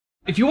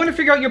If you want to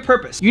figure out your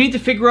purpose, you need to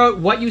figure out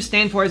what you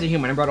stand for as a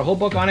human. I brought a whole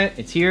book on it.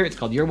 It's here. It's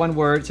called Your One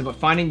Word. It's about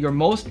finding your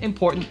most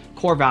important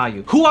core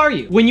value. Who are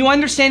you? When you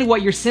understand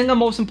what your single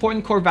most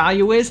important core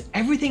value is,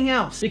 everything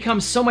else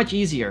becomes so much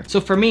easier. So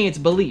for me, it's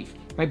belief.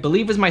 Right?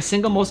 Belief is my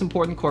single most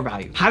important core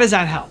value. How does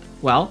that help?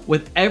 Well,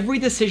 with every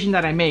decision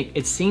that I make,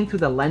 it's seen through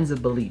the lens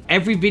of belief.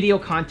 Every video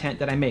content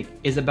that I make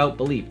is about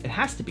belief. It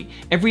has to be.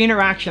 Every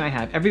interaction I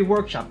have, every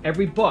workshop,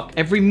 every book,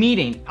 every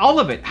meeting, all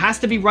of it has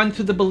to be run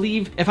through the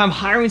belief. If I'm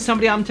hiring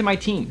somebody onto my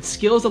team,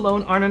 skills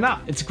alone aren't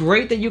enough. It's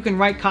great that you can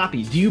write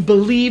copy. Do you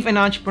believe in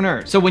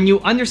entrepreneurs? So when you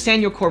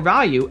understand your core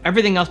value,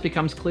 everything else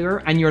becomes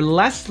clearer and you're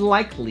less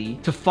likely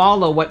to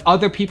follow what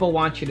other people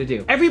want you to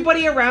do.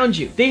 Everybody around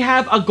you, they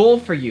have a goal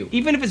for you,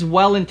 even if it's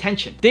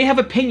well-intentioned. They have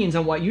opinions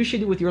on what you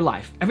should do with your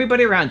life. Everybody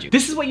around you.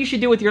 This is what you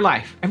should do with your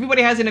life.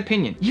 Everybody has an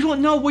opinion. You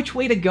don't know which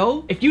way to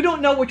go. If you don't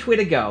know which way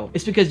to go,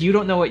 it's because you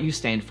don't know what you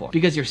stand for,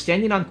 because you're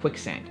standing on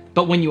quicksand.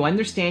 But when you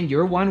understand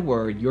your one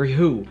word, your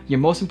who, your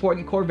most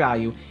important core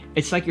value,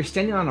 it's like you're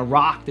standing on a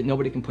rock that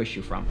nobody can push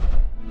you from.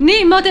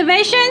 Need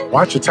motivation?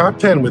 Watch the Top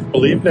 10 with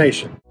Believe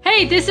Nation.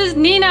 Hey, this is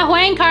Nina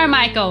Huang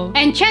Carmichael,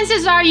 and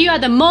chances are you are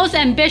the most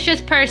ambitious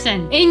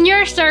person in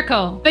your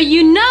circle, but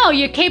you know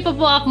you're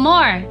capable of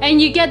more,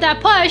 and you get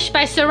that push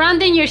by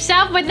surrounding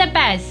yourself with the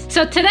best.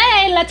 So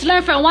today, let's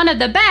learn from one of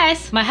the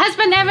best, my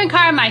husband Evan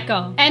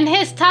Carmichael, and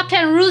his top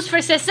 10 rules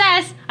for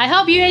success. I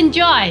hope you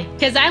enjoy,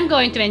 because I'm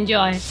going to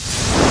enjoy.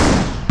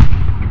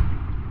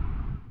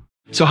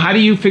 So how do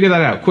you figure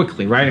that out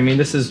quickly, right? I mean,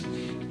 this is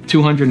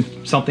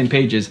 200 something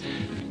pages.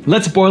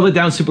 Let's boil it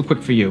down super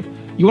quick for you.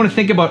 You want to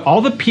think about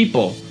all the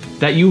people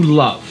that you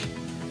love,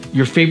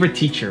 your favorite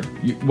teacher,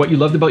 what you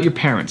loved about your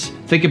parents.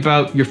 Think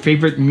about your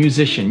favorite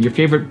musician, your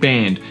favorite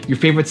band, your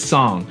favorite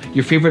song,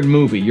 your favorite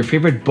movie, your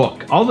favorite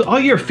book, all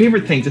your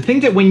favorite things. The thing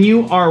that when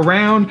you are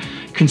around,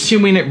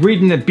 consuming it,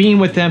 reading it, being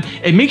with them,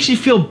 it makes you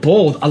feel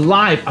bold,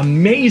 alive,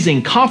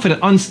 amazing, confident,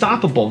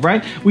 unstoppable,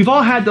 right? We've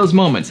all had those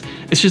moments.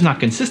 It's just not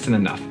consistent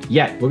enough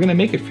yet. We're gonna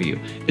make it for you.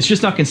 It's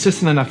just not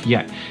consistent enough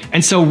yet.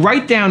 And so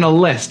write down a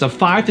list of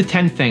 5 to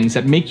 10 things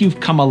that make you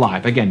come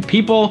alive. Again,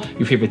 people,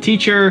 your favorite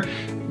teacher,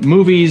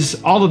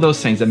 movies, all of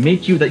those things that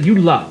make you, that you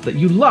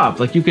love,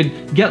 like you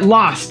could get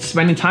lost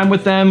spending time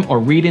with them or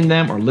reading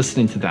them or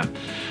listening to them.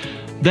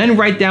 Then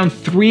write down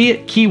 3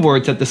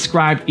 keywords that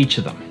describe each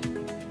of them.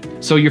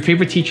 So your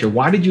favorite teacher,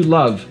 why did you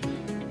love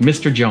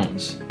Mr.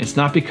 Jones? It's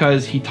not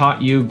because he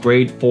taught you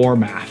grade 4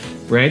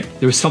 math, right?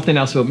 There was something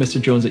else about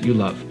Mr. Jones that you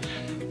love.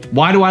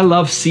 Why do I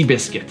love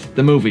Seabiscuit,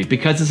 the movie?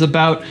 Because it's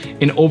about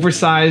an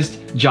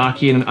oversized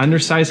jockey and an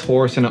undersized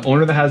horse and an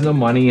owner that has no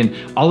money and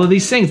all of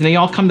these things, and they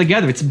all come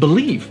together. It's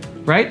belief,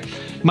 right?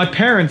 My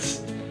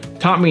parents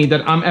taught me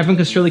that I'm Evan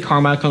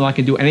Carmichael and I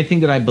can do anything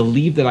that I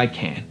believe that I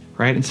can,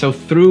 right? And so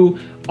through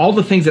all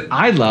the things that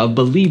I love,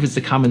 believe is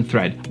the common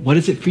thread. What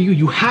is it for you?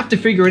 You have to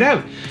figure it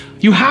out.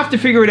 You have to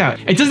figure it out.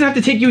 It doesn't have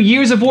to take you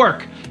years of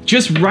work.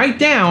 Just write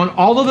down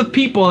all of the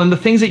people and the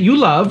things that you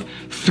love,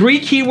 3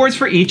 keywords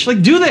for each.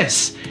 Like, do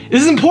this.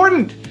 This is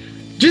important.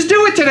 Just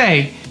do it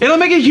today. It'll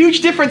make a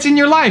huge difference in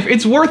your life.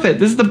 It's worth it.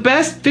 This is the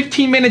best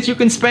 15 minutes you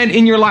can spend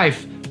in your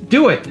life.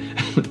 Do it.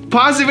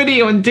 Pause the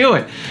video and do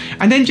it.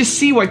 And then just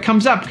see what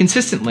comes up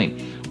consistently.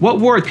 What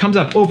word comes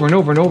up over and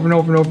over and over and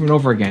over and over and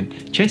over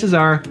again? Chances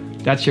are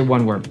that's your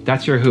one word.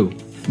 That's your who.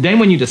 Then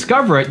when you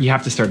discover it, you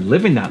have to start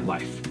living that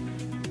life.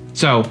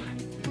 So,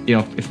 you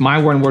know, if my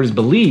one word is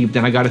believe,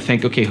 then I got to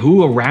think, okay,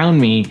 who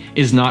around me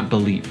is not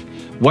believe?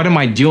 What am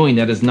I doing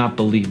that is not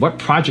believe? What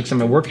projects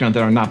am I working on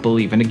that are not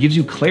believe? And it gives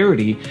you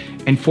clarity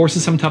and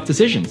forces some tough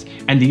decisions.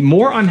 And the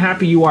more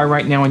unhappy you are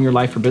right now in your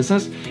life or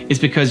business is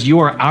because you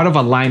are out of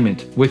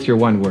alignment with your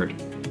one word.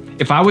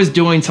 If I was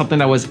doing something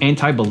that was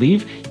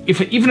anti-believe,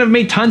 even if I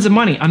made tons of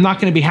money, I'm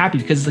not going to be happy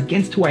because it's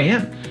against who I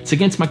am. It's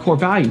against my core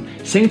value.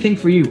 Same thing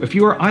for you. If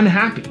you are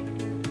unhappy,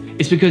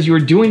 it's because you're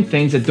doing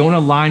things that don't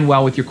align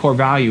well with your core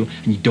value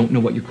and you don't know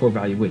what your core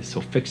value is.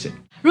 So fix it.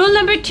 Rule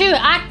number 2,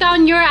 act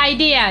on your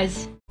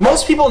ideas.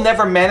 Most people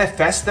never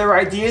manifest their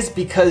ideas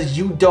because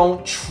you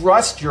don't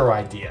trust your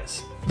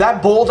ideas.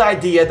 That bold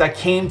idea that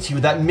came to you,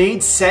 that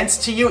made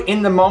sense to you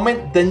in the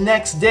moment, the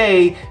next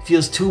day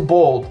feels too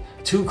bold,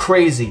 too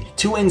crazy,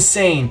 too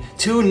insane,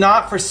 too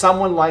not for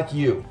someone like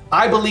you.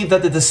 I believe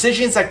that the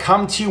decisions that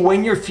come to you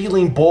when you're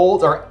feeling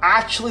bold are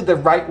actually the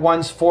right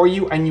ones for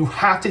you and you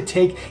have to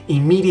take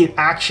immediate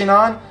action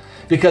on,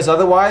 because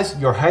otherwise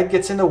your head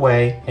gets in the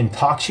way and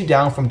talks you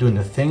down from doing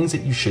the things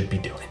that you should be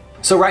doing.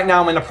 So right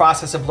now I'm in the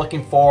process of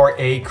looking for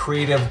a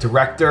creative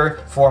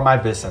director for my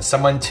business.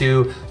 Someone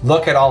to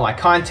look at all my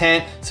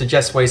content,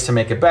 suggest ways to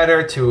make it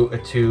better,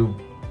 to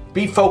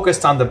be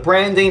focused on the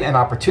branding and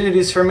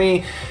opportunities for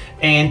me.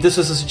 And this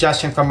was a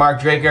suggestion from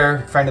Mark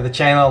Drager, friend of the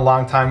channel,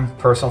 longtime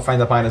personal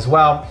friend of mine as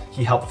well.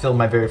 He helped film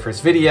my very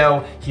first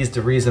video. He's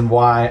the reason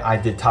why I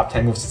did Top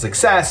 10 Moves to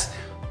Success.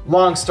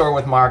 Long story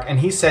with Mark, and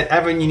he said,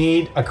 Evan, you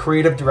need a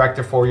creative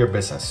director for your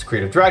business.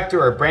 Creative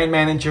director or brand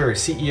manager or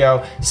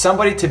CEO,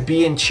 somebody to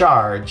be in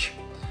charge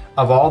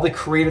of all the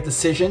creative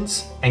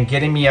decisions and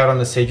getting me out on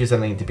the stages that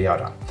I need to be out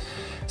on.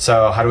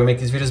 So how do we make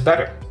these videos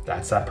better?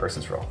 That's that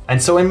person's role.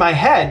 And so in my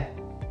head,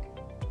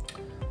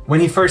 when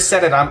he first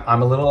said it,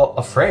 I'm a little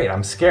afraid.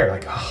 I'm scared.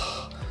 Like,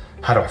 oh,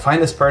 how do I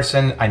find this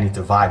person? I need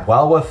to vibe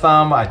well with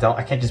them. I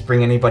can't just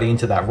bring anybody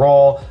into that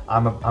role.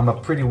 I'm a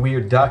pretty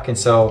weird duck, and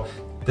so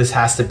this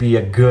has to be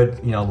a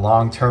good,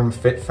 long-term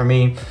fit for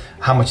me.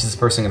 How much is this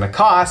person gonna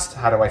cost?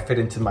 How do I fit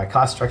into my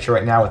cost structure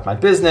right now with my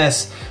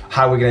business?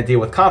 How are we gonna deal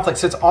with conflict?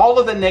 So it's all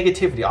of the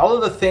negativity, all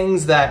of the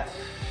things that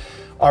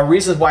are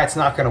reasons why it's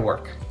not gonna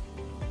work.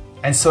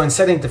 And so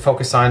instead of to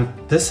focus on,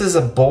 this is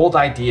a bold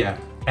idea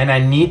and I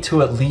need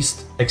to at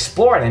least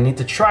explore it. I need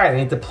to try it, I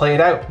need to play it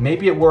out.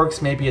 Maybe it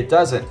works, maybe it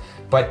doesn't.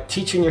 But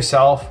teaching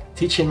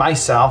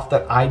myself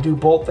that I do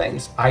bold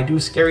things, I do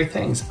scary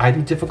things, I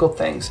do difficult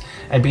things.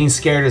 And being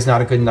scared is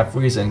not a good enough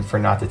reason for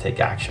not to take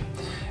action.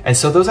 And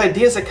so those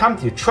ideas that come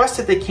to you, trust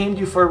that they came to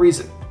you for a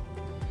reason.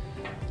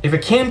 If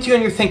it came to you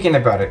and you're thinking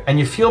about it and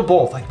you feel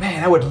bold, like,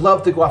 man, I would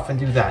love to go off and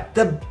do that.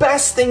 The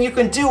best thing you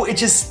can do is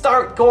just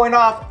start going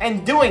off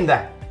and doing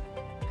that.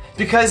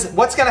 Because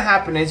what's gonna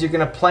happen is you're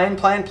gonna plan.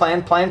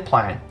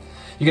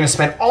 You're gonna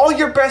spend all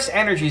your best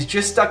energies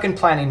just stuck in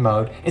planning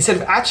mode. Instead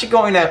of actually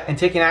going out and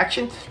taking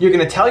action, you're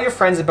gonna tell your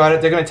friends about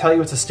it. They're gonna tell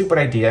you it's a stupid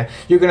idea.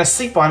 You're gonna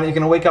sleep on it. You're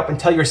gonna wake up and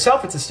tell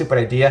yourself it's a stupid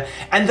idea.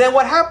 And then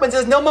what happens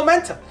is no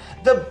momentum.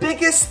 The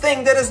biggest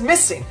thing that is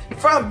missing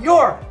from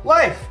your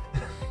life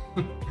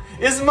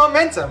is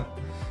momentum.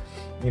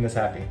 Nina's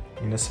happy.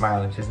 Nina's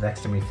smiling. She's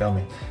next to me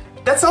filming.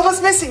 That's all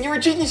that's missing. You're a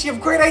genius. You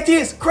have great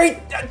ideas. Great,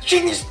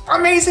 genius,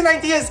 amazing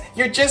ideas.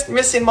 You're just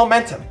missing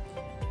momentum.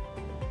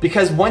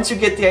 Because once you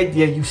get the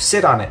idea, you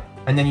sit on it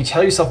and then you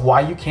tell yourself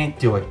why you can't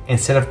do it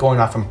instead of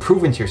going off and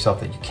proving to yourself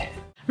that you can.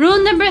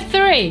 Rule number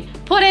 3,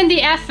 put in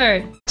the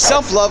effort.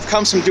 Self-love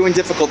comes from doing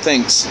difficult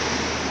things.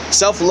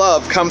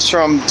 Self-love comes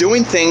from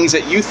doing things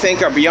that you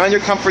think are beyond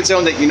your comfort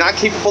zone, that you're not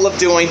capable of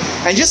doing,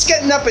 and just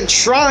getting up and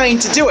trying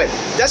to do it.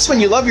 That's when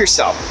you love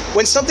yourself.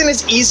 When something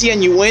is easy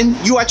and you win,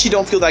 you actually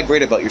don't feel that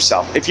great about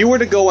yourself. If you were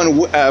to go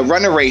and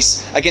run a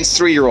race against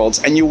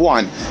 3-year-olds and you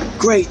won,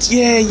 great,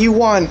 yeah, you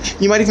won.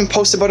 You might even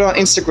post about it on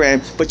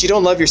Instagram, but you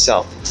don't love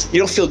yourself. You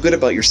don't feel good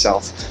about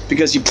yourself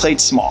because you played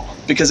small,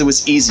 because it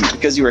was easy,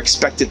 because you were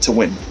expected to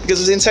win, because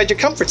it was inside your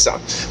comfort zone.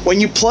 When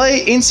you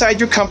play inside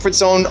your comfort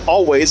zone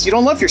always, you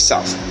don't love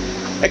yourself.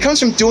 It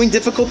comes from doing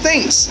difficult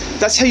things.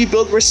 That's how you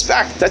build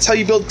respect. That's how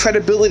you build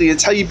credibility.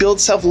 That's how you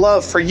build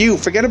self-love for you.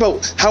 Forget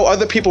about how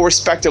other people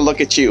respect or look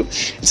at you.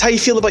 It's how you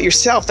feel about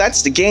yourself.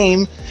 That's the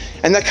game.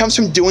 And that comes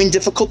from doing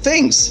difficult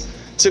things.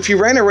 So if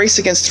you ran a race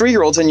against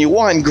 3-year-olds and you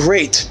won,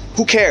 great.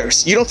 Who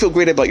cares? You don't feel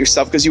great about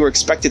yourself because you were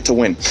expected to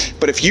win.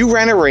 But if you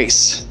ran a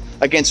race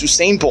against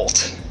Usain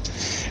Bolt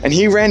and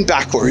he ran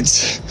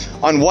backwards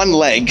on one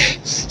leg,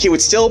 he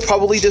would still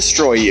probably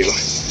destroy you.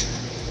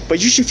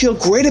 But you should feel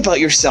great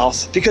about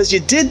yourself because you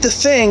did the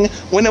thing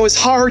when it was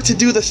hard to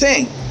do the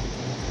thing.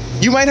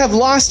 You might have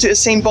lost to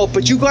Usain Bolt,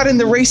 but you got in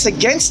the race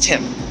against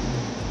him.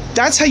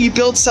 That's how you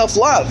build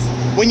self-love.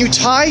 When you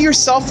tie your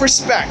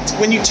self-respect,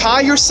 when you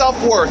tie your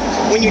self-worth,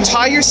 when you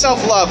tie your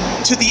self-love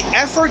to the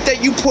effort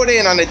that you put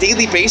in on a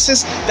daily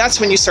basis,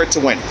 that's when you start to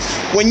win.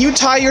 When you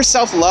tie your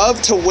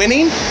self-love to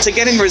winning, to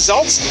getting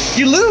results,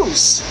 you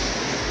lose.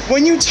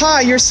 When you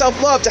tie your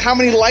self-love to how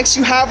many likes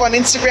you have on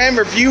Instagram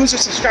or views or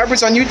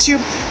subscribers on YouTube,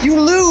 you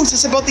lose.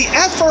 It's about the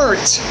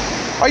effort.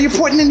 Are you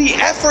putting in the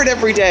effort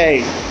every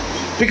day?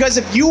 Because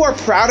if you are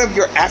proud of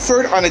your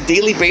effort on a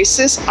daily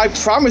basis, I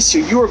promise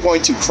you, you are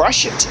going to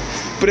crush it.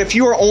 But if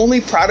you are only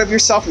proud of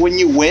yourself when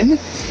you win,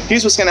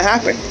 here's what's gonna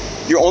happen.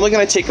 You're only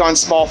gonna take on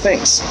small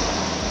things.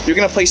 You're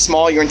gonna play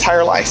small your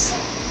entire life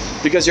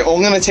because you're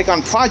only gonna take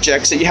on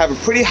projects that you have a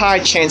pretty high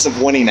chance of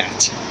winning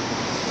at.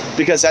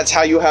 Because that's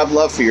how you have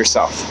love for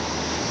yourself.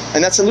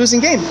 And that's a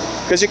losing game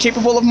because you're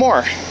capable of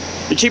more.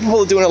 You're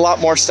capable of doing a lot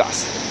more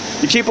stuff.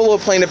 You're capable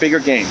of playing a bigger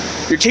game.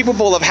 You're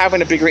capable of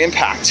having a bigger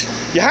impact.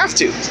 You have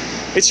to.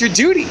 It's your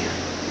duty.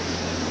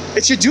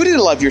 It's your duty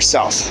to love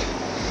yourself.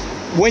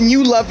 When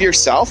you love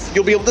yourself,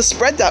 you'll be able to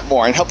spread that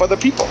more and help other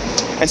people.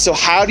 And so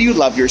how do you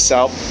love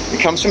yourself?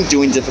 It comes from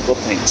doing difficult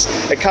things.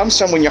 It comes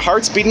from when your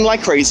heart's beating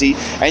like crazy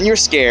and you're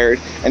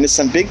scared and it's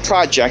some big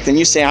project and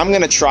you say, I'm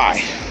gonna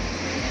try.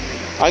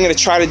 I'm gonna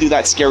try to do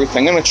that scary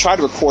thing. I'm gonna try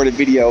to record a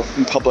video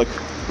in public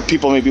where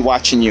people may be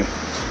watching you.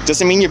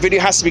 Doesn't mean your video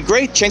has to be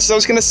great. Chances are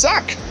it's gonna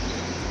suck.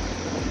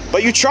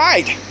 But you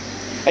tried,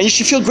 and you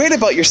should feel great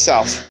about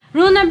yourself.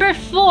 Rule number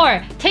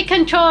 4, take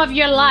control of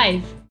your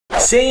life.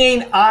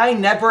 Saying I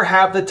never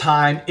have the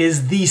time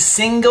is the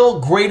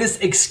single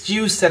greatest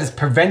excuse that is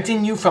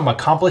preventing you from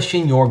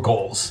accomplishing your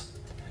goals.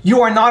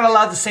 You are not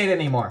allowed to say it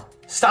anymore.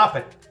 Stop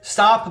it.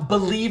 Stop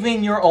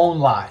believing your own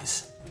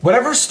lies.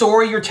 Whatever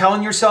story you're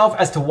telling yourself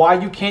as to why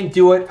you can't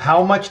do it,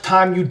 how much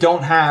time you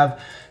don't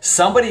have,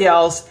 somebody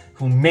else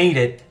who made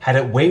it had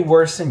it way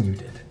worse than you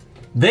did.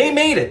 They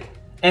made it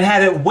and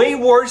had it way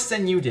worse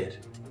than you did.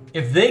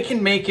 If they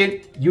can make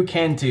it, you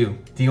can too.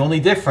 The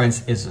only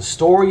difference is the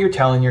story you're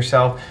telling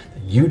yourself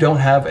that you don't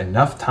have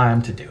enough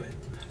time to do it.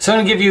 So I'm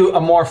gonna give you a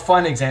more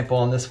fun example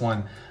on this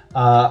one.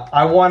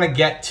 I wanna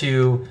get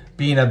to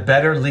being a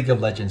better League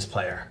of Legends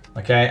player.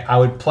 Okay, I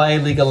would play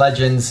League of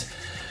Legends,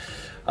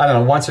 I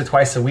don't know, once or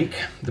twice a week,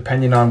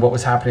 depending on what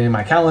was happening in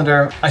my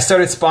calendar. I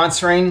started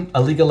sponsoring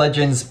a League of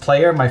Legends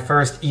player, my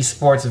first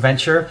esports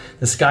venture,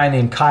 this guy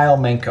named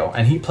Carmichael,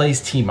 and he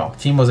plays Teemo.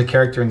 Teemo's a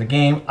character in the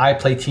game. I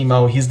play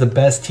Teemo. He's the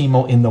best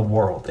Teemo in the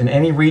world. In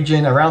any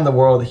region around the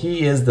world,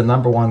 he is the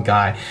 #1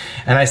 guy.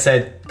 And I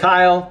said,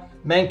 Kyle,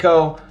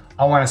 Manko,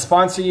 I want to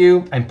sponsor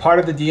you, and part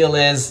of the deal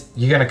is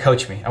you're going to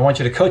coach me. I want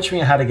you to coach me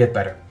on how to get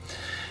better.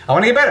 I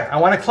want to get better. I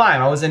want to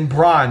climb. I was in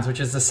bronze, which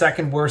is the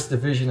 2nd worst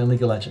division in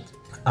League of Legends.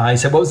 He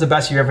said, what was the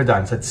best you've ever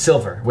done? I said,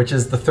 silver, which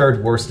is the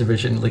 3rd worst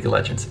division in League of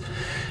Legends.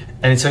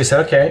 And so he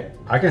said, okay,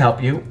 I can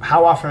help you.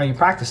 How often are you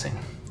practicing?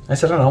 I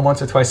said, I don't know,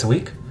 once or twice a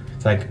week.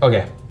 It's like,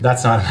 okay,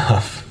 that's not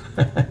enough.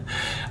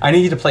 I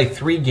need you to play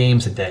 3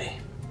 games a day.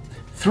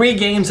 3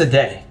 games a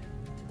day.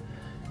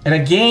 And a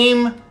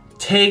game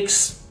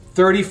takes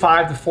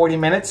 35 to 40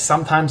 minutes,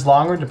 sometimes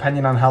longer,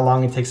 depending on how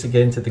long it takes to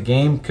get into the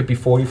game. Could be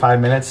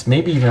 45 minutes,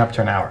 maybe even up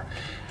to an hour.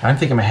 And I'm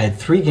thinking in my head,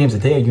 3 games a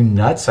day, are you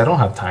nuts? I don't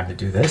have time to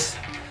do this.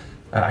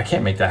 I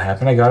can't make that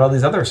happen. I got all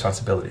these other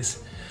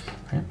responsibilities.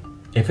 Right?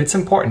 If it's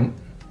important,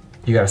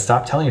 you got to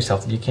stop telling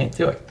yourself that you can't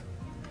do it.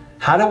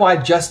 How do I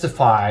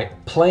justify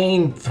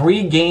playing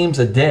 3 games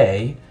a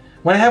day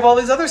when I have all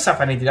these other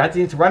stuff I need to do? I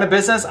need to run a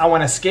business. I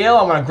want to scale.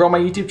 I want to grow my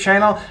YouTube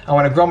channel. I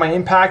want to grow my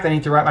impact. I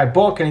need to write my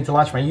book. I need to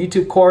launch my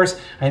YouTube course.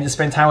 I need to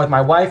spend time with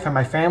my wife and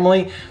my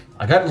family.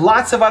 I got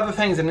lots of other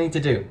things I need to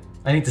do.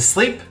 I need to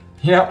sleep,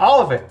 you know, all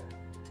of it.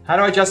 How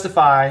do I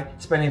justify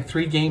spending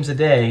 3 games a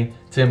day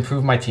to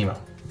improve my Teemo?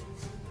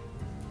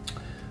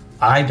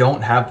 I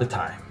don't have the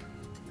time.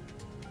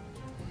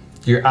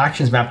 Your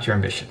actions map to your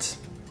ambitions.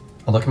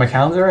 I look at my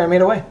calendar, I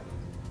made a way.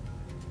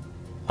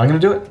 I'm gonna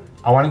do it.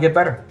 I wanna get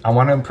better. I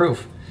wanna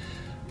improve.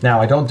 Now,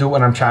 I don't do it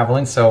when I'm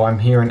traveling, so I'm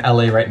here in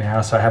LA right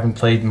now, so I haven't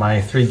played my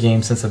 3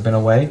 games since I've been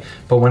away.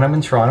 But when I'm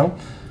in Toronto,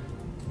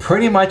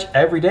 pretty much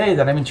every day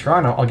that I'm in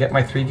Toronto, I'll get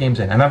my 3 games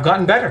in. And I've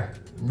gotten better.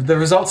 The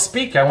results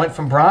speak. I went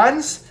from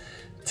bronze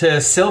to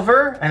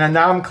silver, and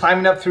now I'm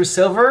climbing up through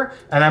silver,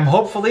 and I'm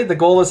hopefully, the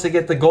goal is to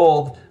get the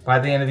gold by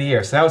the end of the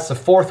year. So now it's the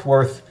 4th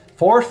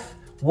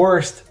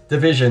worst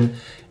division.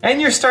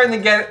 And you're starting to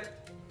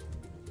get,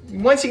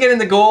 once you get in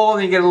the gold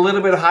and you get a little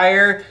bit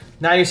higher,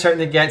 now you're starting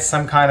to get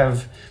some kind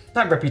of,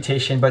 not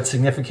reputation, but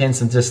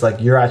significance, and just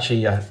like you're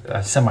actually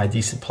a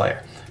semi-decent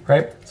player,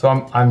 right? So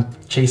I'm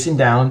chasing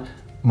down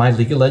my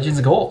League of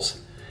Legends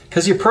goals.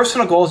 Because your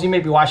personal goals, you may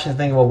be watching and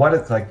thinking, well, what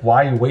is, like,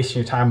 why are you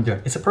wasting your time doing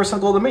it? It's a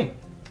personal goal to me.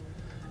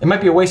 It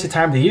might be a waste of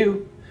time to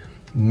you.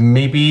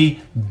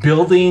 Maybe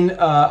building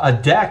a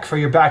deck for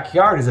your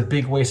backyard is a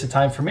big waste of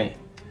time for me.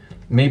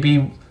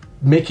 Maybe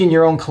making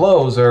your own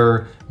clothes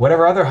or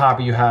whatever other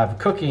hobby you have,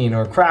 cooking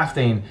or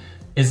crafting,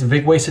 is a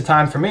big waste of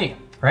time for me,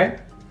 right?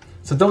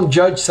 So don't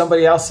judge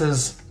somebody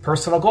else's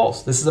personal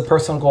goals. This is a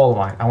personal goal of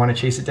mine. I want to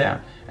chase it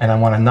down, and I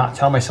want to not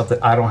tell myself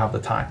that I don't have the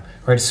time,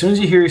 right? As soon as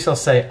you hear yourself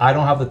say, I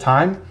don't have the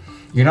time,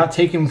 you're not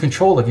taking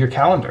control of your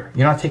calendar.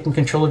 You're not taking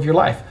control of your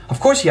life. Of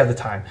course you have the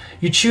time.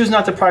 You choose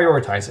not to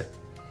prioritize it.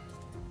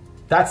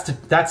 That's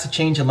the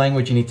change in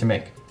language you need to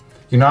make.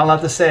 You're not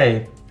allowed to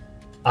say,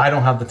 I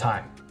don't have the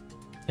time.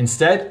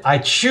 Instead, I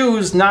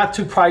choose not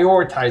to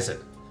prioritize it.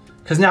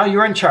 Because now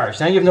you're in charge.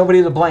 Now you have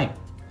nobody to blame.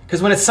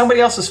 Because when it's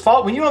somebody else's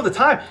fault, when you don't have the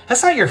time,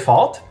 that's not your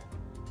fault.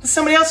 That's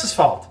somebody else's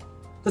fault.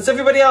 That's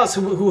everybody else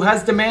who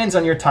has demands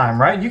on your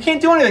time, right? You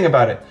can't do anything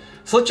about it.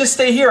 So let's just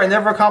stay here and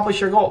never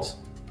accomplish your goals.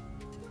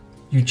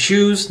 You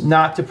choose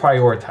not to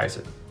prioritize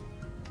it.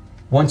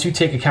 Once you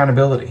take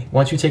accountability,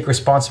 once you take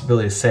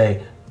responsibility to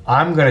say,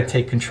 I'm gonna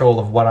take control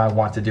of what I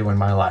want to do in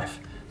my life,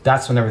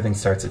 that's when everything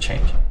starts to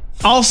change.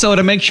 Also,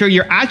 to make sure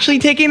you're actually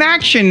taking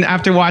action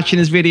after watching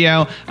this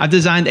video, I've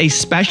designed a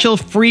special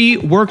free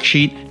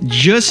worksheet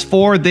just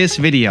for this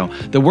video.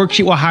 The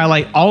worksheet will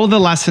highlight all of the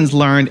lessons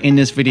learned in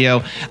this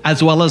video,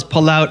 as well as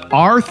pull out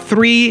our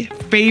 3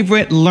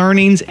 favorite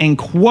learnings and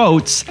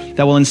quotes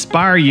that will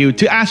inspire you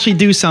to actually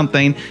do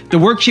something. The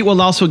worksheet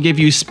will also give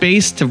you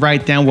space to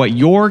write down what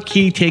your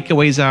key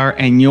takeaways are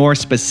and your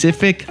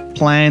specific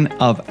plan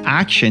of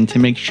action to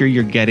make sure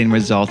you're getting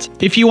results.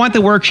 If you want the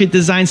worksheet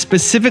designed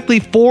specifically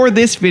for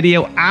this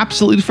video,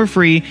 absolutely for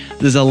free,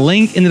 there's a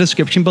link in the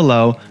description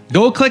below.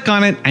 Go click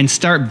on it and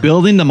start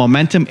building the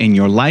momentum in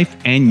your life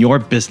and your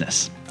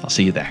business. I'll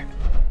see you there.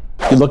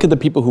 You look at the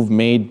people who've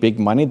made big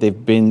money,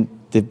 they've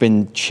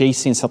been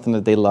chasing something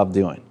that they love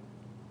doing.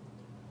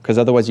 Because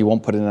otherwise you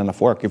won't put in enough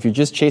work. If you're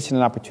just chasing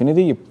an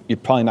opportunity, you're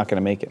probably not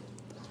gonna make it.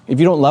 If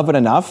you don't love it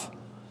enough,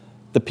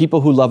 the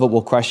people who love it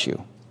will crush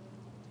you.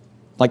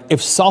 Like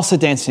if salsa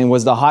dancing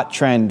was the hot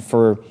trend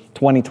for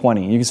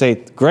 2020, you can say,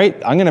 great,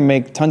 I'm gonna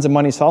make tons of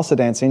money salsa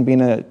dancing,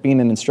 being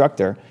an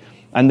instructor,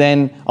 and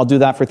then I'll do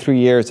that for 3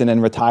 years and then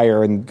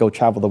retire and go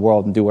travel the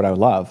world and do what I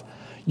love.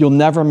 You'll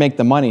never make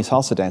the money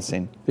salsa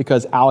dancing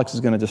because Alex is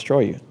gonna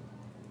destroy you.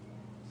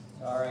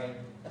 Sorry.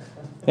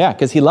 Yeah,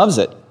 because he loves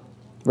it,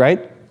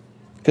 right?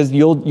 Because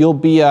you'll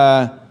be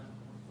a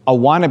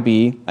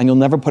wannabe and you'll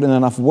never put in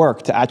enough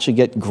work to actually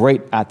get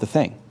great at the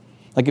thing.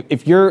 Like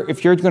if you're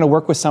going to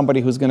work with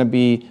somebody who's going to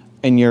be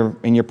in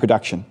your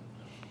production,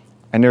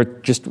 And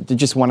they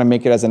just want to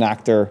make it as an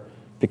actor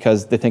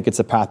because they think it's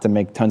a path to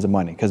make tons of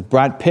money. Because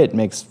Brad Pitt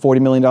makes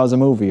 $40 million a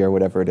movie or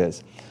whatever it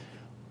is.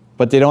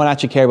 But they don't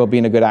actually care about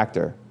being a good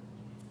actor.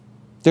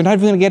 They're not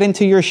even going to get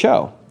into your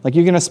show. Like,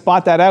 you're going to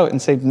spot that out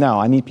and say, no,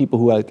 I need people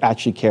who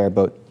actually care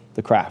about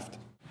the craft.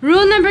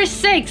 Rule number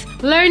 6,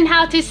 learn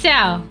how to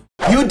sell.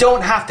 You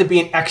don't have to be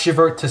an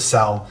extrovert to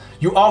sell.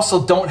 You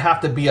also don't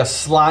have to be a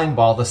slime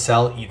ball to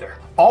sell either.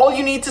 All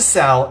you need to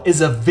sell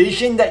is a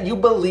vision that you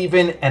believe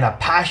in and a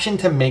passion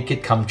to make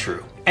it come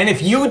true. And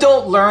if you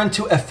don't learn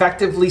to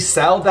effectively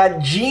sell,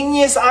 that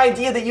genius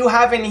idea that you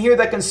have in here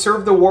that can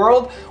serve the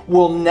world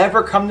will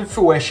never come to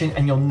fruition,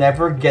 and you'll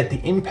never get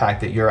the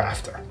impact that you're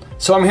after.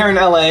 So I'm here in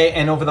LA,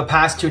 and over the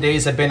past 2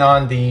 days, I've been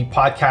on the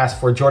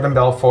podcast for Jordan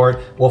Belfort,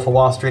 Wolf of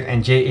Wall Street,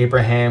 and Jay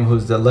Abraham,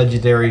 who's the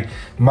legendary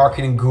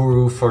marketing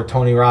guru for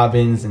Tony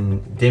Robbins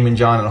and Damon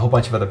John and a whole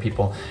bunch of other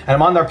people. And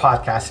I'm on their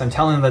podcast, and I'm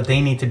telling them that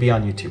they need to be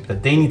on YouTube,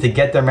 that they need to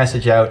get their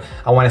message out.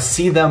 I want to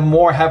see them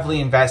more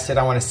heavily invested.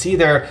 I want to see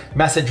their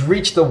message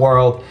reach the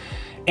world.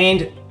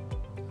 And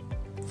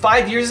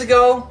 5 years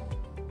ago,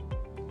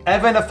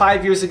 Evan of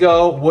 5 years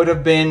ago would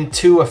have been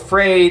too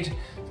afraid,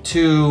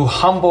 too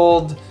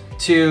humbled,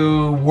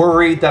 too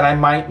worried that I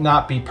might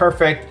not be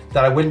perfect,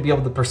 that I wouldn't be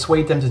able to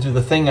persuade them to do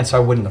the thing, and so I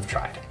wouldn't have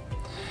tried.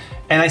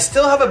 And I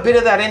still have a bit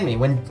of that in me.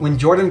 When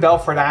Jordan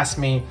Belfort asked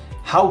me,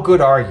 how good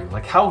are you?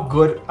 Like, how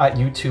good at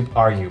YouTube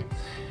are you?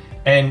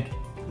 And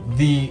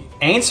the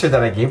answer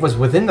that I gave was,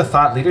 within the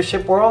thought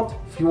leadership world,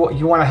 if you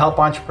want to help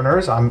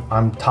entrepreneurs,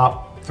 I'm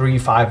top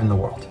 3-5 in the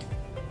world.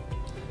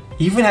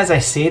 Even as I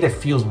say it, it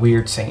feels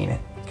weird saying it,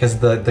 because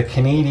the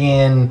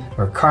Canadian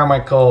or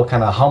Carmichael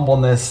kind of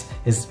humbleness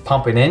is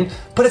pumping in,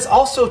 but it's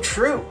also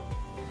true.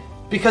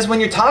 Because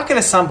when you're talking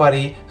to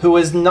somebody who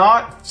is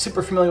not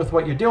super familiar with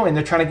what you're doing,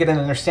 they're trying to get an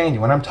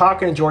understanding. When I'm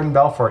talking to Jordan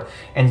Belfort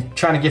and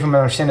trying to give him an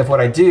understanding of what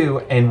I do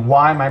and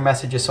why my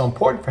message is so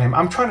important for him,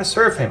 I'm trying to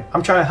serve him.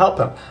 I'm trying to help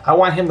him. I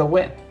want him to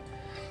win.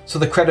 So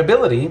the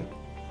credibility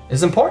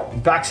is important.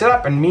 It backs it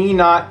up, and me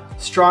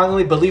not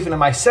strongly believing in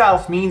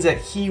myself means that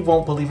he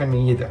won't believe in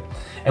me either.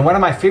 And one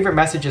of my favorite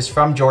messages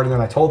from Jordan,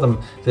 and I told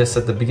him this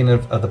at the beginning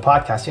of the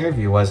podcast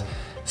interview, was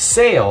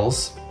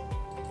sales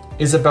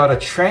is about a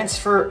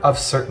transfer of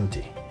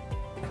certainty.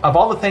 Of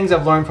all the things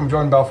I've learned from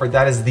Jordan Belfort,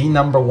 that is the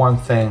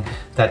 #1 thing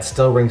that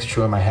still rings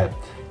true in my head.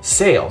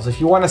 Sales, if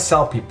you want to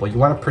sell people, you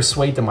want to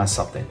persuade them on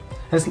something.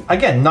 And it's,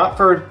 again, not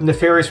for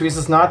nefarious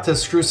reasons, not to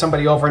screw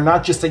somebody over,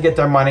 not just to get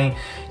their money.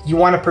 You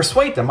want to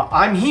persuade them.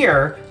 I'm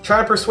here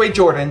trying to persuade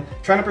Jordan,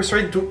 trying to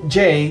persuade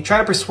Jay,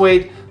 trying to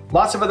persuade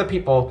lots of other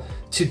people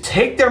to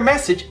take their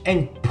message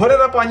and put it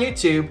up on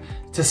YouTube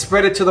to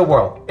spread it to the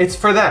world. It's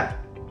for them,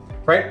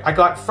 right? I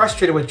got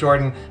frustrated with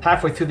Jordan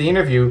halfway through the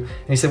interview,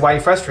 and he said, why are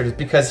you frustrated?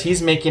 Because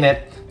he's making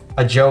it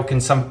a joke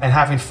and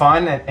having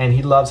fun, and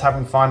he loves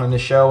having fun on the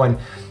show, and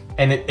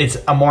it's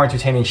a more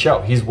entertaining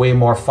show. He's way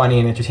more funny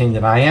and entertaining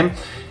than I am.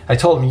 I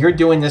told him, you're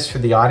doing this for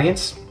the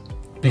audience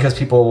because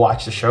people will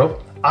watch the show.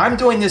 I'm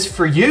doing this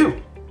for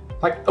you.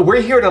 Like,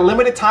 we're here at a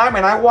limited time,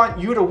 and I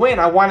want you to win.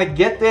 I want to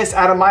get this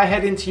out of my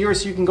head into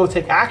yours so you can go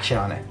take action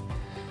on it,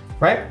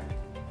 right?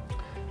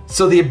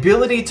 So the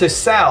ability to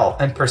sell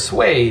and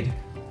persuade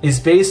is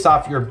based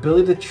off your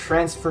ability to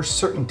transfer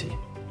certainty.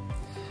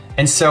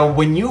 And so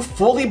when you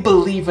fully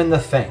believe in the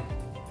thing,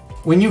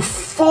 like,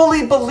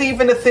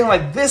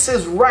 this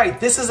is right,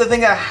 this is the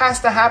thing that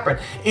has to happen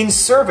in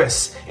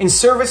service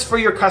for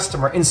your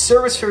customer, in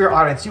service for your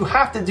audience, you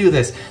have to do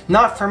this,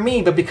 not for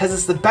me, but because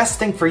it's the best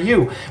thing for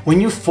you.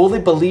 When you fully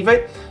believe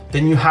it,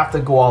 then you have to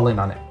go all in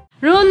on it.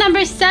 Rule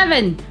number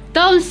 7,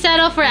 don't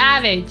settle for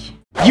average.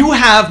 You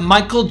have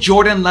Michael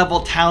Jordan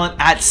level talent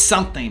at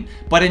something,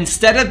 but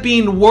instead of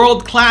being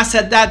world class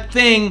at that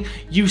thing,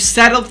 you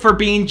settled for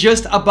being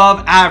just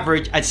above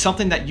average at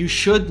something that you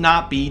should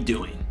not be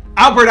doing.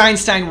 Albert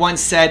Einstein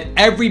once said,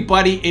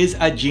 everybody is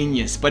a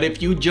genius, but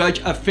if you judge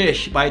a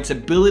fish by its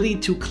ability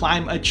to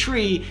climb a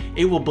tree,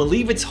 it will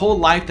believe its whole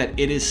life that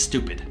it is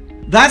stupid.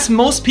 That's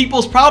most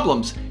people's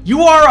problems.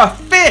 You are a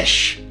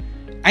fish,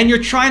 and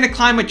you're trying to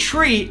climb a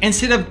tree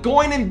instead of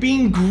going and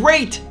being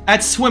great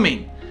at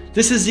swimming.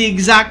 This is the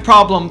exact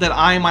problem that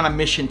I am on a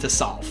mission to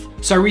solve.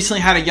 So I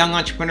recently had a young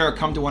entrepreneur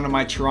come to one of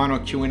my Toronto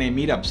Q&A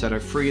meetups that are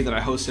free, that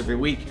I host every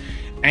week,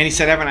 and he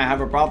said, Evan, I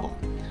have a problem.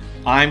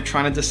 I'm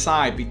trying to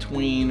decide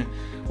between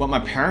what my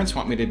parents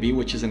want me to be,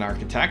 which is an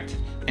architect,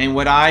 and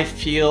what I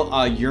feel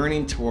a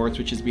yearning towards,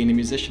 which is being a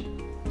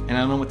musician. And I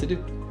don't know what to do.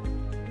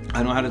 I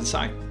don't know how to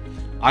decide.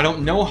 I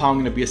don't know how I'm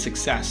going to be a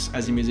success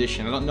as a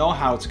musician. I don't know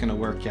how it's going to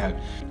work out.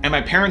 And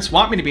my parents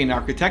want me to be an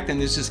architect, and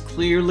there's this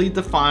clearly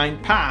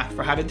defined path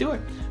for how to do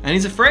it. And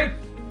he's afraid.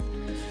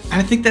 And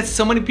I think that's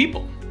so many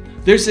people.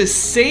 There's this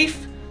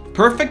safe,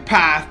 perfect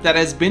path that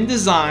has been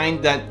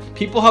designed that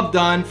people have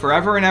done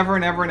forever and ever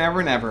and ever and ever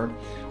and ever.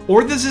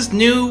 Or there's this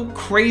new,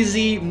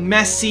 crazy,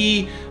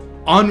 messy,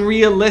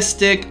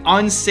 unrealistic,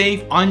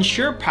 unsafe,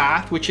 unsure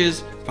path, which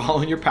is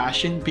following your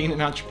passion, being an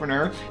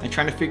entrepreneur, and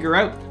trying to figure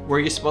out where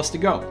you're supposed to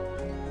go.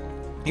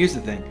 Here's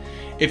the thing.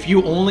 If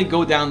you only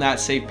go down that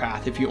safe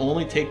path, if you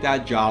only take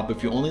that job,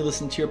 if you only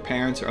listen to your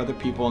parents or other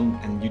people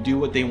and you do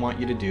what they want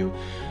you to do,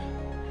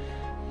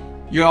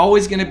 you're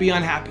always going to be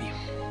unhappy.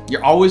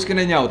 You're always going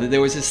to know that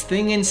there was this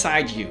thing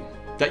inside you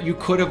that you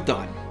could have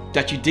done,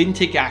 that you didn't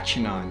take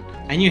action on,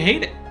 and you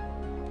hate it.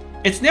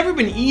 It's never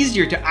been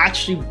easier to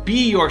actually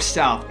be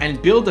yourself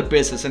and build a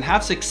business and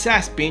have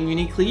success being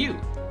uniquely you,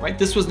 right?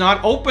 This was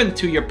not open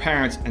to your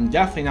parents and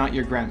definitely not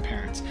your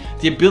grandparents.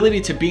 The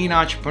ability to be an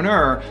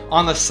entrepreneur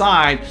on the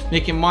side,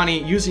 making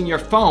money using your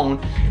phone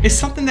is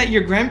something that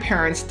your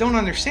grandparents don't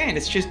understand.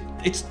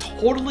 It's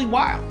totally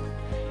wild.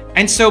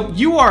 And so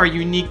you are a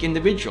unique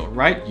individual,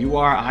 right? You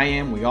are, I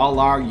am, we all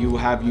are. You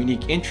have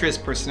unique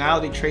interests,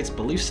 personality traits,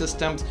 belief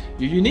systems.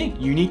 You're unique.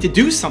 You need to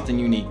do something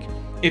unique.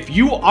 If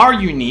you are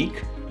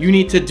unique, you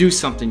need to do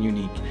something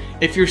unique.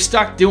 If you're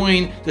stuck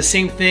doing the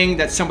same thing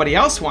that somebody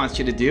else wants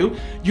you to do,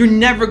 you're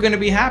never going to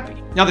be happy.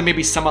 Now, there may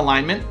be some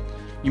alignment.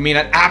 You may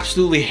not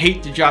absolutely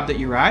hate the job that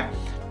you're at,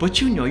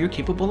 but you know you're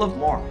capable of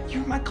more.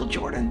 You're Michael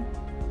Jordan.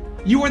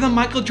 You are the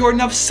Michael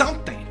Jordan of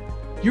something.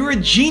 You're a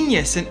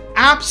genius, an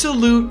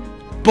absolute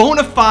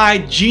bona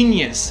fide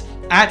genius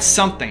at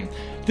something.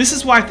 This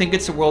is why I think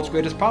it's the world's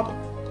greatest problem.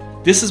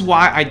 This is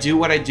why I do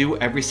what I do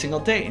every single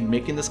day in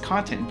making this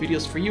content and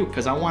videos for you,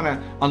 because I want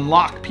to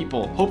unlock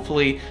people,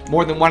 hopefully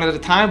more than one at a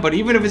time, but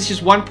even if it's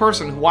just one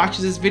person who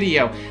watches this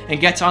video and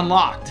gets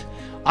unlocked,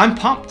 I'm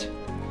pumped.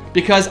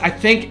 Because I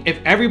think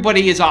if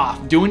everybody is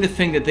off doing the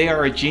thing that they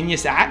are a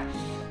genius at,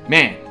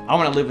 man, I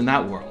want to live in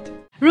that world.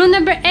 Rule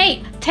number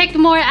 8, take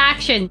more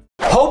action.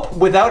 Hope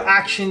without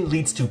action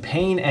leads to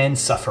pain and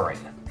suffering.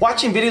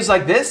 Watching videos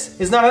like this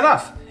is not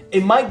enough.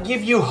 It might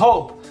give you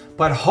hope,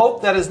 but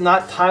hope that is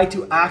not tied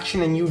to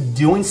action and you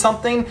doing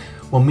something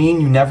will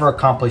mean you never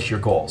accomplish your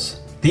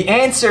goals. The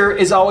answer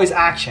is always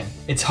action.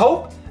 It's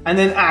hope and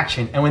then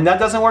action. And when that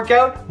doesn't work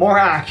out, more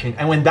action.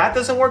 And when that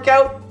doesn't work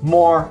out,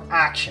 more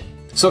action.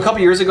 So a couple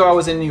years ago, I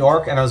was in New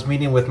York and I was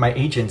meeting with my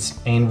agents,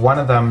 and one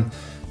of them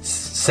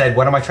said,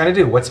 what am I trying to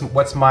do?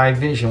 What's my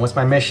vision? What's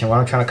my mission? What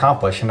am I trying to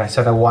accomplish? And I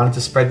said, I wanted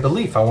to spread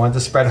belief. I wanted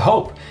to spread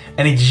hope.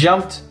 And he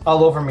jumped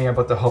all over me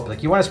about the hope.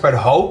 Like, you want to spread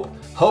hope?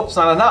 Hope's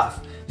not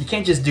enough. You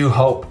can't just do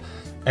hope.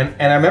 And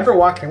I remember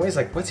walking away, he's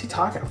like, what's he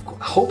talking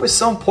about? Hope is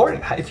so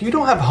important. If you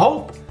don't have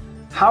hope,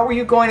 how are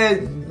you going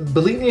to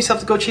believe in yourself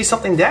to go chase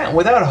something down?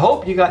 Without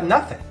hope, you got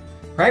nothing,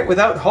 right?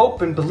 Without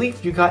hope and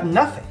belief, you got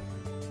nothing.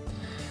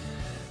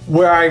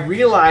 Where I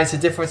realize the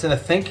difference in the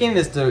thinking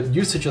is the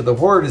usage of the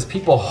word is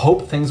people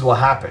hope things will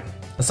happen.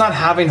 It's not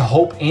having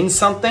hope in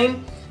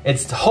something,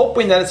 it's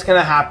hoping that it's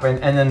gonna happen,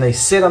 and then they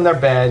sit on their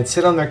bed,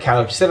 sit on their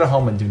couch, sit at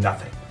home and do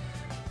nothing.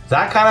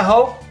 That kind of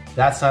hope,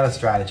 that's not a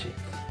strategy.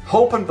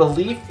 Hope and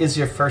belief is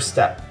your first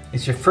step.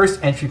 It's your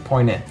first entry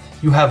point in.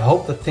 You have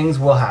hope that things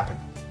will happen.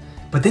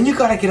 But then you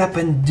gotta get up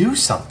and do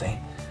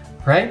something,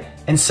 right?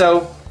 And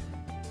so,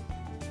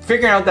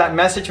 figuring out that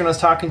message when I was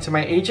talking to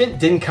my agent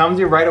didn't come to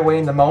me right away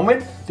in the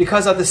moment,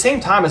 because at the same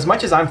time, as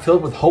much as I'm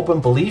filled with hope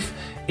and belief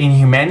in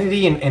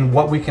humanity and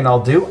what we can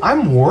all do,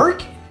 I'm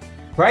working,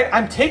 right?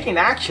 I'm taking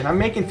action. I'm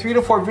making 3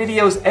 to 4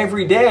 videos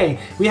every day.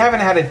 We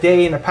haven't had a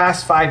day in the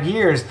past 5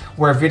 years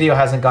where a video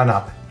hasn't gone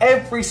up.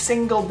 Every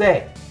single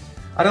day.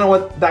 I don't know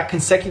what that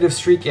consecutive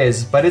streak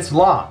is, but it's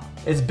long,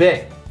 it's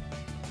big.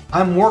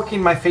 I'm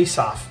working my face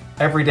off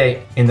every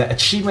day in the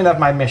achievement of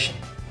my mission.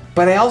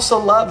 But I also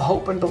love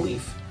hope and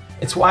belief.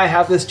 It's why I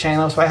have this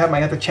channel, it's why I have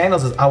my other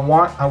channels, is I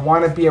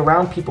want to be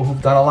around people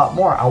who've done a lot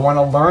more. I want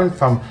to learn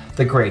from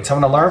the greats. I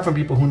want to learn from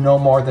people who know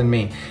more than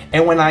me.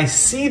 And when I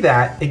see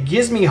that, it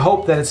gives me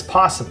hope that it's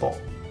possible.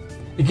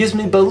 It gives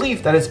me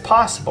belief that it's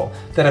possible,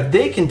 that if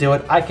they can do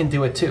it, I can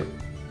do it too.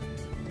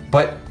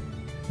 But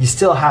you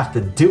still have to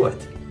do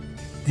it.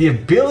 The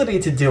ability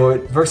to do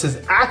it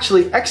versus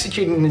actually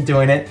executing and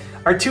doing it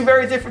are two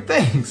very different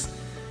things,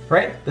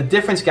 right? The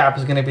difference gap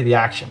is going to be the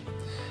action.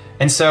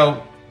 And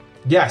so,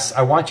 yes,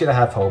 I want you to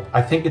have hope.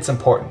 I think it's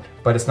important,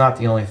 but it's not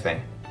the only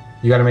thing.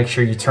 You got to make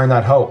sure you turn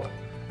that hope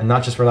and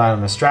not just rely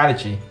on a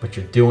strategy, but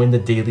you're doing the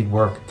daily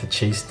work to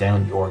chase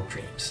down your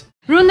dreams.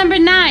 Rule number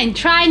 9,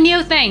 try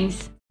new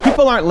things.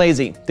 People aren't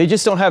lazy. They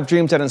just don't have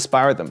dreams that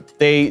inspire them.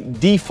 They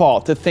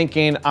default to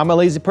thinking, I'm a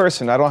lazy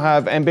person. I don't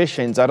have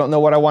ambitions. I don't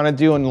know what I want to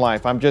do in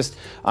life. I'm just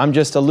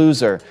a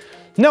loser.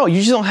 No, you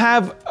just don't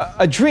have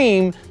a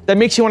dream that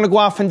makes you want to go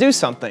off and do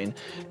something.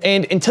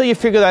 And until you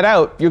figure that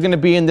out, you're going to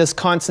be in this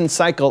constant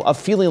cycle of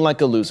feeling like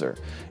a loser.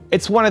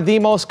 It's one of the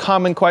most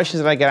common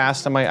questions that I get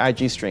asked on my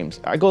IG streams.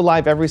 I go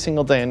live every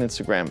single day on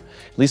Instagram,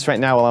 at least right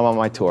now while I'm on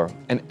my tour.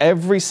 And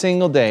every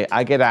single day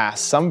I get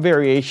asked some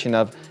variation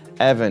of,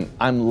 Evan,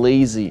 I'm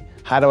lazy.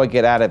 How do I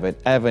get out of it?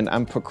 Evan,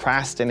 I'm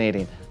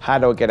procrastinating. How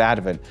do I get out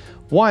of it?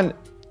 One,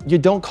 you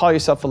don't call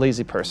yourself a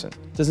lazy person.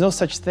 There's no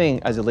such thing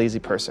as a lazy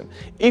person.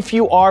 If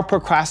you are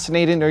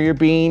procrastinating or you're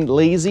being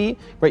lazy,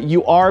 right?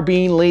 You are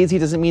being lazy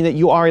doesn't mean that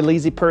you are a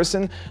lazy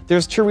person.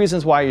 There's 2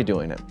 reasons why you're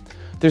doing it.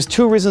 There's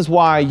 2 reasons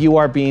why you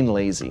are being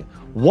lazy.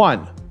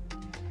 1,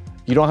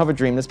 you don't have a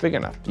dream that's big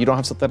enough. You don't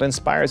have something that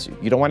inspires you.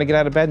 You don't want to get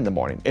out of bed in the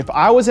morning. If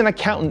I was an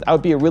accountant, I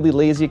would be a really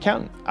lazy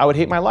accountant. I would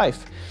hate my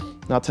life.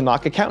 not to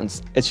knock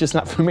accountants. It's just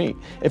not for me.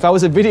 If I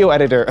was a video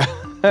editor,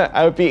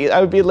 I would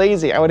be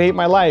lazy. I would hate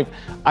my life.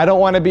 I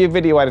don't want to be a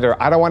video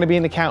editor. I don't want to be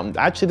an accountant.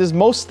 Actually, there's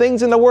most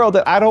things in the world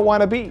that I don't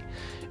want to be.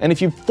 And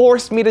if you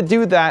forced me to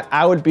do that,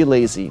 I would be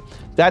lazy.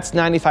 That's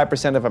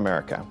 95% of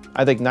America.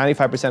 I think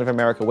 95% of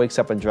America wakes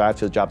up and drives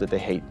to a job that they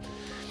hate.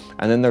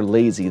 And then they're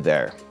lazy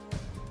there.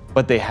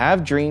 But they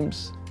have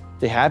dreams.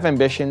 They have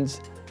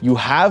ambitions. You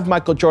have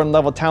Michael Jordan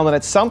level talent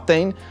at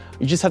something.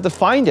 You just have to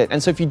find it.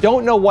 And so if you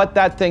don't know what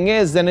that thing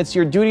is, then it's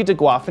your duty to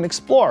go off and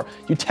explore.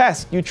 You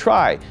test, you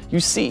try, you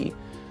see.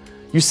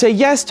 You say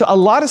yes to a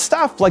lot of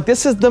stuff. Like,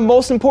 this is the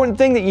most important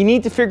thing that you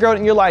need to figure out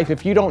in your life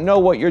if you don't know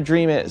what your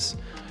dream is.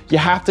 You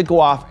have to go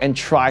off and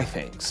try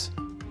things.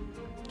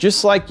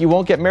 Just like you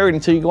won't get married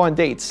until you go on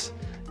dates.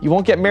 You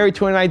won't get married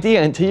to an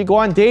idea until you go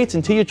on dates,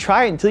 until you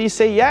try it, until you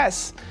say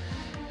yes.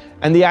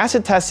 And the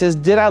acid test is,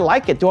 did I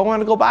like it? Do I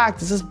want to go back?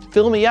 Does this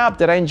fill me up?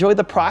 Did I enjoy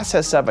the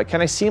process of it? Can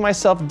I see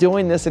myself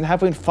doing this and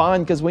having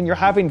fun? Because when you're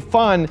having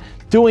fun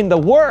doing the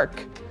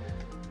work,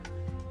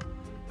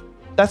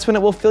 that's when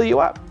it will fill you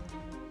up.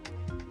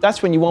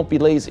 That's when you won't be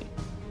lazy.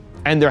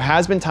 And there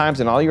has been times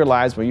in all your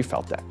lives where you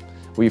felt that,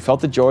 where you felt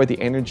the joy, the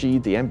energy,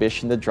 the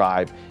ambition, the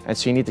drive. And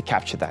so you need to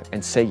capture that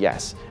and say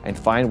yes and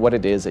find what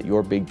it is that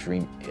your big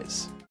dream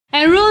is.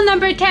 And rule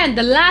number 10,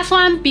 the last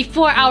one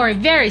before our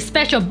very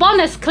special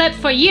bonus clip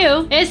for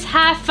you, is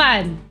have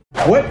fun.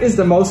 What is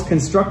the most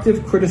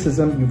constructive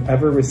criticism you've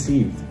ever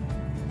received?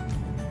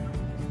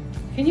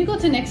 Can you go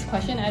to next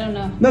question? I don't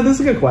know. No,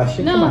 this is a good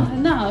question. No, Come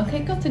on. no,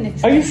 okay, go to next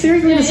Are question. you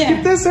serious? We're going to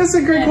skip this? That's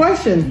a great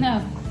question.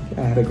 No.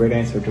 I had a great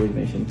answer, Believe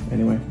Nation.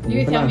 Anyway.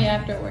 You tell me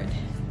afterward.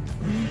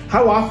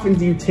 How often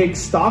do you take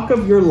stock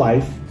of your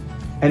life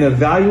and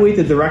evaluate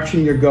the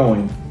direction you're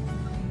going?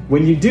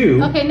 When you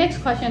do... Okay, next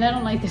question. I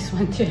don't like this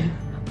one too.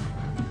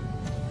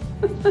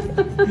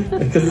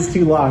 Because it's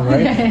too long, right?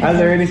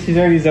 Yeah. She's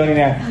already zoning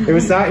out.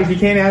 If you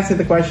can't answer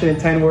the question in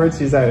 10 words,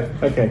 she's out.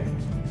 Okay.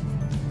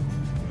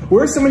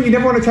 Where's someone you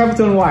never want to travel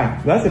to and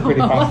why? That's a pretty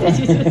fast What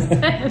did you just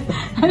say?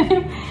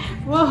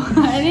 Whoa,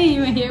 I didn't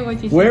even hear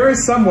what you said. Where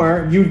is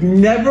somewhere you'd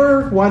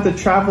never want to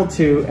travel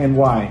to and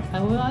why? I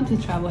would want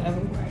to travel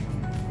everywhere.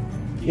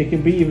 It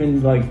can be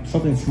even like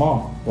something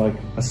small, like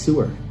a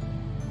sewer.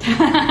 No.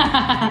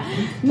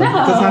 It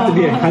doesn't have to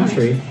be a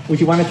country.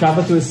 Would you want to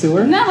travel to a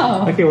sewer?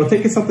 No. Okay, well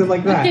take it something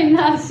like that. Okay,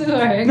 not a sewer.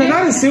 Okay? No,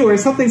 not a sewer,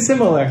 something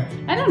similar.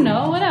 I don't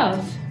know, what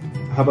else?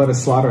 How about a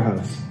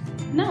slaughterhouse?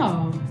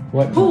 No.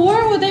 What?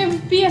 Where would there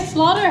be a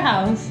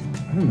slaughterhouse?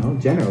 I don't know,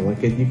 general.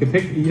 Like you could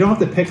pick, you don't have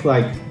to pick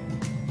like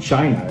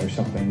China or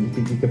something.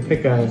 You could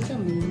pick a... That's so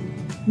mean.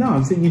 No,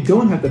 I'm saying you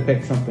don't have to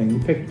pick something. You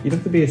don't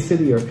have to be a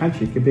city or a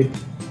country. You could pick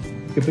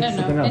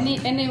something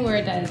else.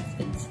 Anywhere that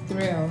it's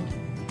thrill.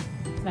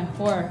 Like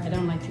horror, I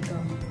don't like to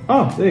go.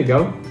 Oh, there you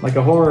go. Like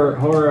a horror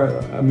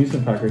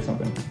amusement park or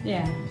something.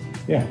 Yeah.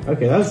 Yeah,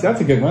 okay, that's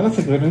a good one. That's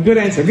a good one. Good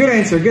answer,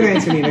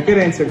 Nina.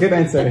 Good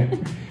answer.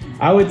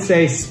 I would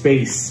say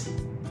space.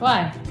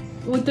 Why?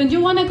 Well, don't you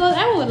want to go?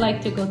 I would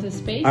like to go to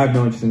space. I have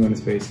no interest in going to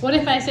space. What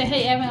if I say,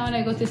 hey, Evan, I want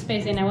to go to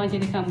space and I want you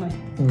to come with?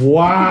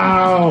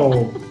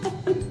 Wow.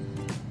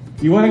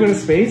 You want to go to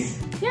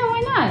space? Yeah,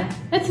 why not?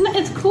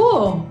 It's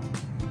cool.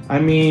 I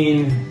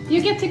mean...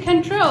 You get to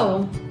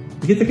control.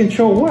 You get to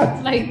control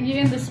what? Like, you're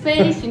in the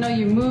space,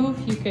 you move,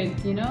 you could,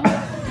 That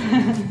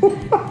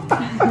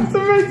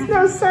makes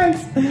no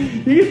sense.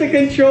 You get to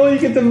control, you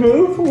get to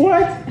move?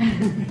 What?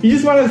 You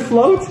just want to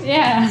float?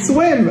 Yeah.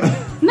 Swim.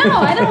 No,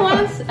 I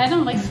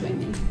don't like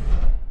swimming.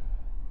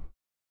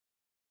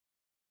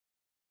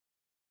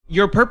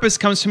 Your purpose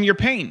comes from your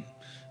pain.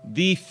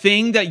 The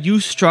thing that you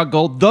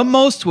struggle the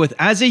most with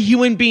as a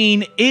human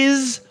being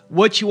is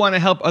what you want to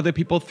help other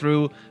people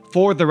through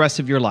for the rest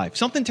of your life.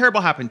 Something terrible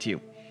happened to you.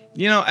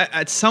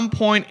 At some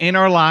point in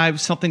our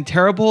lives, something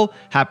terrible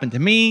happened to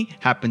me,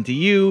 happened to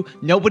you.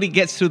 Nobody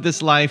gets through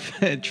this life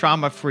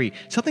trauma-free.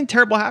 Something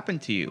terrible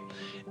happened to you.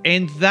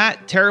 And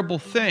that terrible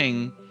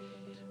thing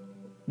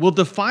will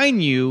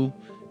define you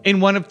in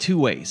one of two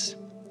ways.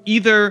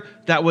 Either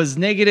that was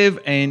negative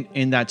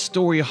and that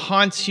story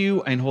haunts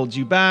you and holds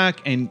you back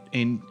and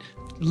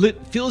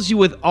fills you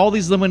with all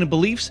these limited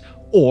beliefs,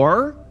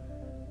 or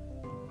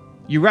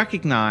you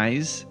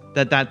recognize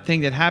that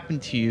thing that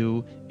happened to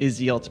you is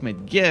the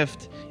ultimate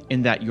gift,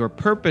 in that your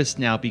purpose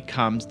now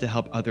becomes to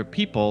help other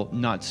people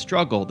not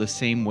struggle the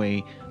same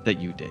way that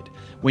you did.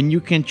 When you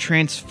can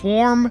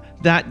transform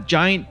that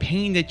giant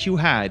pain that you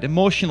had,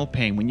 emotional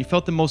pain, when you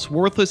felt the most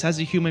worthless as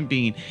a human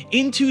being,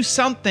 into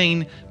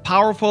something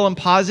powerful and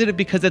positive,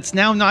 because it's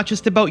now not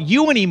just about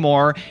you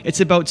anymore,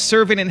 it's about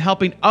serving and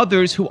helping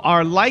others who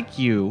are like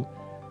you,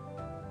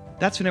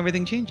 that's when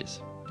everything changes.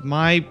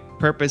 My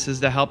purpose is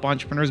to help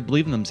entrepreneurs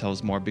believe in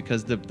themselves more,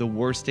 because the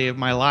worst day of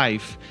my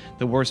life,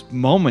 the worst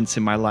moments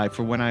in my life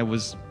were when I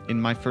was in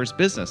my first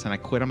business and I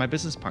quit on my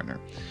business partner.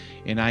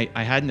 And I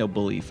had no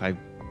belief.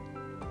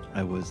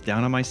 I was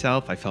down on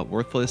myself. I felt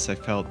worthless. I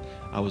felt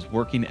I was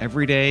working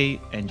every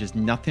day and just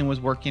nothing was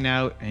working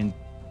out. And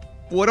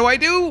what do I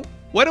do?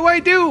 What do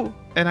I do?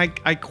 And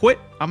I quit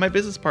on my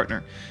business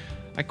partner.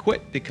 I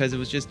quit because it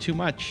was just too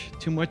much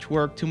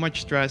work, too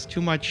much stress,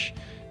 too much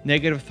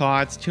negative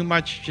thoughts, too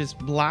much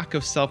just lack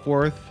of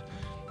self-worth,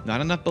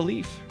 not enough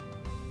belief.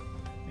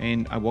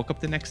 And I woke up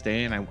the next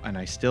day and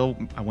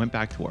I went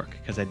back to work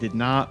because I did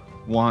not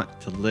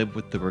want to live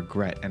with the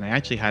regret. And I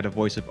actually had a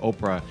voice of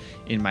Oprah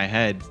in my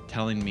head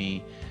telling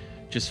me,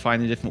 just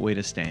find a different way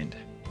to stand.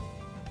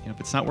 If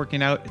it's not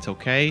working out, it's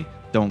okay.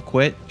 Don't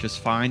quit. Just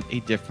find a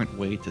different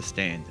way to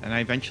stand. And I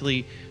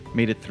eventually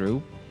made it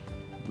through.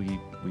 We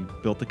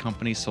built the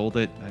company, sold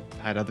it. I've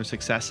had other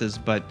successes,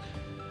 but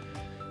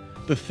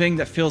the thing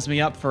that fills me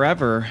up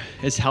forever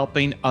is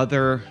helping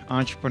other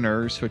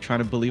entrepreneurs who are trying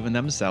to believe in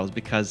themselves,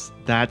 because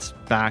that's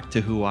back to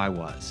who I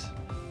was.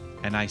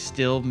 And I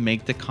still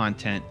make the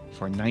content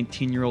for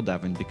 19-year-old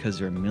Evan because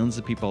there are millions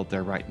of people out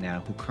there right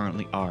now who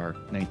currently are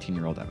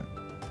 19-year-old Evan.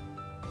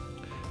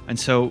 And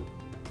so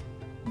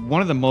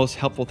one of the most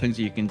helpful things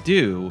that you can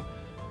do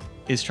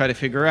is try to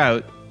figure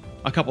out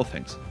a couple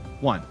things.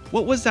 One,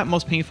 what was that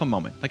most painful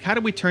moment? Like, how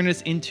do we turn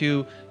this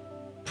into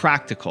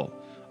practical?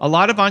 A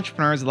lot of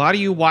entrepreneurs, a lot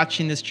of you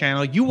watching this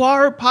channel, you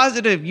are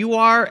positive, you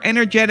are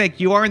energetic,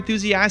 you are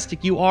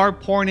enthusiastic, you are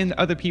pouring into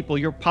other people.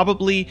 You're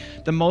probably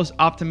the most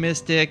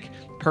optimistic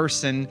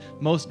person,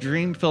 most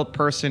dream-filled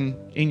person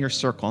in your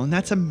circle. And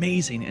that's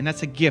amazing, and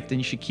that's a gift,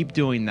 and you should keep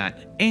doing that.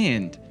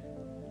 And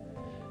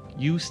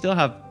you still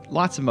have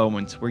lots of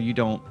moments where you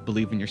don't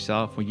believe in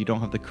yourself, where you don't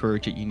have the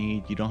courage that you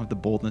need, you don't have the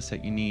boldness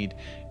that you need.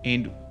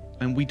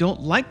 And we don't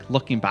like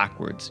looking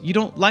backwards. You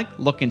don't like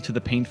looking to the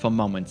painful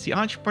moments. The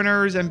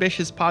entrepreneurs,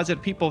 ambitious,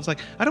 positive people, it's like,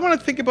 I don't want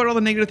to think about all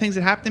the negative things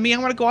that happened to me. I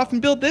want to go off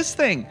and build this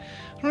thing.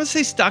 I don't want to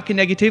stay stuck in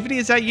negativity.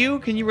 Is that you?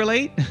 Can you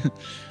relate?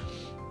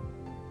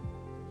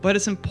 But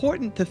it's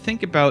important to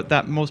think about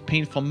that most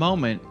painful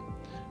moment,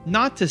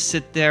 not to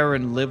sit there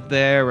and live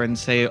there and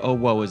say, oh,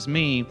 woe is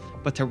me,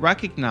 but to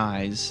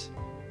recognize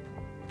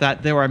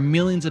that there are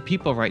millions of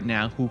people right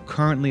now who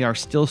currently are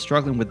still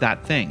struggling with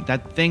that thing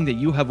that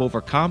you have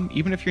overcome,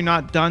 even if you're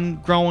not done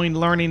growing,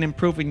 learning,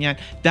 improving yet,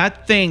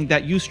 that thing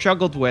that you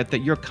struggled with,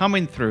 that you're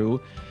coming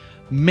through,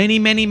 many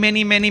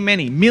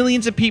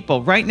millions of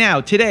people right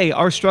now, today,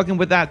 are struggling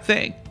with that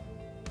thing.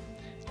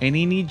 And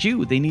they need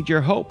you. They need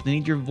your hope. They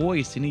need your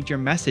voice. They need your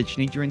message.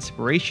 They need your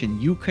inspiration.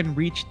 You can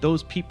reach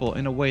those people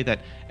in a way that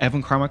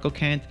Evan Carmichael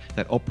can't,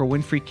 that Oprah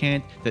Winfrey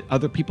can't, that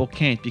other people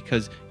can't,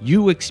 because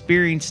you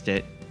experienced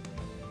it.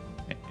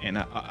 And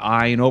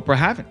I and Oprah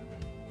haven't.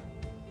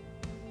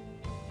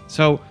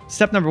 So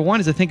step number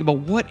one is to think about,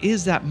 what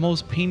is that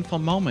most painful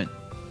moment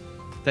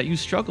that you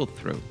struggled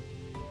through,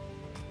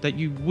 that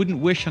you wouldn't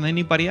wish on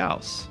anybody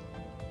else?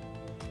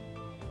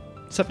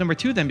 Step number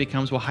two then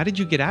becomes, well, how did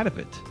you get out of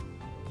it?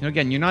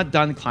 Again, you're not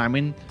done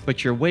climbing,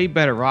 but you're way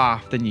better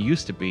off than you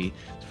used to be.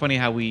 It's funny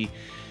how we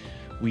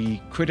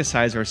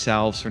criticize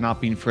ourselves for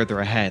not being further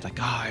ahead. Like,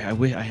 oh,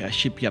 I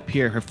should be up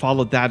here. If I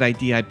followed that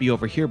idea, I'd be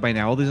over here by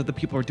now. All these other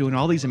people are doing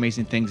all these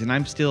amazing things, and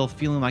I'm still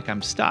feeling like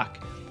I'm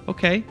stuck.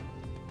 Okay.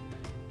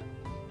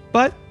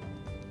 But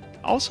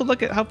also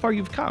look at how far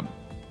you've come,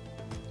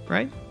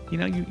 right?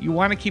 You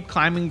want to keep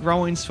climbing,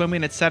 growing,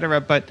 swimming, etc.,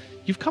 but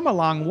you've come a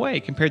long way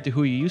compared to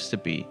who you used to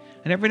be.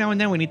 And every now and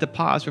then we need to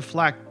pause,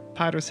 reflect,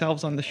 pat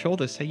ourselves on the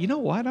shoulder, say, you know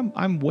what?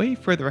 I'm way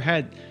further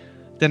ahead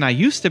than I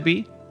used to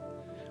be.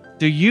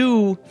 Do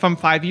you from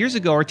 5 years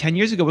ago or 10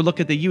 years ago would look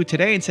at the you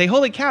today and say,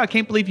 holy cow, I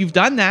can't believe you've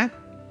done that,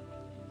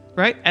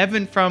 right?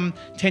 Evan from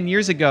 10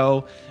 years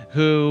ago,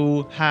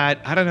 who had,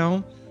 I don't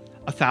know,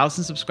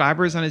 1,000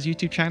 subscribers on his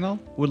YouTube channel,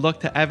 would look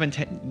to Evan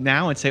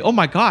now and say, oh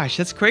my gosh,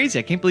 that's crazy.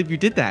 I can't believe you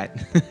did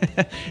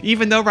that.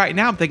 Even though right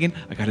now I'm thinking,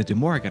 I got to do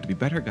more. I got to be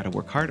better. Got to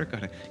work harder.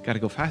 Got to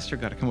go faster.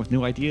 Got to come with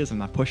new ideas. I'm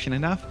not pushing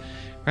enough,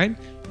 right?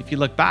 If you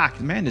look back,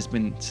 man, there's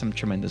been some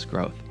tremendous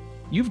growth.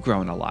 You've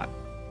grown a lot.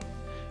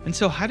 And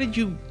so how did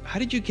you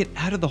get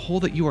out of the hole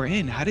that you were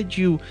in? How did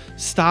you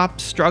stop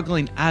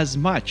struggling as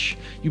much?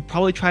 You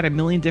probably tried a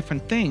million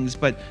different things,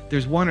 but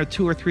there's one or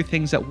two or three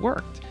things that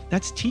worked.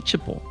 That's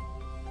teachable.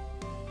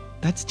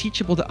 That's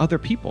teachable to other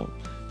people.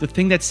 The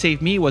thing that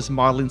saved me was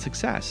modeling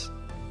success.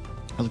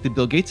 I looked at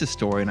Bill Gates'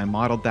 story and I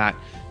modeled that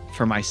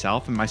for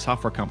myself, and my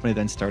software company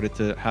then started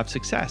to have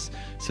success.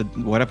 So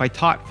what have I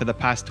taught for the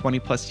past 20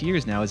 plus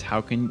years now is,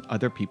 how can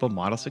other people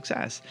model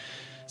success?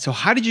 So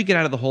how did you get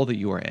out of the hole that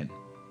you were in?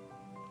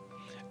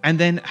 And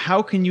then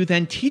how can you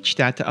then teach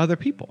that to other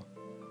people?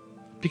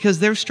 Because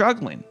they're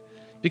struggling.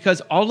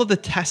 Because all of the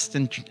tests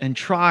and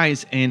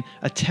tries and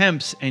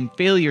attempts and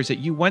failures that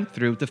you went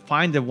through to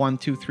find the 1,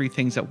 2, 3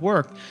 things that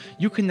worked,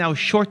 you can now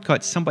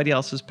shortcut somebody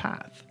else's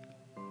path.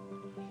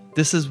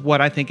 This is what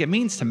I think it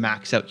means to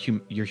max out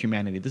your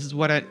humanity. This is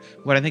what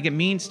I think it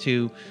means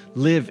to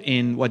live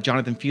in what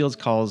Jonathan Fields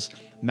calls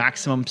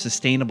maximum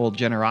sustainable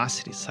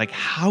generosity. It's like,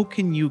 how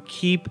can you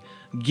keep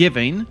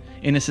giving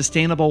in a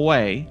sustainable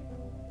way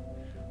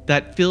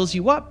that fills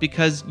you up?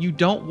 Because you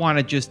don't want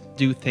to just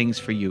do things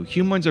for you.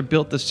 Humans are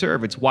built to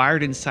serve. It's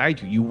wired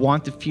inside you. You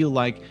want to feel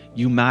like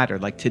you matter,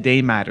 like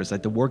today matters,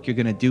 like the work you're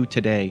going to do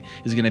today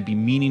is going to be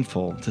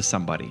meaningful to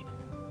somebody.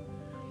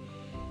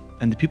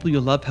 And the people you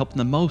love helping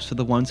the most are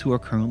the ones who are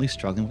currently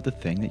struggling with the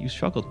thing that you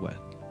struggled with.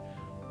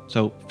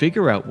 So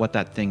figure out what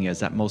that thing is,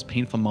 that most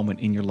painful moment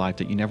in your life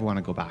that you never want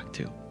to go back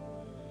to.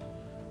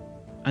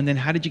 And then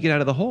how did you get out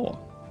of the hole?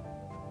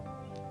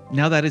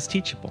 Now that is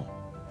teachable.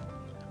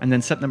 And then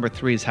step number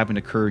 3 is having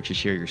the courage to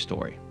share your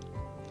story.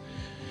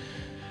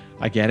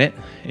 I get it.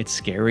 It's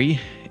scary.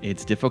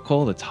 It's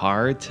difficult. It's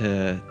hard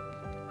to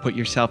put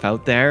yourself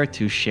out there,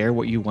 to share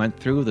what you went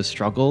through, the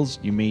struggles.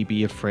 You may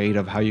be afraid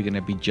of how you're going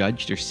to be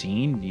judged or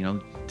seen. You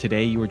know,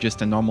 today you were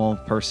just a normal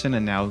person,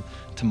 and now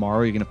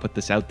tomorrow you're going to put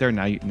this out there.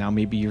 Now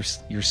maybe you're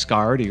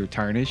scarred or you're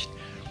tarnished.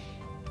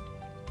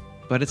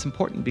 But it's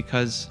important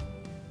because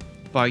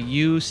by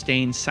you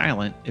staying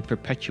silent, it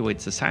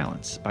perpetuates the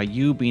silence. By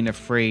you being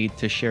afraid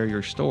to share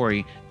your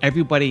story,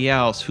 everybody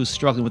else who's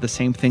struggling with the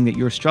same thing that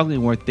you're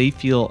struggling with, they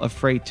feel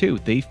afraid too.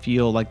 They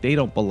feel like they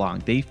don't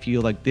belong. They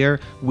feel like they're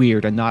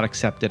weird and not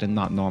accepted and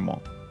not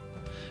normal.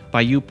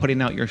 By you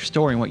putting out your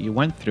story and what you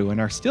went through and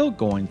are still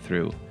going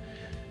through,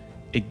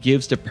 it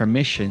gives the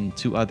permission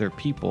to other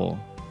people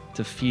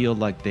to feel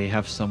like they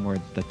have somewhere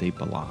that they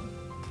belong,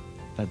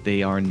 that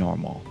they are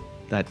normal,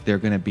 that they're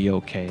going to be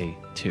okay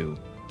too,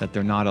 that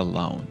they're not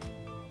alone.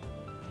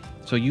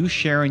 So you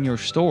sharing your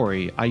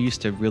story, I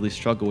used to really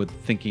struggle with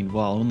thinking,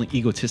 well, only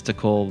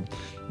egotistical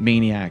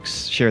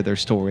maniacs share their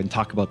story and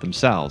talk about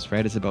themselves,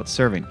 right? It's about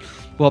serving.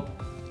 Well,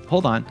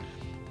 hold on.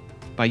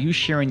 By you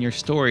sharing your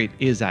story, it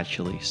is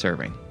actually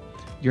serving.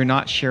 You're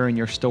not sharing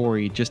your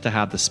story just to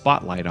have the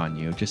spotlight on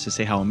you, just to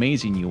say how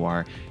amazing you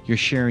are. You're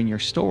sharing your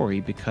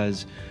story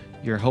because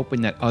you're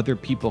hoping that other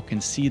people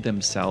can see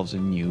themselves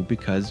in you,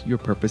 because your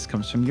purpose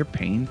comes from your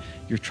pain.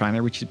 You're trying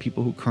to reach the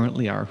people who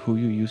currently are who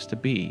you used to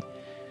be.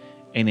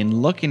 And in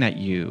looking at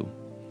you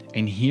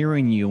and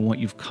hearing you and what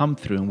you've come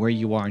through and where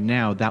you are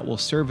now, that will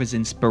serve as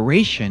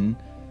inspiration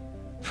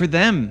for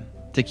them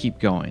to keep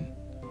going,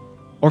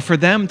 or for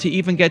them to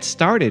even get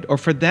started, or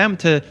for them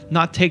to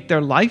not take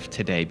their life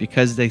today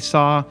because they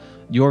saw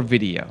your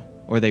video,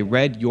 or they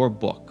read your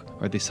book,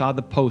 or they saw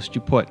the post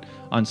you put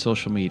on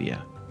social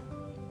media.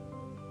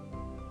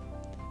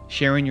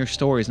 Sharing your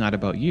story is not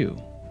about you.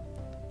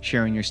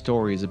 Sharing your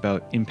story is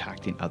about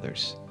impacting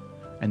others.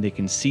 And they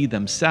can see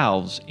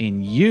themselves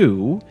in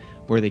you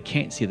where they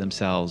can't see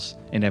themselves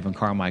in Evan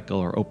Carmichael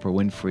or Oprah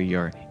Winfrey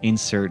or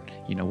insert,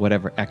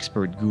 whatever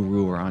expert,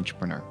 guru, or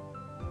entrepreneur.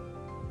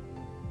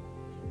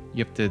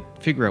 You have to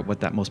figure out what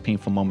that most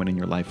painful moment in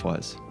your life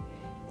was.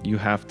 You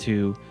have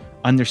to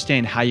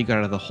understand how you got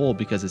out of the hole,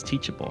 because it's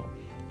teachable.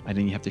 And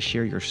then you have to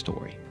share your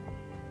story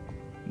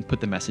and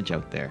put the message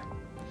out there,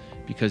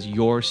 because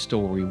your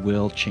story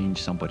will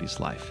change somebody's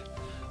life.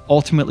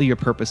 Ultimately, your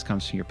purpose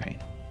comes from your pain.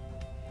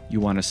 You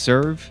want to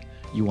serve,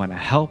 you want to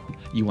help,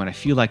 you want to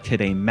feel like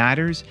today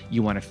matters,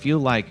 you want to feel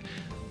like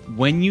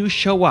when you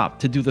show up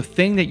to do the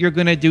thing that you're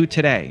going to do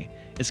today,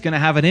 it's going to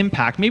have an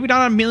impact, maybe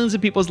not on millions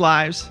of people's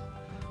lives,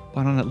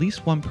 but on at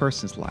least one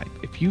person's life.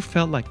 If you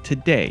felt like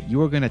today you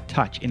were going to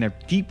touch in a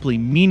deeply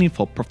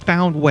meaningful,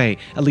 profound way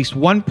at least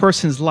one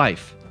person's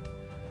life,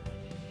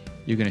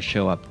 you're going to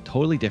show up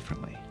totally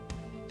differently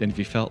than if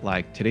you felt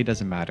like today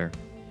doesn't matter,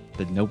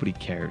 that nobody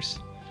cares,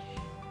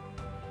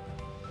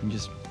 and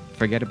just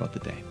forget about the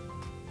day.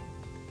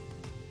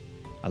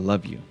 I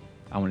love you.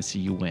 I want to see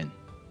you win.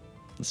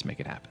 Let's make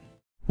it happen.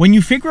 When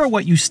you figure out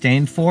what you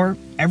stand for,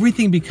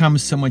 everything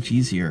becomes so much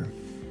easier.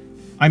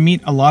 I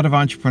meet a lot of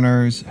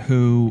entrepreneurs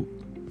who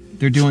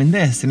they're doing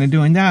this and they're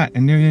doing that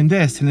and they're doing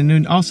this and they're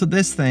doing also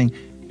this thing.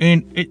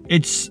 And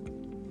it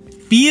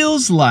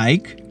feels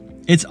like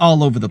it's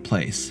all over the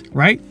place,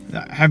 right?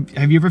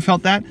 Have you ever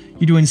felt that?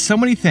 You're doing so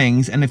many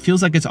things and it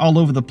feels like it's all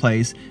over the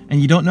place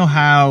and you don't know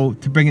how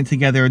to bring it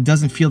together. It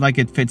doesn't feel like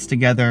it fits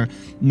together.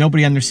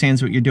 Nobody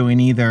understands what you're doing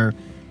either.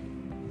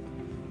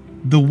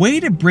 The way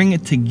to bring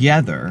it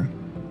together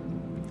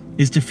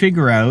is to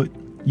figure out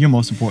your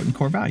most important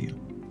core value.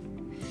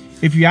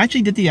 If you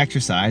actually did the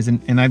exercise,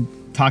 and I've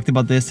talked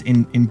about this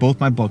in both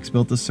my books,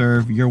 Built to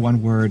Serve, Your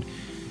One Word.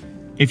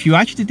 If you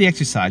actually did the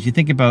exercise, you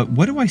think about,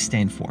 what do I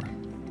stand for?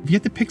 If you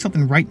have to pick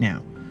something right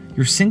now,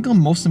 your single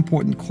most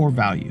important core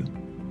value,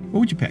 what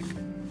would you pick?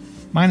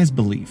 Mine is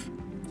believe.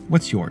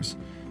 What's yours?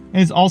 And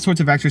there's all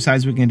sorts of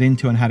exercises we can get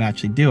into on how to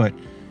actually do it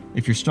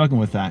if you're struggling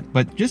with that.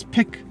 But just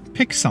pick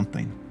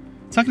something.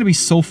 It's not going to be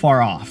so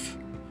far off.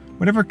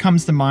 Whatever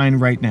comes to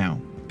mind right now,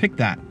 pick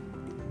that.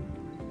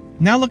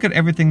 Now look at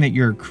everything that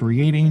you're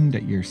creating,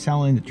 that you're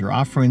selling, that you're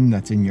offering,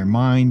 that's in your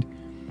mind.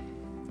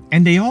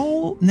 And they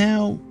all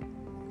now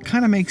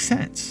kind of make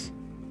sense.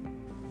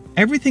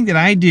 Everything that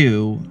I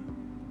do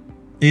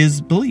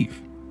is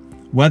belief.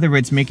 Whether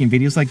it's making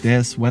videos like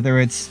this, whether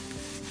it's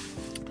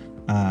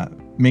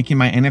making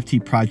my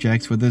NFT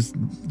projects, whether it's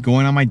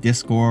going on my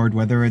Discord,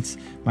 whether it's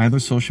my other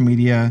social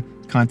media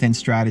content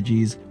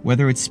strategies,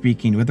 whether it's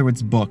speaking, whether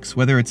it's books,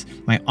 whether it's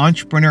my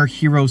entrepreneur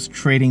heroes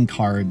trading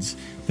cards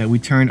that we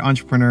turned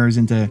entrepreneurs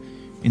into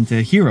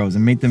heroes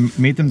and made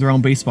them their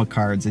own baseball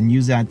cards and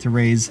use that to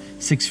raise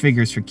 6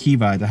 figures for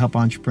Kiva to help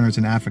entrepreneurs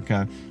in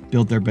Africa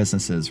build their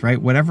businesses,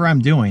 right? Whatever I'm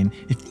doing,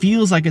 it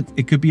feels like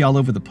it could be all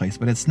over the place,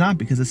 but it's not,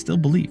 because it's still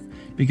belief.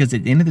 Because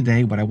at the end of the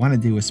day, what I want to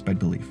do is spread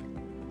belief.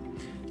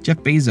 Jeff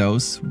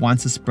Bezos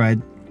wants to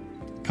spread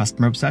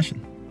Customer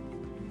obsession.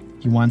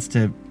 He wants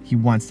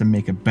to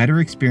make a better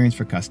experience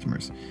for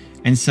customers.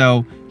 And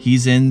so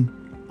he's in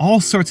all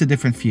sorts of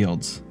different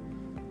fields.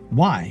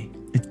 Why?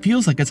 It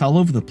feels like it's all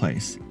over the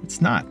place.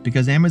 It's not,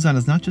 because Amazon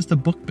is not just a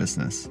book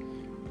business.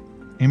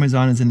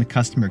 Amazon is in the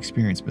customer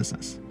experience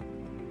business.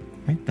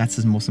 Right? That's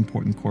his most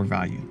important core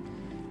value.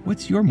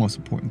 What's your most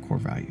important core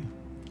value?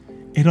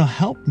 It'll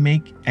help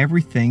make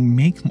everything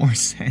make more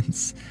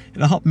sense.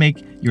 It'll help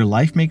make your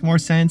life make more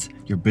sense,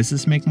 your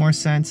business make more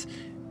sense,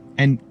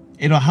 and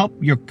it'll help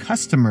your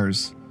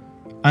customers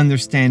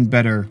understand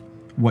better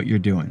what you're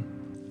doing.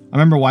 I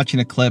remember watching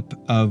a clip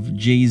of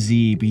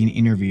Jay-Z being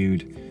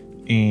interviewed,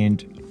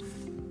 and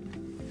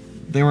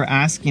they were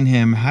asking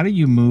him, how do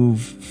you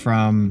move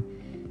from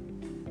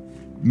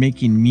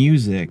making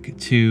music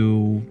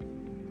to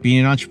being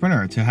an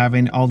entrepreneur, to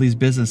having all these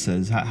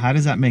businesses? How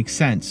does that make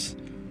sense?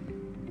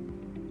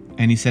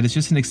 And he said, it's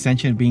just an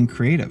extension of being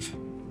creative.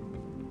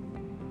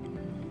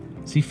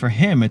 See, for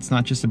him, it's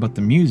not just about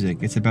the music,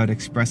 it's about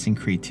expressing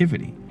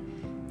creativity.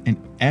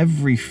 And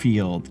every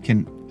field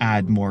can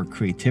add more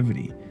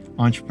creativity.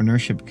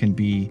 Entrepreneurship can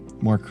be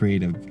more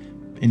creative.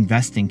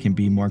 Investing can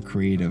be more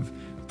creative.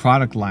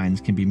 Product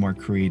lines can be more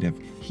creative.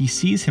 He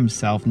sees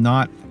himself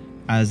not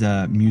as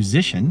a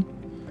musician,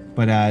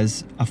 but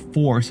as a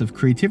force of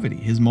creativity.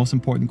 His most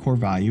important core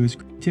value is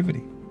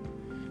creativity.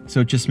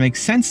 So it just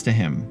makes sense to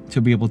him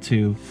to be able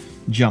to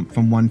jump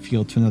from one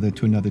field to another,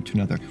 to another, to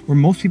another, where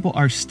most people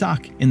are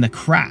stuck in the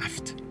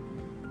craft,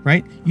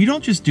 right? You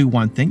don't just do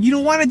one thing. You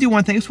don't want to do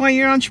one thing. That's why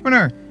you're an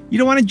entrepreneur. You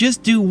don't want to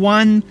just do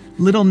one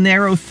little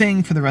narrow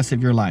thing for the rest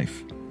of your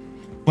life.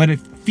 But it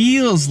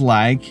feels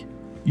like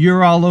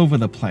you're all over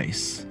the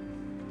place.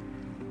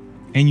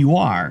 And you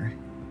are,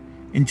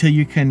 until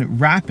you can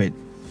wrap it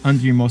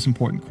under your most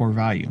important core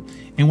value.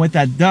 And what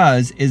that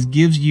does is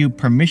gives you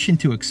permission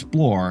to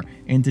explore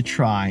and to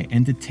try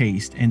and to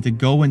taste and to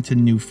go into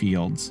new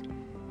fields.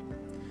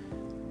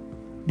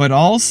 But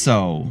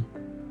also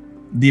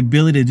the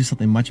ability to do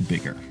something much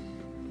bigger.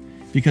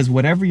 Because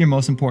whatever your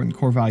most important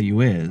core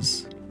value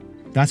is,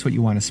 that's what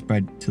you want to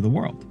spread to the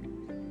world.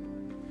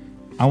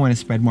 I want to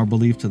spread more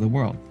belief to the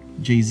world.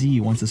 Jay-Z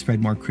wants to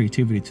spread more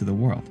creativity to the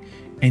world.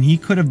 And he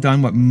could have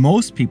done what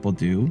most people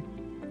do.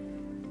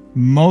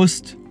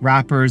 Most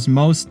rappers,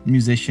 most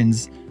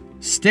musicians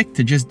stick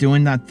to just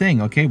doing that thing.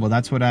 Okay, well,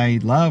 that's what I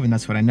love and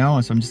that's what I know,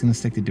 and so I'm just going to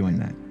stick to doing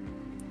that.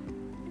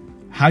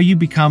 How you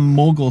become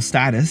mogul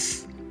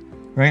status,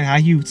 right? How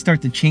you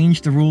start to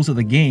change the rules of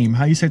the game,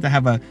 how you start to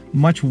have a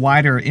much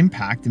wider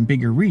impact and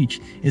bigger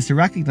reach is to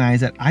recognize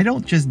that I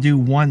don't just do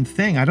one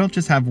thing. I don't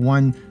just have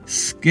one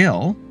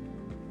skill.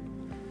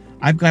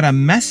 I've got a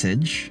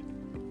message.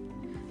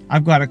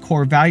 I've got a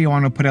core value I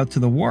want to put out to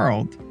the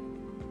world.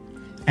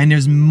 And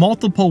there's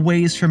multiple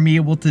ways for me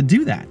able to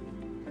do that.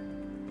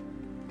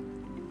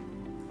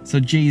 So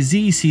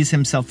Jay-Z sees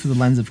himself through the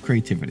lens of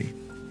creativity.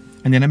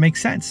 And then it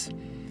makes sense.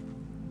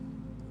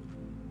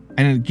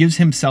 And it gives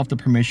himself the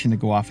permission to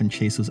go off and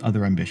chase those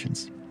other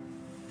ambitions.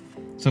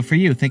 So for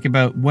you, think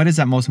about what is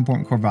that most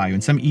important core value.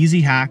 And some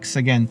easy hacks,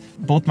 again,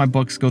 both my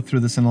books go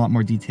through this in a lot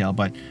more detail,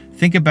 but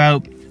think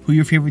about who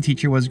your favorite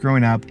teacher was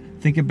growing up.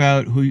 Think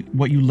about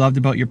what you loved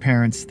about your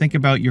parents. Think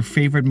about your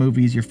favorite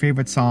movies, your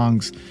favorite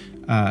songs.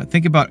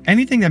 Think about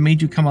anything that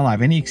made you come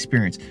alive, any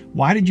experience.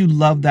 Why did you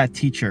love that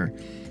teacher?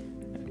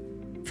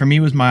 For me,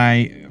 it was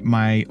my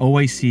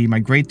OAC, my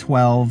grade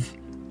 12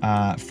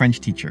 French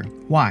teacher.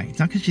 Why? It's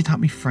not because she taught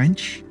me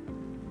French.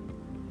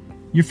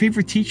 Your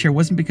favorite teacher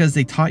wasn't because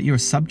they taught you a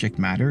subject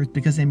matter. It's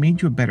because they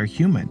made you a better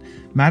human.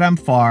 Madame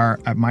Farr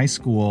at my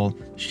school,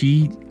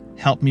 she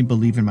helped me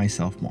believe in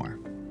myself more.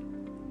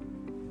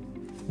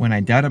 When I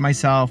doubted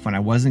myself, when I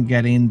wasn't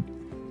getting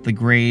the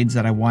grades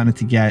that I wanted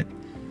to get,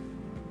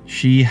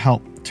 she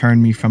helped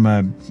turn me from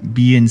a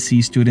B and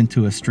C student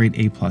to a straight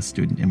A+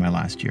 student in my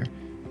last year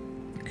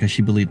because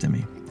she believed in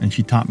me and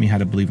she taught me how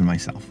to believe in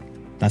myself.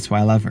 That's why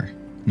I love her,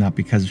 not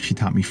because she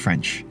taught me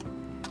French,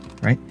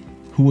 right?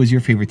 Who was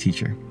your favorite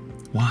teacher?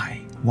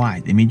 Why?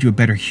 Why? They made you a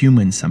better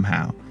human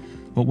somehow.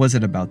 What was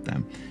it about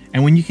them?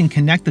 And when you can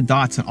connect the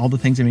dots on all the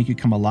things that make you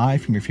come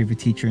alive from your favorite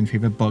teacher and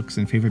favorite books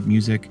and favorite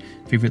music,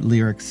 favorite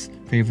lyrics,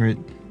 favorite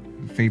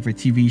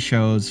TV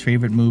shows,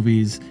 favorite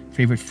movies,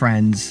 favorite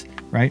friends,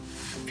 right?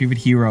 Favorite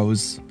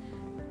heroes,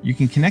 you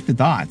can connect the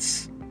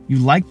dots. You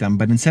like them,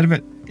 but instead of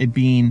it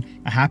being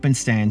a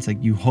happenstance,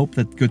 like you hope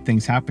that good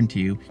things happen to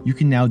you, you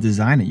can now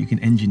design it. You can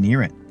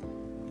engineer it.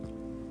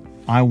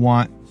 I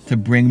want to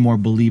bring more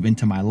belief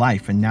into my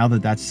life. And now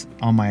that that's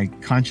on my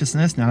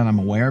consciousness, now that I'm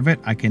aware of it,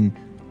 I can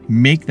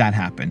make that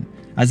happen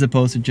as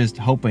opposed to just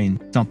hoping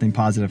something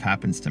positive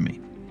happens to me.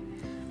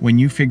 When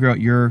you figure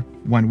out your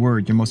one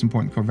word, your most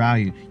important core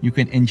value, you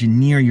can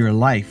engineer your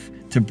life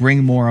to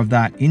bring more of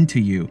that into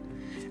you.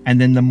 And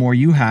then the more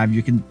you have,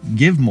 you can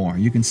give more,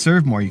 you can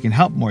serve more, you can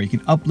help more, you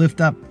can uplift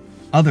up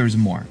others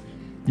more.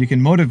 You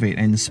can motivate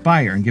and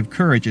inspire and give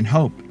courage and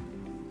hope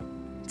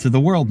to the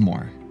world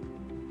more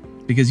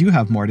because you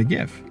have more to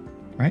give,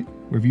 right?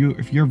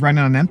 If you're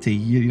running on empty,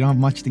 you don't have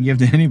much to give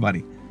to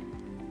anybody.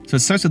 So it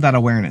starts with that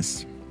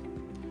awareness.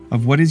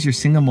 of what is your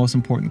single most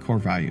important core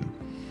value.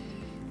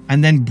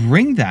 And then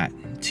bring that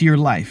to your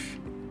life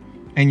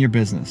and your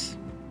business.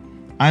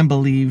 I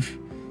believe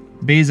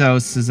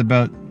Bezos is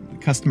about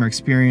customer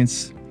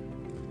experience.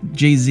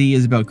 Jay-Z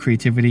is about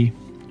creativity.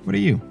 What are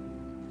you?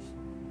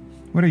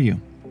 What are you?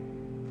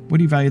 What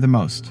do you value the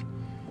most?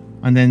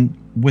 And then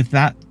with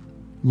that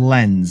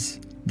lens,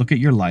 look at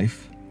your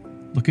life,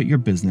 look at your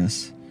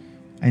business,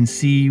 and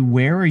see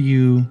where are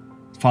you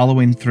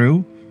following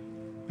through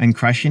and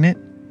crushing it,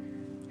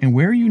 and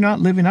where are you not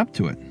living up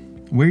to it?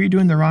 Where are you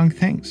doing the wrong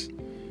things?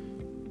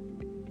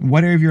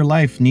 What area of your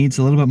life needs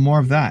a little bit more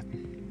of that?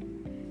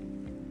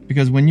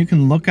 Because when you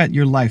can look at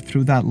your life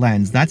through that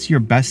lens, that's your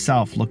best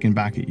self looking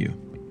back at you.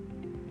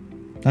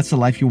 That's the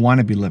life you want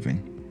to be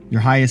living.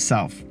 Your highest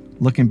self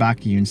looking back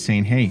at you and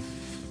saying, hey,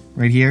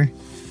 right here,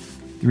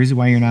 the reason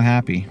why you're not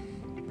happy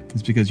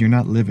is because you're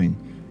not living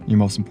your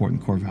most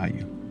important core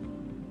value.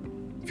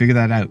 Figure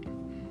that out,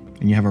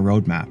 and you have a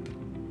roadmap.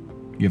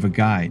 You have a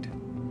guide.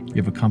 You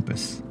have a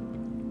compass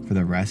for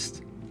the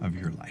rest of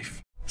your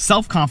life.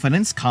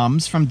 Self-confidence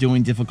comes from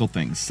doing difficult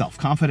things.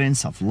 Self-confidence,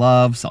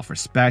 self-love,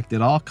 self-respect,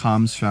 it all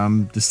comes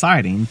from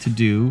deciding to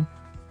do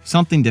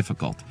something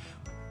difficult.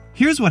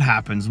 Here's what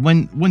happens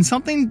when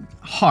something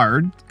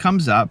hard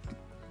comes up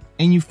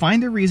and you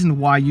find a reason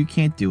why you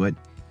can't do it.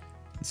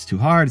 It's too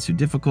hard, it's too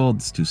difficult,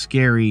 it's too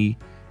scary.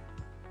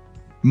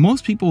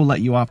 Most people will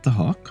let you off the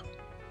hook.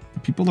 The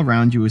people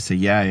around you will say,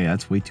 yeah,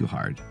 that's way too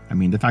hard. I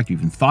mean, the fact you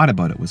even thought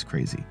about it was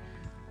crazy.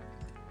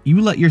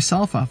 You let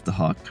yourself off the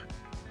hook,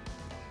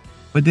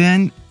 but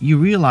then you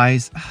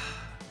realize,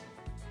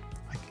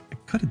 I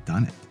could have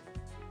done it.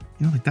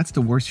 You know, like that's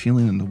the worst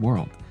feeling in the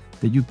world,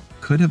 that you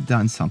could have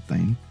done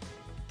something,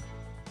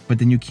 but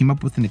then you came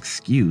up with an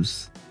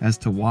excuse as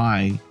to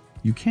why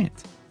you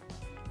can't.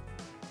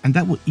 And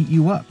that will eat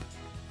you up.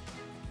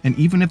 And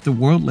even if the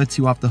world lets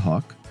you off the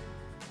hook,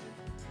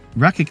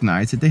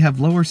 recognize that they have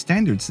lower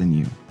standards than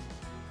you.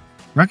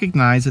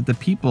 Recognize that the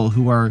people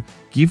who are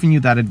giving you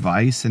that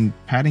advice and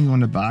patting you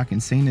on the back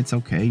and saying it's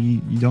okay,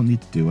 you don't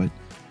need to do it,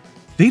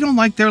 they don't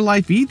like their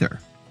life either.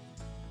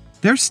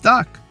 They're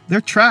stuck.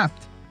 They're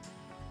trapped.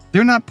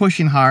 They're not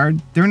pushing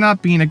hard. They're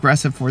not being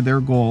aggressive for their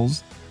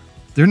goals.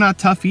 They're not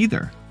tough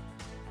either.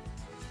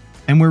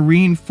 And we're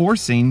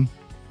reinforcing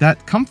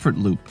that comfort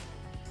loop.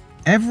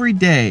 Every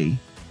day,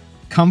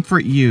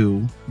 comfort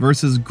you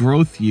versus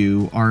growth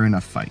you are in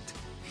a fight.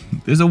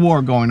 There's a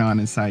war going on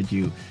inside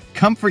you.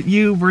 Comfort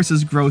you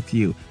versus growth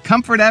you.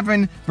 Comfort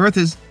Evan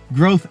versus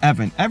growth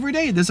Evan. Every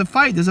day there's a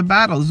fight, there's a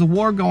battle, there's a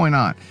war going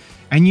on.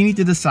 And you need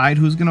to decide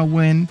who's going to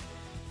win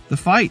the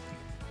fight.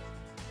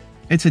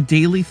 It's a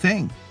daily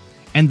thing.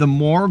 And the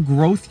more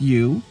growth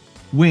you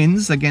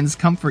wins against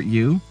comfort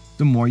you,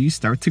 the more you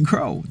start to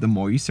grow. The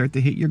more you start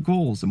to hit your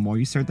goals. The more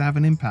you start to have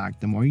an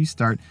impact. The more you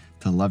start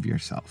to love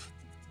yourself.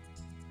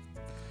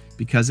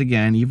 Because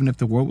again, even if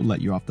the world would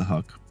let you off the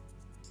hook,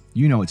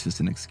 you know it's just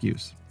an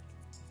excuse.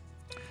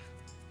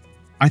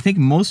 I think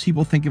most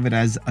people think of it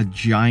as a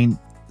giant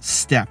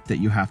step that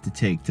you have to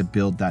take to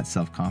build that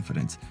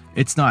self-confidence.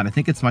 It's not. I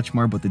think it's much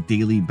more about the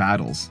daily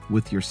battles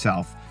with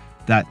yourself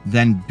that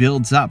then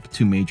builds up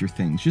to major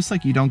things. Just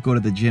like you don't go to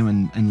the gym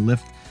and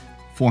lift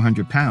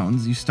 400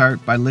 pounds, you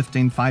start by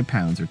lifting 5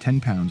 pounds or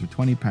 10 pounds or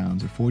 20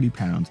 pounds or 40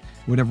 pounds,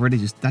 whatever it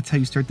is. That's how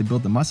you start to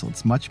build the muscle.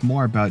 It's much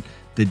more about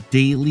the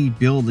daily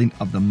building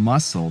of the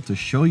muscle to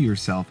show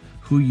yourself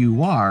who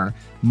you are,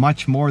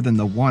 much more than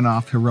the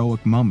one-off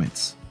heroic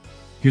moments.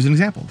 Here's an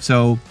example.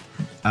 So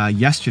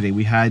yesterday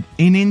we had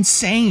an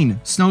insane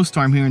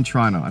snowstorm here in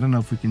Toronto. I don't know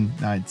if we can,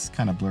 it's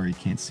kind of blurry, you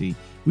can't see.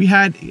 We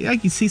had, I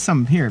can see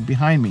some here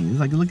behind me. It's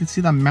like, look,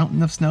 see that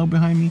mountain of snow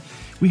behind me?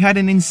 We had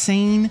an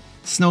insane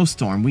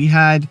snowstorm. We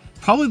had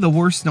probably the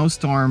worst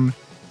snowstorm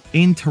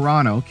in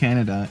Toronto,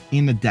 Canada,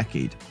 in a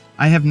decade.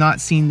 I have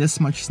not seen this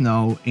much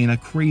snow in a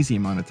crazy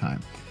amount of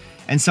time.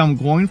 And so I'm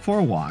going for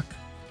a walk,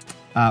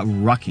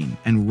 rucking.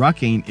 And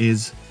rucking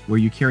is where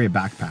you carry a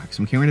backpack.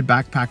 So I'm carrying a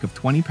backpack of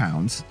 20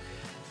 pounds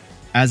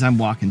as I'm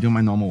walking, doing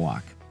my normal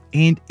walk.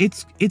 And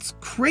it's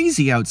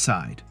crazy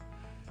outside.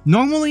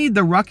 Normally,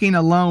 the rucking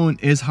alone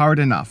is hard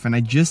enough, and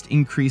I just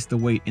increased the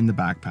weight in the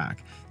backpack.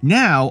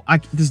 Now,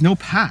 there's no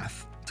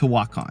path to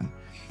walk on.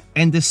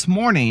 And this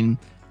morning,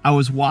 I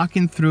was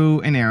walking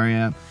through an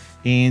area,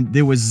 and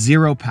there was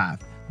zero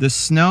path. The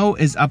snow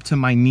is up to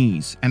my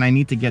knees, and I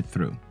need to get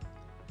through.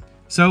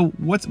 So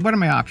what are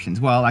my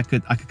options? Well, I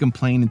could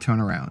complain and turn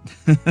around,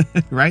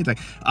 right? Like,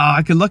 oh,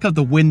 I could look out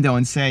the window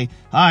and say,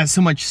 it's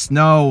so much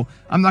snow.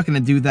 I'm not going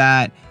to do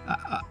that.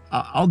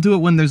 I'll do it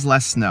when there's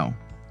less snow.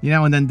 You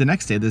know, and then the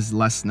next day there's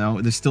less snow,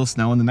 there's still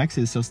snow, and the next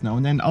day there's still snow,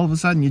 and then all of a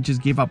sudden you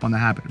just give up on the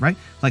habit, right?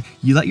 Like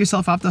you let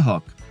yourself off the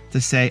hook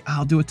to say,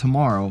 I'll do it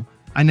tomorrow,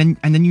 and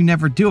then you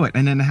never do it,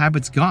 and then the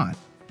habit's gone.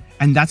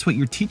 And that's what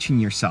you're teaching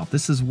yourself.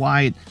 This is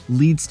why it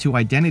leads to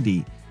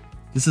identity.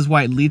 This is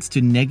why it leads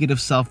to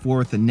negative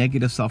self-worth and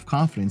negative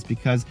self-confidence,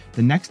 because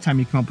the next time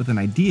you come up with an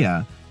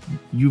idea,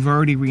 you've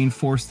already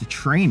reinforced the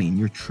training.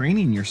 You're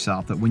training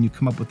yourself that when you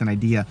come up with an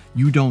idea,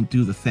 you don't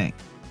do the thing.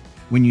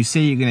 When you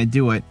say you're going to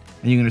do it,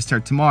 and you're going to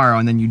start tomorrow,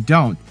 and then you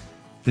don't,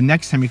 the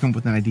next time you come up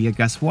with an idea,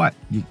 guess what?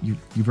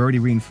 You've already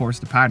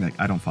reinforced the pattern. Like,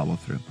 I don't follow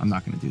through. I'm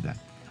not going to do that.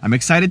 I'm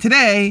excited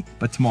today,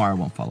 but tomorrow I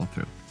won't follow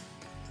through.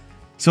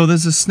 So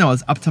there's the snow.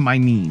 It's up to my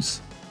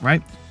knees,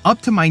 right?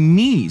 Up to my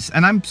knees,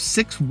 and I'm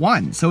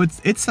 6'1", so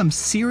it's some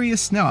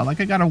serious snow. Like,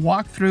 I got to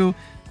walk through,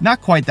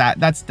 not quite that.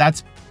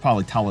 That's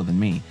probably taller than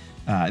me.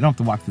 I don't have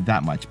to walk through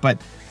that much,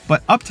 but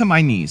up to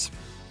my knees.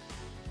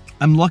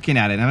 I'm looking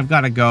at it, and I've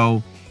got to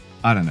go,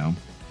 I don't know,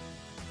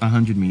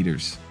 100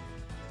 meters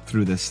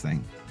through this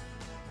thing.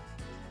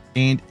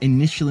 And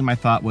initially my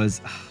thought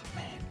was, oh,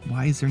 man,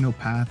 why is there no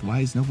path? Why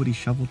has nobody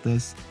shoveled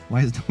this?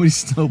 Why has nobody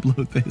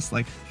snowblowed this?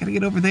 Like, I gotta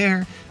get over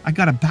there. I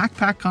got a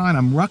backpack on.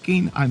 I'm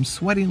rucking. I'm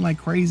sweating like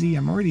crazy.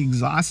 I'm already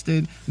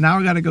exhausted. Now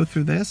I gotta go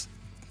through this.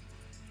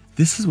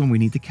 This is when we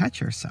need to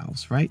catch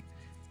ourselves, right?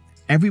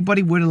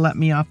 Everybody would have let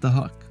me off the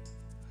hook.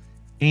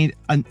 And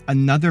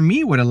another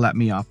me would have let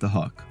me off the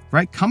hook,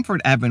 right?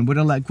 Comfort Evan would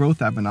have let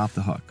Growth Evan off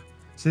the hook.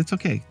 So it's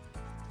okay.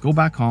 Go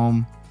back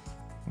home.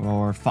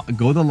 Or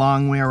go the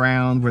long way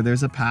around where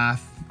there's a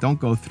path. Don't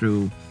go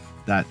through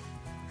that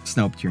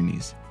snow up to your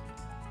knees.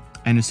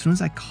 And as soon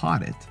as I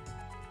caught it,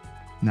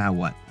 now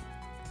what?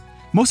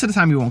 Most of the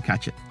time you won't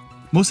catch it.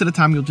 Most of the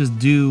time you'll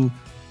do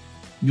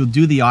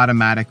the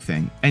automatic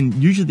thing. And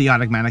usually the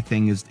automatic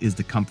thing is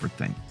the comfort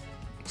thing.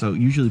 So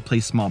usually play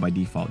small by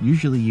default.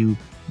 Usually you'll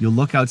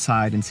look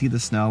outside and see the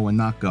snow and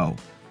not go.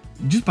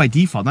 Just by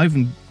default, not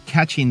even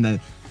catching the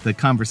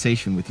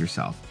conversation with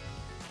yourself.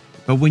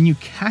 But when you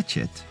catch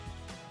it,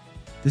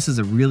 this is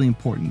a really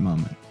important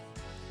moment.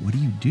 What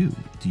do?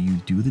 Do you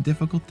do the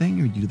difficult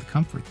thing or do you do the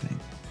comfort thing?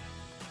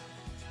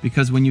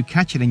 Because when you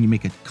catch it and you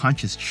make a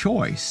conscious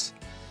choice,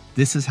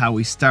 this is how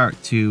we start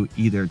to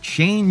either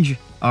change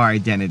our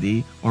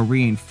identity or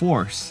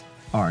reinforce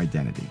our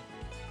identity.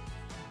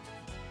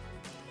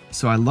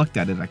 So I looked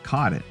at it, I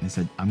caught it, and I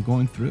said, I'm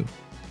going through.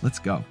 Let's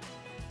go.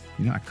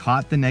 You know, I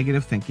caught the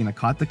negative thinking. I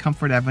caught the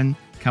comfort Evan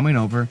coming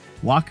over,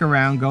 walk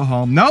around, go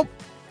home. Nope,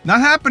 not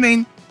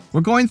happening.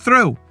 We're going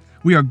through.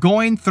 We are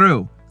going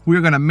through. We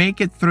are going to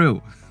make it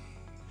through.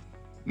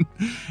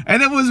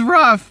 And it was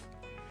rough.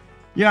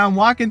 You know, I'm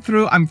walking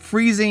through, I'm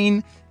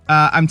freezing.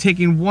 I'm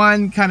taking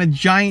one kind of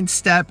giant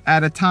step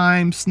at a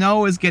time.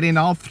 Snow is getting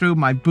all through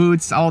my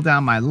boots, all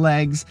down my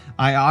legs.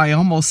 I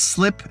almost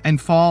slip and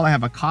fall. I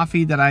have a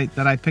coffee that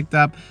I picked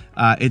up.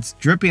 It's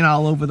dripping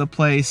all over the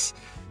place.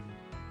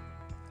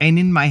 And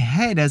in my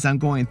head, as I'm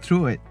going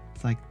through it,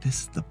 it's like,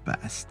 this is the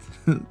best.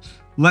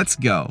 Let's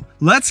go.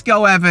 Let's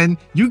go, Evan.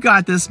 You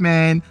got this,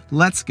 man.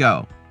 Let's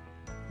go.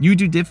 You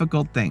do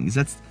difficult things.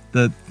 That's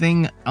the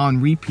thing on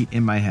repeat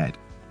in my head.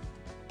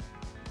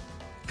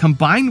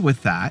 Combined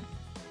with that,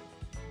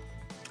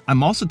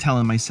 I'm also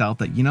telling myself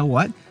that, you know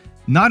what?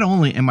 Not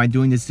only am I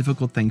doing this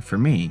difficult thing for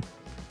me,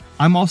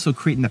 I'm also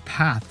creating a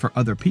path for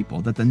other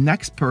people, that the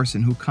next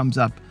person who comes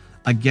up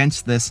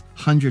against this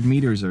 100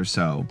 meters or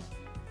so,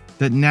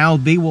 that now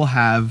they will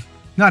have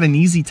not an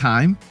easy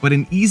time, but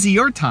an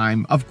easier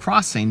time of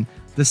crossing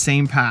the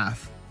same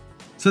path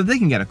so that they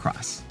can get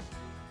across.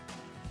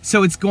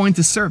 So it's going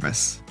to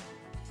service.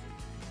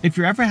 If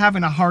you're ever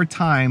having a hard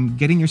time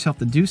getting yourself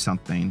to do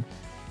something,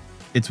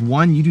 it's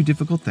one, you do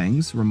difficult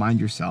things, remind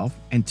yourself,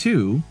 and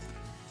two,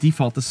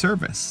 default to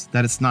service,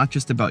 that it's not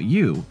just about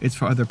you, it's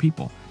for other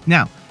people.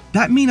 Now,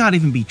 that may not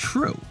even be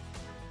true.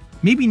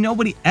 Maybe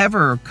nobody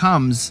ever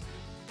comes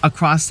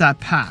across that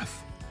path.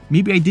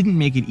 Maybe I didn't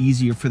make it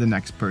easier for the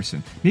next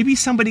person. Maybe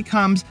somebody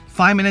comes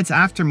 5 minutes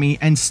after me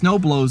and snow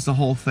blows the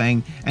whole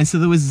thing, and so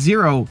there was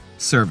zero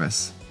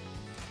service.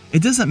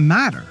 It doesn't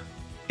matter.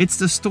 It's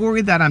the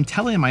story that I'm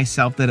telling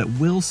myself that it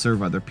will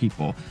serve other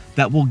people,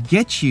 that will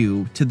get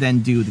you to then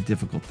do the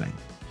difficult thing.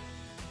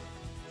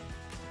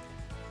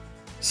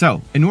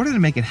 So, in order to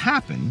make it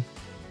happen,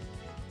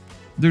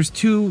 there's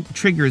two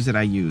triggers that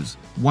I use.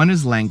 One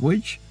is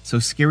language, so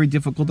scary,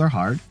 difficult, or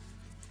hard.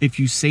 If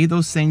you say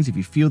those things, if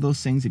you feel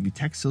those things, if you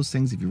text those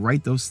things, if you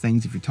write those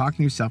things, if you're talking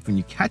to yourself and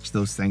you catch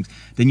those things,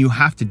 then you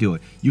have to do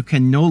it. You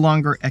can no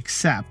longer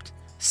accept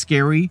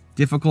scary,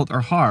 difficult,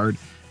 or hard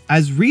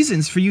as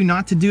reasons for you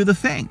not to do the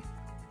thing.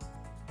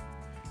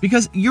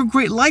 Because your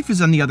great life is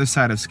on the other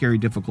side of scary,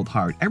 difficult,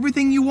 hard.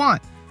 Everything you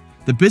want.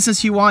 The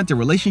business you want, the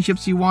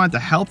relationships you want, the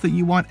health that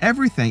you want,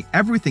 everything,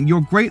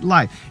 your great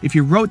life. If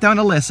you wrote down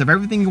a list of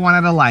everything you want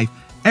out of life,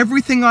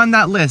 everything on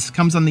that list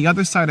comes on the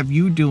other side of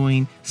you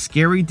doing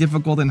scary,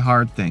 difficult, and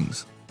hard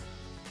things.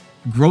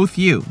 Growth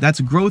you.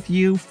 That's growth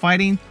you,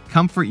 fighting,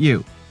 comfort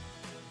you.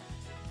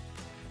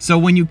 So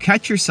when you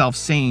catch yourself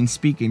saying,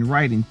 speaking,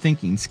 writing,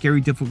 thinking,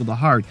 scary, difficult, or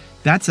hard,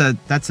 that's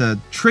a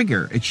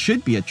trigger. It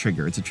should be a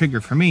trigger. It's a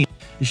trigger for me.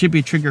 It should be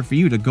a trigger for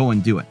you to go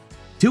and do it.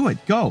 Do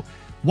it. Go.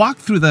 Walk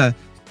through the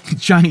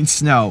giant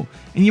snow.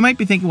 And you might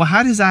be thinking, well,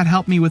 how does that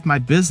help me with my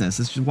business?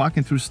 It's just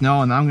walking through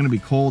snow and now I'm going to be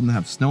cold and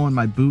have snow in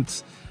my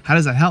boots. How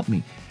does that help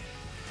me?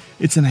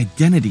 It's an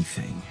identity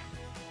thing.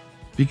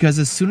 Because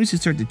as soon as you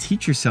start to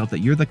teach yourself that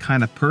you're the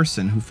kind of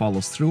person who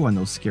follows through on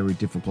those scary,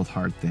 difficult,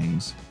 hard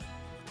things,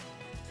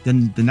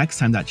 then the next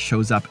time that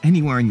shows up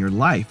anywhere in your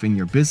life, in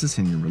your business,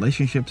 in your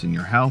relationships, in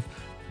your health,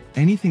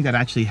 anything that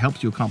actually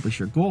helps you accomplish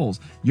your goals,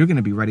 you're going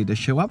to be ready to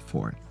show up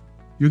for it.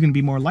 You're going to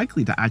be more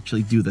likely to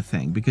actually do the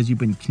thing because you've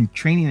been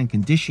training and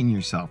conditioning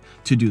yourself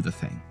to do the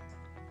thing.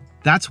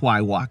 That's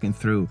why walking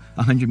through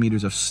 100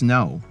 meters of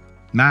snow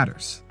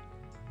matters.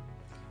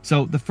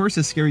 So the first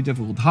is scary,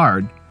 difficult,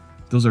 hard.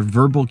 Those are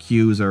verbal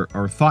cues or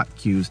thought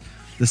cues.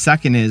 The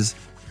second is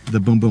the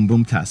boom, boom,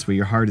 boom test, where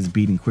your heart is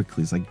beating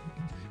quickly. It's like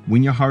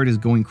when your heart is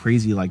going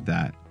crazy like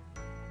that,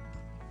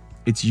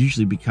 it's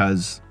usually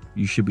because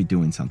you should be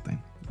doing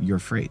something. You're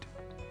afraid,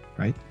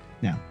 right?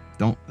 Now,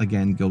 don't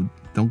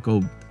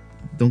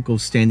go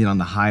standing on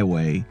the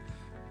highway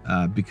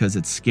because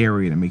it's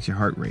scary and it makes your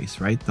heart race,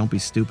 right? Don't be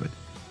stupid.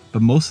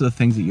 But most of the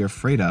things that you're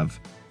afraid of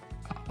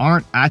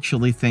aren't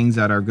actually things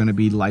that are going to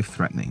be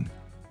life-threatening,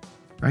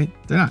 right?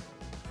 They're not.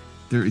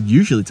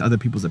 Usually it's other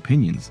people's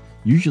opinions.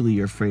 Usually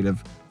you're afraid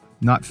of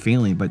not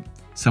failing, but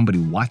somebody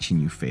watching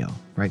you fail,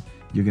 right?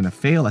 You're going to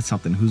fail at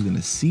something. Who's going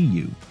to see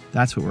you?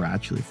 That's what we're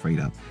actually afraid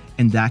of.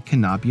 And that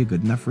cannot be a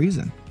good enough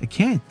reason. It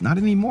can't, not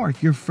anymore.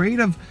 If you're afraid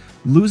of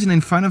losing in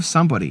front of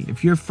somebody,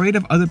 if you're afraid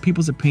of other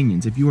people's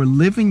opinions, if you are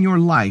living your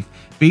life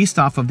based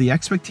off of the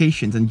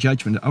expectations and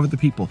judgment of other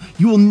people,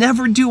 you will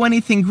never do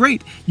anything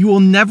great. You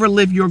will never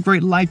live your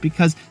great life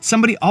because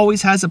somebody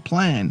always has a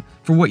plan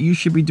for what you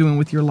should be doing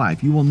with your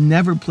life. You will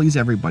never please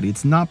everybody.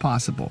 It's not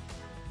possible.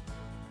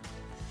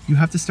 You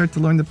have to start to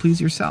learn to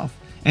please yourself.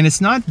 And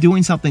it's not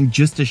doing something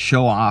just to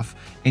show off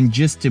and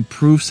just to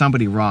prove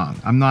somebody wrong.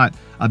 I'm not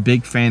a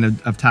big fan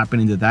of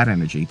tapping into that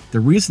energy. The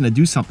reason to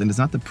do something is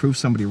not to prove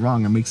somebody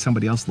wrong or make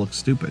somebody else look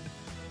stupid.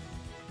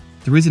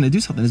 The reason to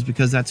do something is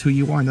because that's who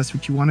you are and that's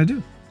what you want to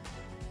do.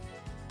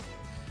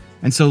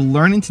 And so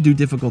learning to do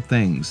difficult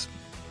things,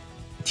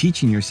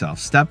 teaching yourself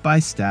step by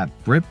step,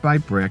 brick by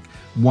brick,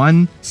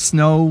 one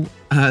snow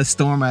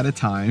storm at a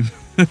time,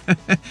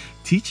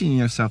 teaching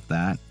yourself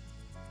that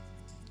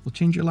will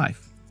change your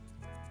life.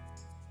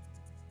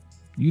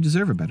 You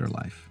deserve a better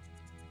life.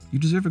 You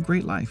deserve a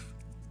great life.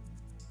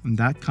 And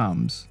that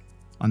comes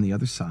on the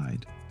other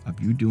side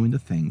of you doing the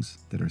things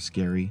that are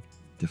scary,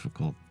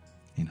 difficult,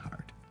 and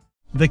hard.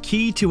 The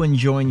key to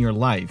enjoying your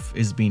life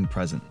is being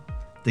present.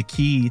 The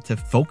key to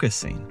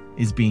focusing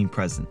is being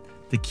present.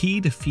 The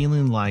key to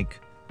feeling like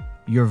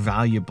you're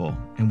valuable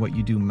and what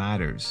you do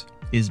matters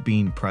is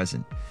being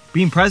present.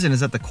 Being present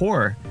is at the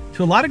core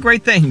to a lot of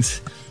great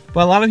things,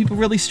 but a lot of people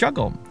really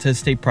struggle to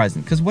stay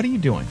present because what are you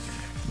doing?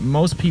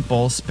 Most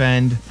people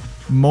spend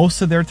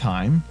most of their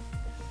time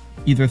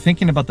either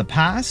thinking about the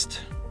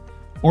past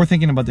or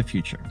thinking about the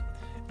future,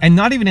 and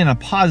not even in a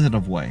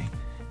positive way.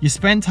 You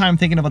spend time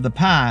thinking about the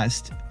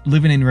past,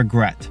 living in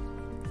regret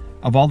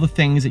of all the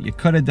things that you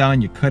could have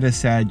done, you could have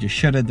said, you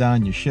should have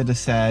done, you should have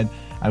said,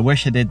 I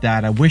wish I did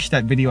that. I wish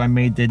that video I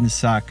made didn't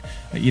suck.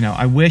 You know,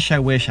 I wish,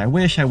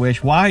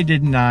 why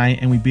didn't I?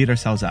 And we beat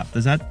ourselves up.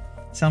 Does that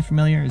sound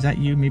familiar? Is that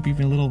you? Maybe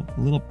even a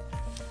little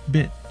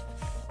bit.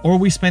 Or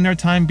we spend our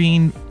time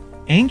being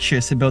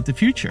anxious about the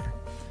future.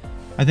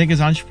 I think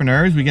as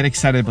entrepreneurs, we get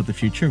excited about the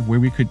future, where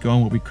we could go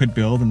and what we could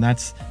build, and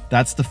that's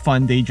the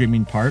fun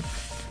daydreaming part.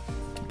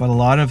 But a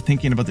lot of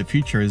thinking about the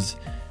future is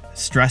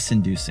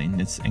stress-inducing.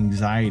 It's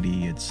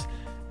anxiety.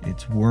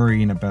 It's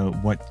worrying about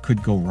what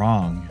could go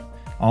wrong.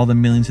 All the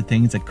millions of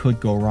things that could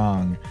go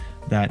wrong,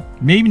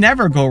 that maybe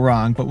never go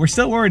wrong, but we're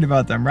still worried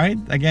about them, right?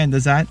 Again,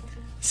 does that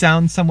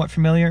sound somewhat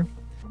familiar?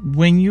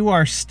 When you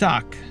are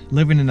stuck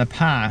living in the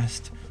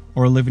past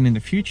or living in the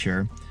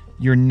future,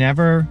 you're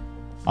never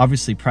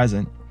obviously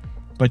present,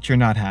 but you're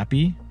not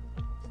happy,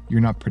 you're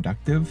not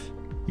productive,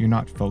 you're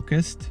not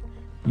focused,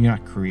 you're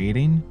not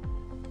creating,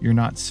 you're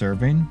not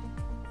serving,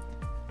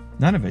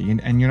 none of it,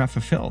 and you're not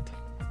fulfilled.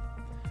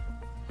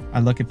 I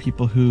look at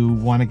people who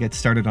want to get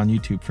started on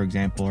YouTube, for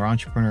example, or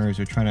entrepreneurs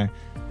who are trying to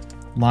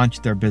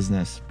launch their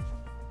business,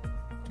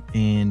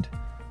 and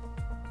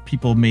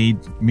people made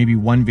maybe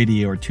one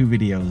video or two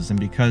videos, and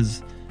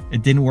because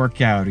it didn't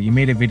work out, or you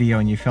made a video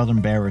and you felt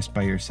embarrassed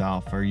by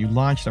yourself, or you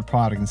launched a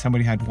product and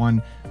somebody had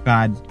one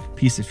bad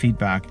piece of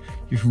feedback,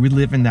 you're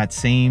reliving that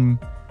same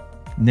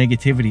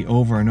negativity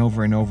over and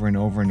over and over and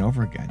over and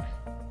over again.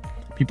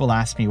 People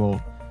ask me,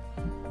 well,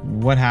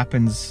 what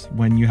happens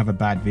when you have a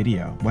bad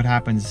video? What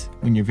happens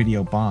when your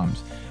video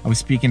bombs? I was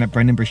speaking at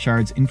Brendan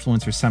Burchard's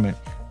Influencer Summit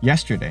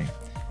yesterday,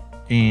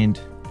 and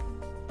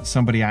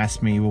somebody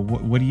asked me, well,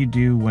 what do you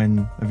do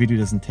when a video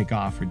doesn't take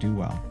off or do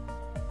well?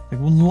 Like,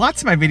 well,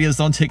 lots of my videos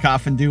don't take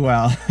off and do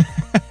well.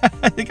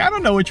 I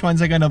don't know which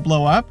ones are gonna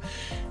blow up.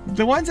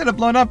 The ones that have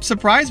blown up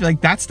surprise me.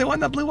 Like, that's the one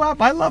that blew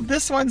up. I love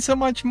this one so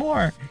much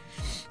more.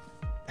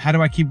 How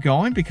do I keep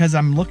going? Because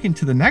I'm looking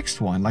to the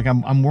next one. Like,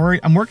 I'm worried.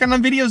 I'm working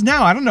on videos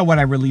now. I don't know what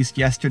I released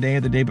yesterday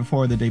or the day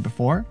before or the day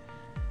before,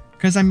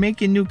 because I'm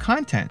making new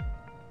content.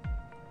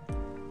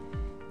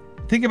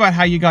 Think about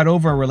how you got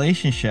over a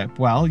relationship.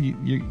 Well,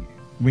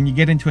 when you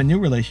get into a new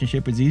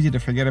relationship, it's easy to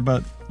forget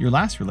about your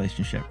last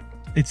relationship.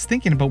 It's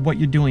thinking about what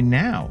you're doing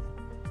now.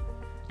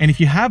 And if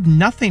you have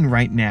nothing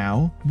right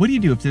now, what do you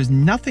do? If there's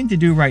nothing to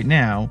do right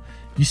now,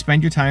 you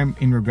spend your time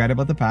in regret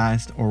about the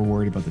past or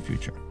worried about the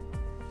future.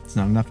 There's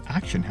not enough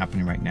action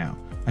happening right now.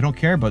 I don't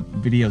care about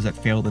videos that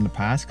failed in the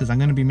past because I'm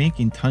going to be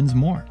making tons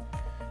more.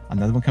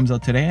 Another one comes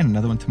out today and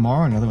another one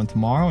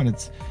tomorrow, and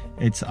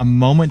it's a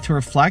moment to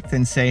reflect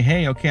and say,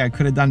 hey, okay, I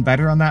could have done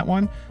better on that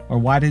one, or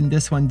why didn't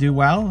this one do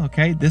well?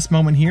 Okay, this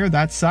moment here,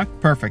 that sucked,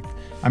 perfect.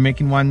 I'm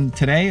making one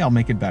today, I'll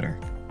make it better.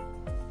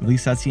 At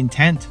least that's the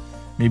intent.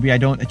 Maybe I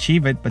don't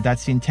achieve it, but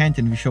that's the intent,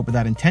 and if you show up with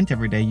that intent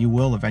every day, you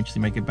will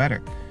eventually make it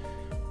better.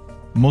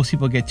 Most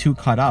people get too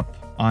caught up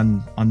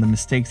on the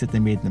mistakes that they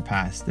made in the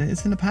past.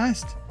 It's in the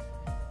past.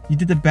 You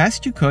did the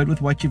best you could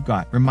with what you've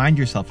got. Remind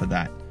yourself of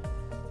that.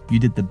 You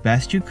did the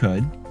best you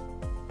could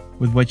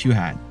with what you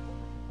had.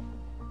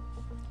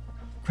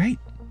 Great.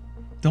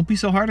 Don't be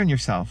so hard on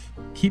yourself.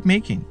 Keep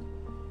making.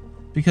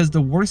 Because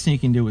the worst thing you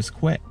can do is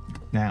quit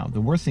now.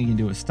 The worst thing you can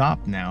do is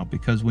stop now.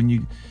 Because when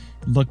you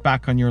look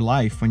back on your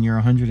life when you're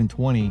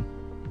 120,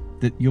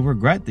 that you'll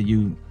regret that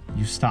you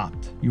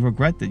stopped. You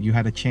regret that you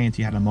had a chance,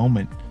 you had a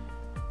moment.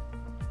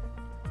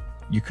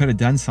 You could have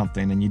done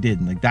something and you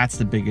didn't. Like, that's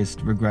the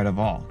biggest regret of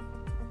all.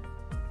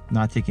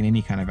 Not taking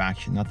any kind of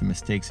action, not the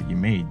mistakes that you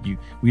made.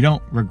 We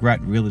don't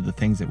regret really the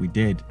things that we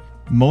did.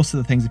 Most of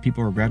the things that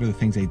people regret are the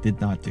things they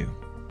did not do.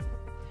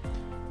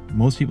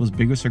 Most people's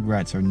biggest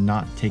regrets are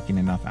not taking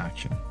enough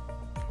action.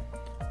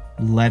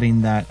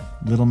 Letting that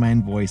little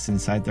man voice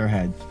inside their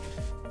head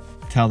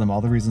tell them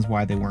all the reasons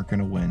why they weren't going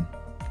to win.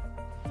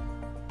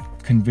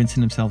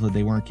 Convincing themselves that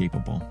they weren't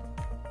capable.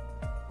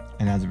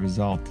 And as a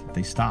result,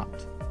 they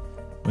stopped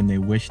when they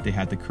wished they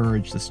had the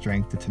courage, the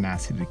strength, the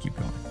tenacity to keep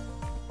going.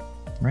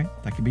 Right?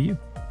 That could be you.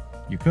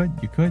 You could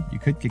get going, you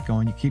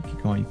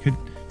keep going, you could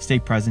stay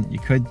present, you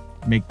could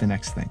make the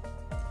next thing.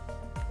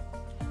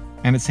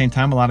 And at the same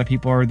time, a lot of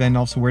people are then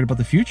also worried about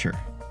the future.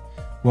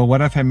 Well, what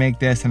if I make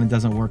this and it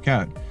doesn't work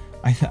out?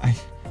 I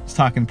was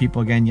talking to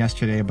people again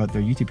yesterday about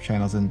their YouTube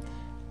channels, and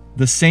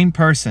the same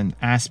person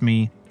asked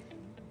me,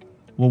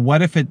 well,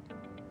 what if it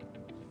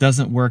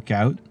doesn't work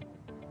out?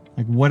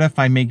 Like, what if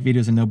I make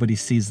videos and nobody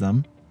sees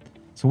them?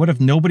 So what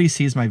if nobody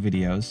sees my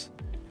videos?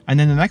 And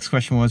then the next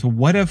question was, well,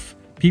 what if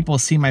people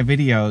see my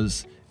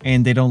videos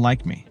and they don't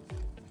like me?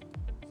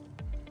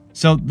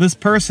 So this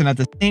person at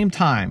the same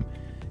time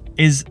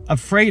is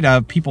afraid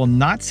of people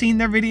not seeing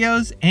their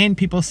videos and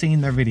people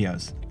seeing their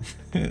videos.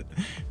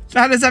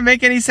 How does that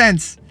make any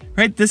sense?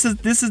 Right? This is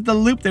the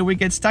loop that we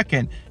get stuck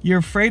in. You're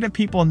afraid of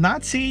people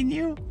not seeing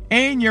you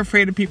and you're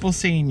afraid of people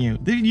seeing you.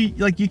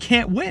 You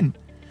can't win.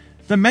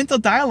 The mental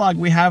dialogue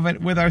we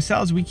have with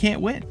ourselves, we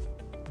can't win.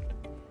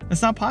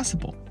 It's not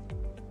possible.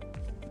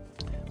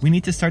 We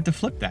need to start to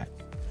flip that.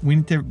 We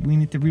need to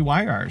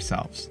rewire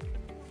ourselves.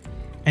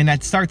 And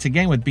that starts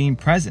again with being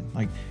present.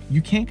 Like,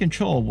 you can't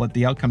control what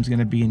the outcome is going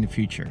to be in the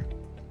future,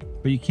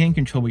 but you can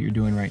control what you're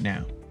doing right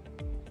now.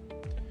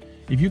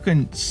 If you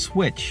can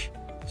switch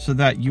so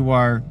that you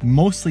are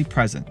mostly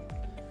present,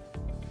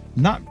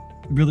 not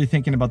really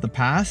thinking about the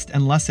past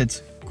unless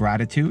it's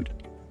gratitude,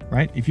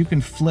 right? If you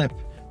can flip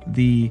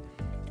the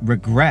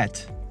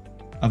regret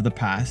of the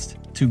past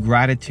to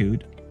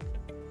gratitude,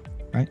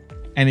 right?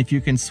 And if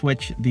you can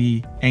switch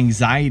the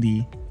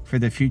anxiety for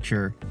the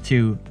future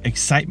to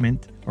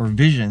excitement or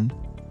vision,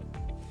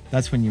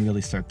 that's when you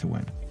really start to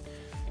win.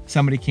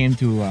 Somebody came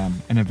to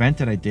an event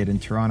that I did in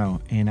Toronto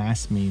and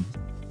asked me,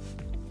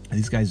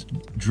 these guys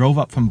drove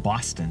up from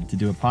Boston to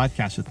do a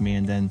podcast with me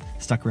and then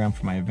stuck around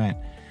for my event.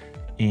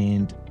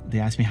 And they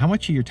asked me, how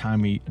much of your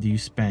time do you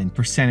spend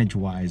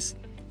percentage-wise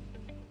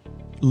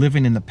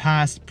living in the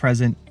past,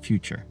 present,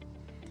 future?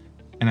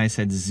 And I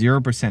said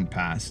 0%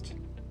 past,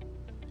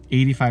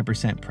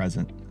 85%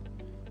 present,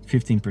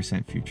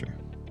 15% future.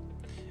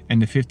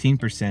 And the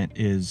 15%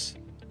 is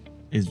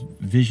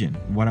vision,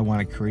 what I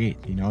want to create.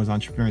 You know, as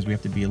entrepreneurs, we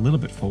have to be a little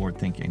bit forward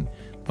thinking,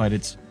 but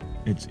it's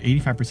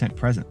 85%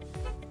 present.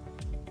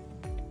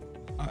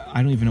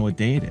 I don't even know what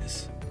day it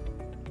is.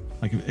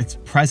 Like, it's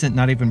present,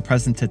 not even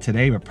present to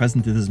today, but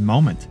present to this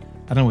moment.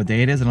 I don't know what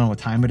day it is. I don't know what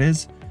time it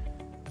is.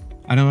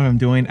 I don't know what I'm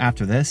doing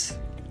after this.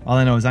 All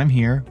I know is I'm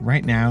here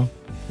right now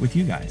with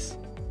you guys.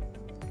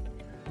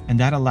 And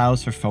that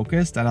allows for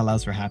focus, that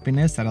allows for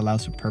happiness, that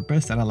allows for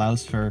purpose, that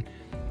allows for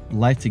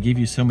life to give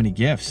you so many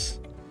gifts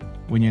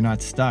when you're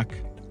not stuck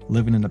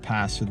living in the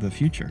past or the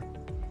future.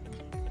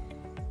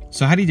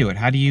 So how do you do it?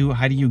 How do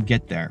you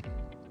get there?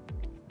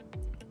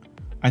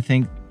 I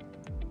think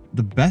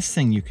the best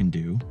thing you can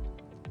do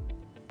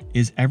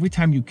is every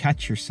time you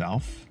catch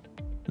yourself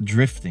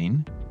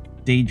drifting,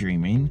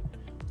 daydreaming,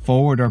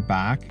 forward or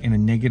back in a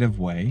negative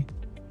way,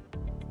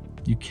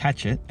 you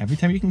catch it. Every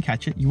time you can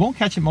catch it, you won't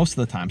catch it most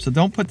of the time. So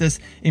don't put this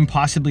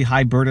impossibly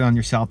high burden on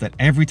yourself that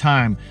every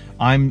time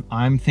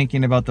I'm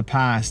thinking about the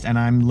past and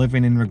I'm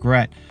living in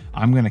regret,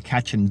 I'm going to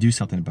catch it and do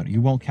something about it.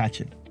 You won't catch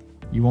it.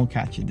 You won't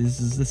catch it. This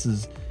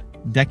is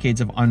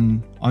decades of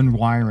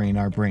unwiring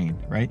our brain,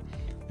 right?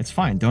 It's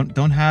fine.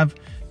 Don't have,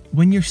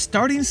 when you're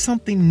starting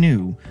something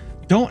new,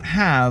 don't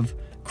have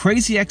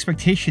crazy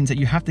expectations that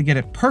you have to get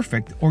it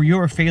perfect or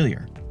you're a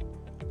failure.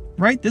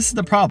 Right? This is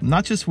the problem,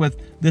 not just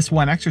with this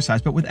one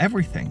exercise, but with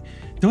everything.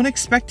 Don't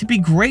expect to be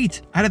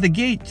great out of the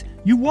gate.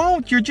 You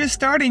won't. You're just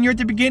starting. You're at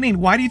the beginning.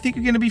 Why do you think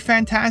you're going to be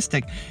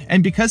fantastic?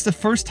 And because the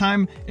first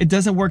time it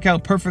doesn't work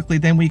out perfectly,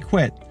 then we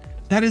quit.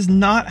 That is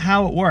not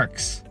how it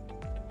works.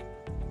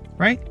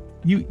 Right?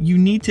 You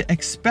need to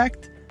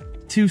expect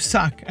to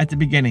suck at the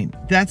beginning.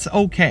 That's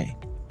okay.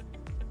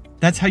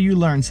 That's how you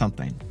learn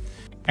something.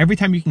 Every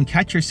time you can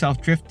catch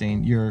yourself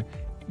drifting, you're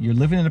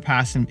living in the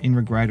past in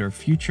regret or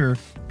future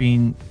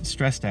being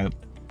stressed out.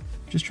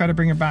 Just try to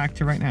bring it back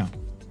to right now.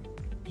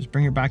 Just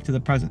bring it back to the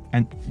present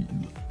and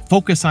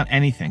focus on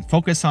anything.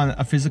 Focus on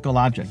a physical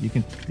object.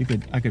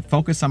 I could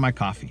focus on my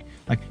coffee.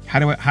 Like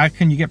how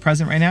can you get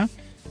present right now?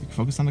 You can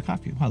focus on the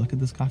coffee. Wow, look at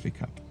this coffee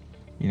cup.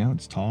 You know,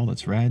 it's tall,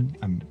 it's red.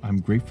 I'm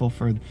grateful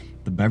for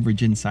the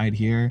beverage inside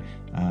here.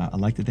 I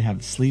like that they have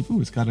a sleeve. Ooh,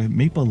 it's got a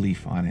maple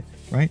leaf on it,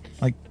 right?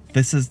 Like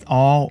this is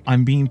all,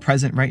 I'm being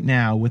present right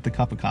now with the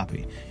cup of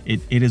coffee.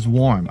 It is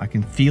warm. I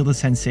can feel the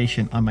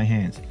sensation on my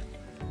hands.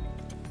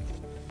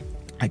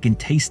 I can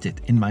taste it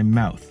in my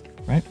mouth,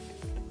 right?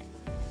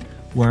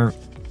 Where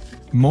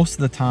most of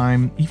the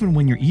time, even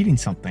when you're eating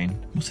something,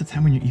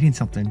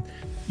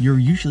 you're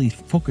usually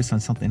focused on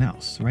something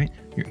else, right?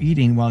 You're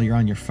eating while you're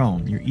on your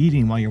phone. You're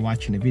eating while you're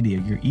watching a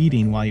video. You're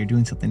eating while you're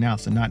doing something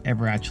else and not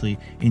ever actually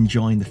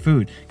enjoying the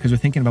food because we're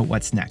thinking about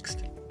what's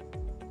next.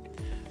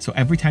 So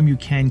every time you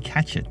can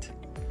catch it,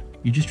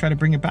 you just try to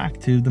bring it back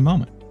to the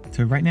moment,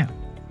 to right now.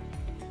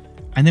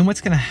 And then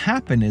what's going to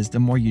happen is the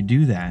more you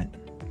do that,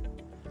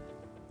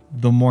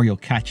 the more you'll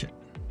catch it.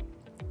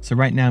 So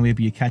right now,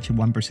 maybe you catch it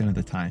 1% of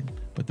the time,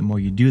 but the more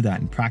you do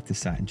that and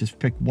practice that and just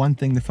pick one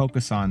thing to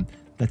focus on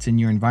that's in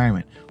your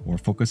environment, or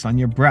focus on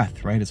your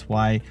breath, right? It's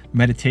why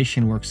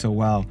meditation works so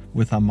well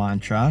with a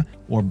mantra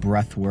or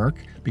breath work,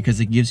 because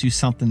it gives you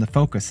something to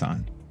focus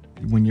on.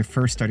 When you're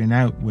first starting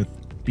out with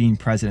being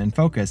present and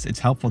focused, it's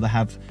helpful to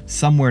have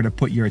somewhere to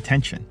put your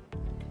attention,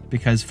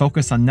 because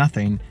focus on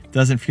nothing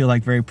doesn't feel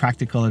like very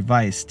practical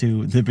advice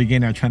to the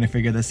beginner trying to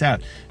figure this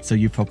out. So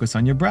you focus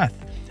on your breath.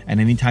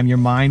 And anytime your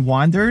mind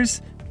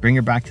wanders, bring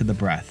it back to the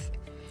breath.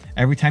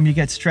 Every time you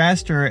get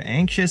stressed or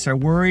anxious or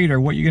worried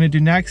or what you're going to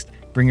do next,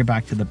 bring it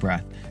back to the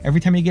breath. Every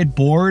time you get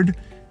bored,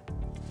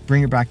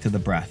 bring it back to the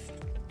breath,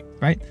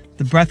 right?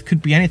 The breath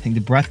could be anything. The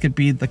breath could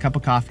be the cup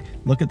of coffee.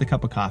 Look at the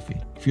cup of coffee.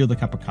 Feel the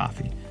cup of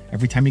coffee.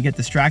 Every time you get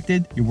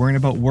distracted, you're worrying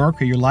about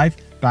work or your life,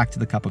 back to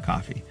the cup of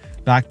coffee,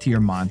 back to your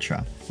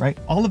mantra, right?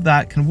 All of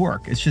that can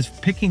work. It's just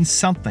picking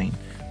something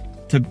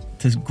to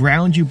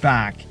ground you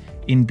back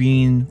in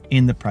being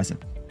in the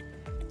present.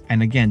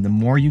 And again, the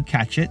more you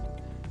catch it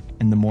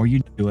and the more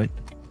you do it,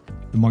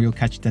 the more you'll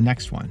catch the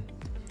next one.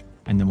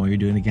 And the more you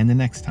do it again the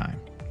next time.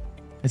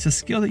 It's a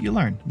skill that you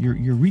learn. You're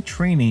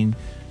retraining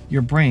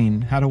your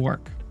brain how to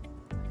work.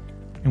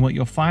 And what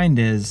you'll find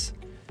is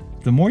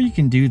the more you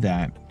can do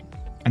that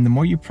and the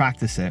more you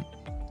practice it,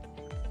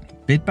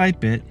 bit by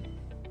bit,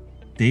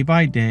 day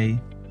by day,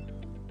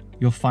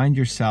 you'll find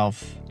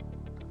yourself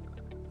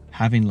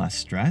having less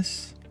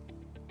stress,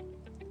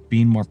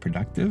 being more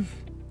productive,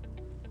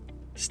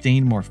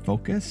 staying more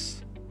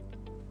focused,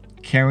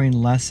 caring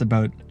less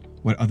about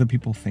what other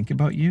people think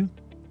about you,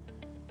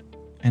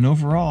 and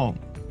overall,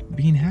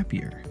 being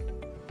happier.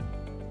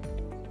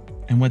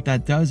 And what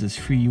that does is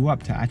free you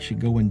up to actually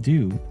go and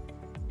do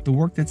the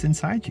work that's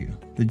inside you,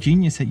 the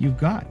genius that you've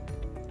got,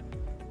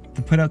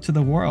 to put out to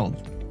the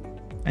world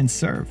and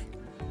serve.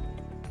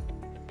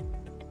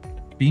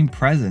 Being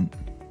present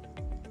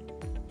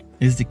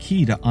is the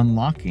key to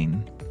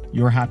unlocking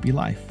your happy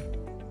life.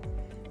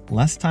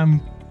 Less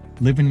time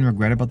living in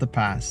regret about the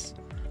past,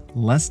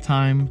 less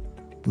time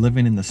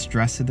living in the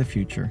stress of the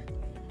future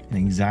and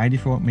anxiety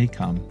for what may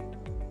come,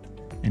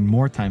 and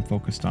more time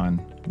focused on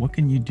what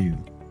can you do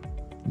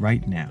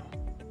right now,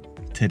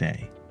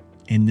 today,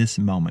 in this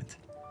moment,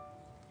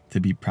 to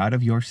be proud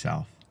of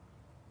yourself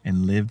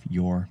and live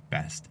your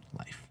best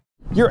life.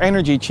 Your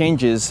energy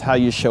changes how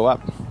you show up.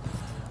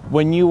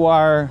 When you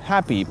are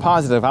happy,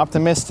 positive,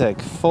 optimistic,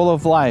 full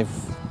of life,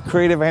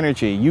 creative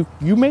energy,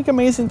 you make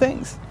amazing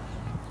things.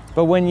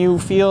 But when you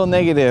feel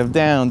negative,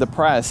 down,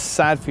 depressed,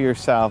 sad for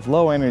yourself,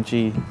 low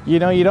energy, you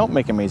don't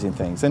make amazing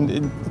things. And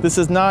this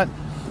is not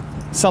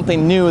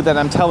something new that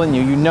I'm telling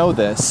you, you know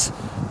this.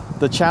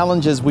 The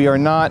challenge is we are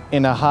not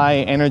in a high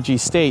energy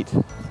state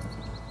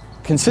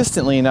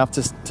consistently enough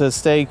to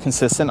stay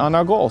consistent on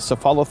our goals, to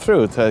follow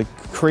through, to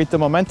create the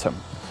momentum.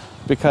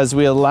 Because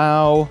we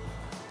allow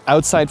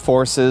outside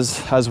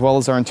forces as well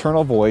as our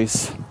internal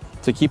voice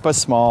to keep us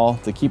small,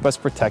 to keep us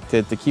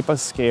protected, to keep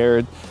us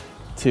scared,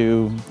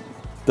 to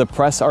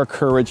depress our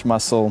courage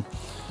muscle.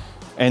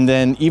 And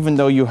then even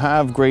though you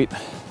have great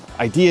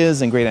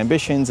ideas and great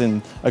ambitions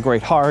and a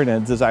great heart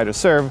and a desire to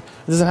serve,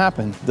 it doesn't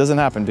happen. It doesn't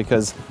happen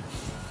because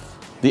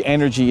the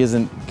energy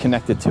isn't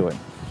connected to it.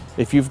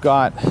 If you've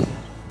got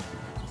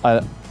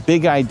a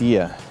big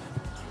idea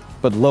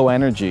but low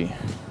energy,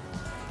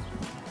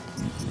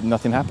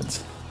 nothing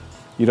happens.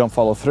 You don't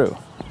follow through.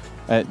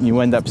 And you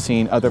end up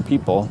seeing other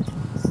people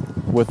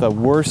with a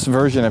worse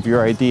version of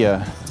your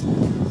idea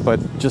but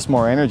just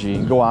more energy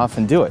go off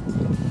and do it.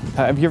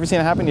 Have you ever seen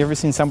it happen? You ever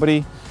seen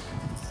somebody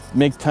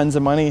make tons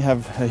of money,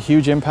 have a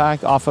huge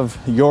impact off of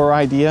your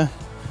idea,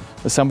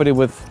 with somebody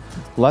with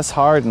less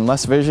heart and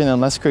less vision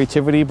and less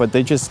creativity, but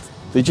they just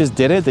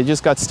did it. They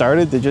just got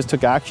started. They just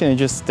took action and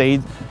just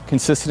stayed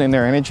consistent in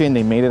their energy, and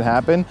they made it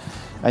happen.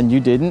 And you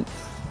didn't,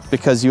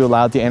 because you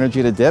allowed the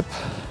energy to dip.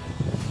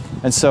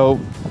 And so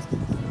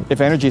if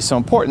energy is so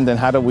important, then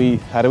how do we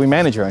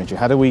manage our energy?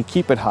 How do we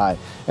keep it high?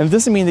 And it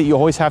doesn't mean that you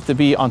always have to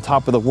be on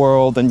top of the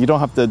world, and you don't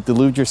have to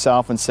delude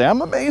yourself and say,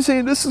 I'm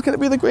amazing, this is going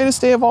to be the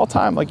greatest day of all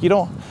time. Like, you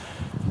don't,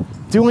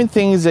 doing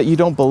things that you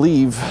don't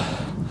believe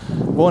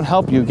won't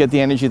help you get the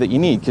energy that you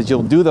need, because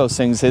you'll do those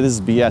things, say, this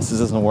is BS, this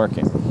isn't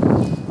working.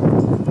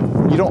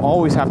 You don't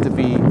always have to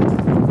be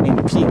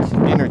in peak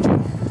energy.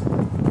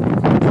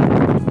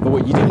 But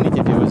what you do need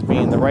to do is be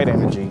in the right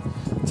energy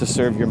to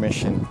serve your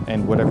mission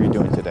and whatever you're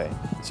doing today.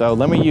 So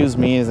let me use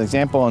me as an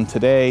example, and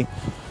today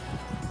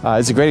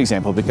is a great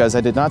example because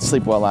I did not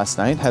sleep well last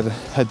night. Had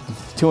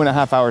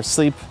 2.5 hours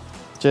sleep,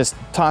 just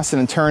tossing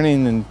and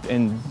turning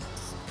and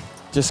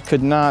just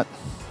could not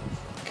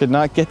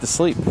get to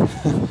sleep.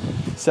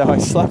 So I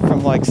slept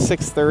from like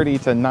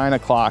 6:30 to 9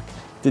 o'clock,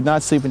 did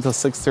not sleep until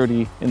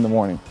 6:30 in the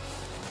morning.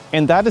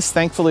 And that is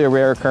thankfully a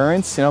rare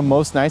occurrence. You know,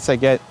 most nights I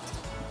get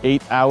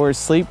 8 hours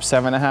sleep,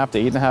 7.5 to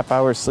 8.5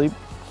 hours sleep.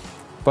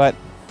 But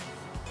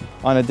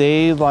on a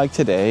day like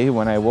today,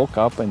 when I woke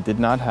up and did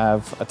not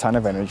have a ton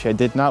of energy, I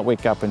did not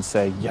wake up and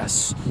say,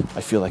 yes,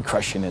 I feel like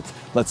crushing it,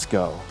 let's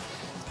go.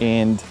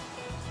 And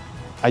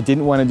I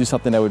didn't want to do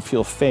something that would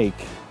feel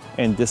fake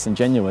and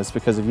disingenuous,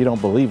 because if you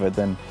don't believe it,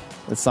 then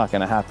it's not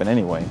going to happen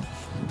anyway.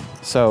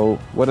 So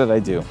what did I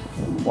do?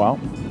 Well,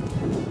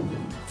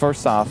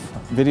 first off,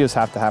 videos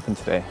have to happen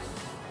today,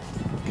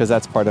 because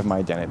that's part of my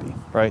identity,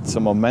 right? So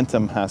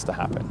momentum has to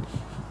happen.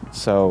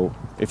 So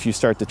if you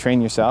start to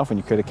train yourself and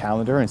you create a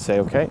calendar and say,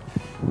 okay,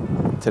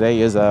 today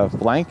is a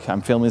blank,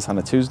 I'm filming this on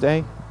a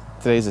Tuesday.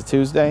 Today's a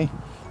Tuesday.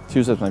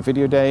 Tuesday's my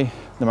video day.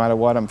 No matter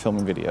what, I'm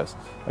filming videos.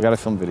 I gotta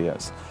film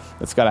videos.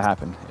 It's gotta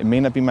happen. It may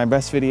not be my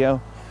best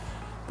video,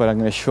 but I'm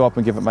gonna show up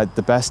and give it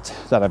the best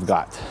that I've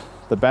got.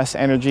 The best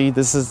energy.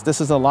 This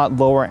is a lot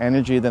lower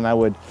energy than I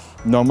would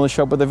normally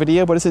show up with a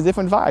video, but it's a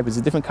different vibe. It's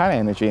a different kind of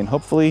energy, and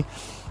hopefully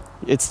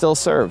it still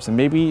serves. And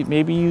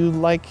maybe you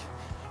like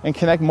and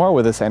connect more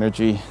with this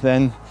energy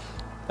than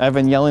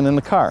Evan yelling in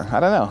the car. I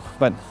don't know,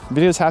 but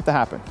videos have to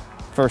happen,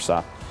 first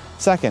off.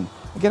 Second,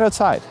 get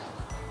outside.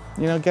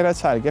 You know, get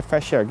outside, get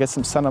fresh air, get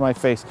some sun on my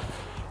face.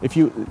 If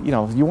you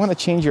want to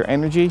change your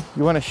energy,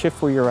 you want to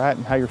shift where you're at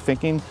and how you're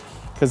thinking,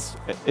 because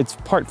it's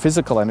part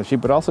physical energy,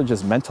 but also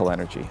just mental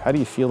energy. How do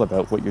you feel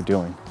about what you're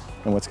doing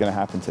and what's going to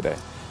happen today?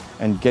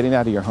 And getting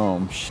out of your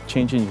home,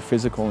 changing your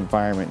physical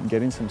environment, and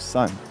getting some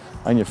sun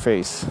on your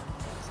face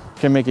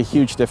can make a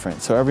huge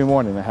difference. So every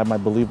morning I have my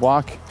Believe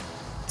walk,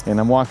 and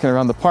I'm walking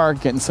around the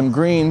park, getting some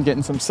green,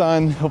 getting some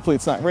sun. Hopefully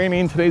it's not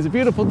raining. Today's a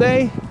beautiful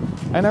day.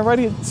 And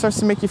already it starts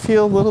to make you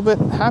feel a little bit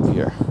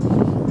happier, a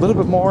little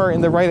bit more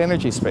in the right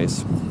energy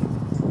space.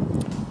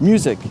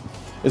 Music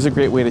is a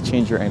great way to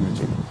change your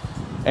energy.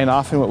 And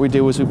often what we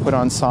do is we put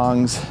on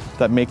songs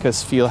that make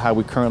us feel how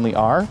we currently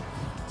are.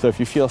 So if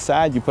you feel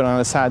sad, you put on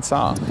a sad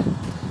song.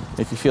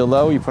 If you feel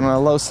low, you put on a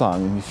low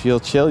song. If you feel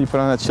chill, you put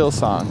on a chill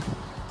song.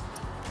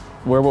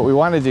 Where what we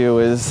want to do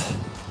is,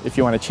 if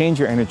you want to change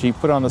your energy,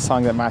 put on the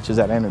song that matches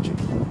that energy.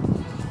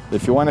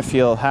 If you want to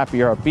feel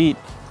happy or upbeat,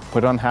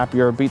 put on happy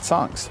or upbeat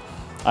songs.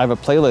 I have a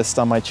playlist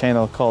on my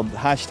channel called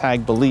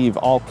 #Believe,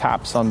 all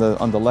caps on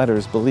the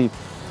letters, Believe.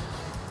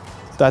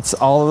 That's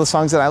all of the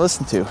songs that I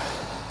listen to.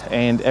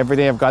 And every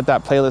day I've got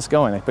that playlist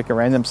going. I pick a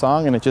random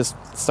song and it just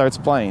starts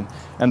playing.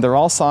 And they're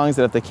all songs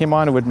that if they came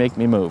on, it would make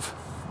me move.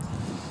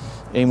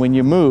 And when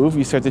you move,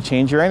 you start to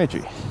change your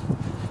energy.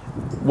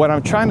 What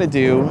I'm trying to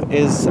do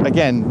is,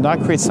 again,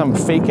 not create some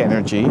fake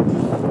energy,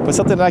 but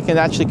something that I can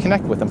actually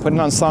connect with. I'm putting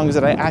on songs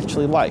that I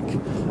actually like.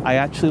 I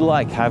actually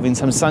like having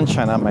some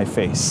sunshine on my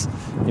face.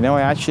 You know,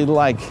 I actually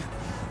like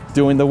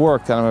doing the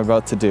work that I'm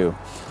about to do.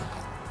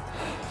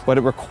 But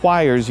it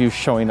requires you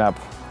showing up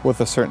with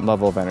a certain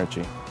level of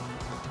energy.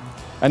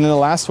 And then the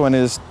last one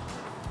is,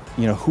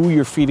 you know, who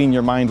you're feeding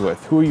your mind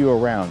with, who are you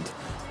around,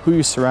 who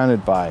you're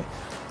surrounded by,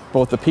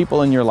 both the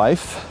people in your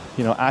life,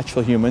 you know,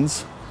 actual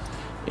humans,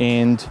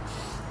 and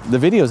the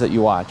videos that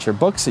you watch or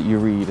books that you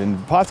read and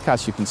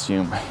podcasts you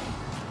consume.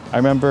 I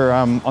remember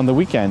on the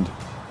weekend,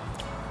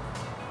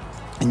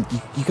 and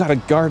you got to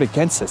guard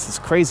against this, it's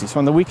crazy. So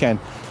on the weekend,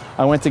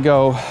 I went to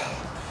go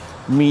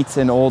meet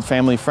an old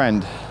family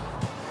friend,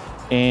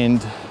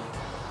 and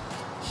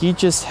he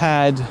just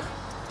had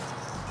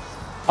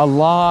a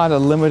lot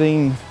of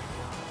limiting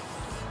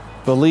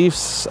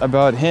beliefs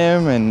about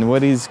him and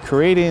what he's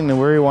creating and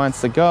where he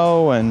wants to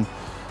go. And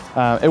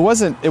it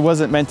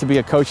wasn't meant to be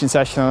a coaching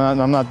session.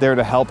 I'm not there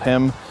to help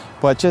him,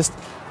 but just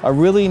a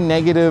really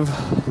negative,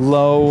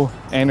 low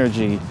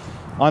energy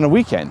on a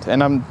weekend.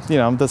 And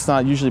that's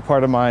not usually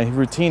part of my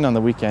routine on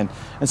the weekend.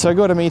 And so I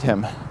go to meet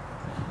him,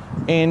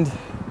 and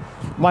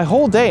my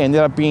whole day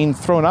ended up being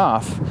thrown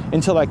off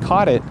until I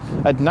caught it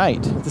at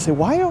night to say,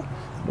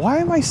 why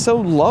am I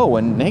so low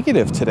and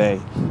negative today?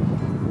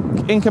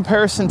 in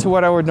comparison to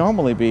what I would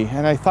normally be.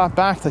 And I thought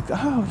back like,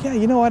 oh yeah,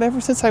 you know what, ever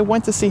since I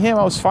went to see him,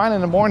 I was fine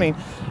in the morning,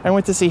 I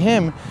went to see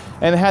him,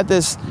 and it had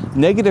this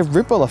negative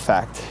ripple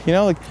effect. You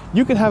know, like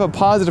you can have a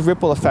positive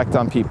ripple effect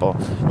on people.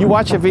 You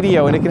watch a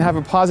video and it can have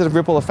a positive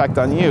ripple effect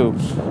on you,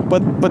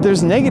 but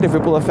there's negative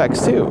ripple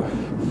effects too.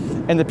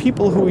 And the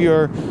people who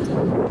you're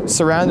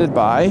surrounded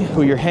by,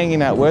 who you're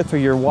hanging out with, or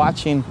you're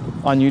watching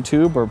on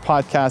YouTube or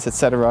podcasts,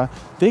 etc.,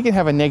 they can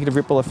have a negative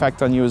ripple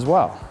effect on you as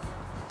well.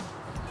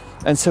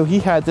 And so he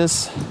had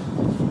this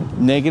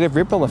negative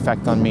ripple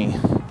effect on me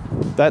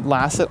that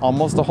lasted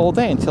almost the whole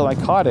day until I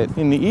caught it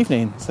in the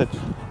evening. I said,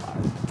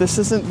 this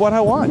isn't what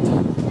I want.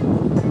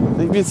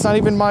 It's not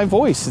even my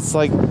voice. It's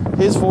like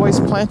his voice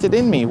planted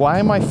in me. Why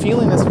am I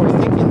feeling this way,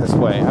 thinking this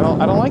way? I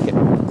don't like it.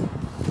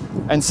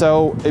 And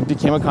so it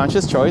became a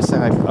conscious choice,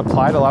 and I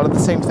applied a lot of the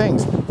same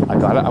things. I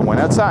went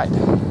outside,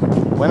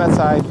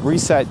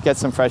 reset, get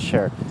some fresh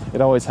air.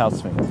 It always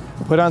helps me.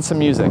 Put on some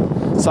music,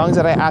 songs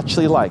that I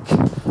actually like,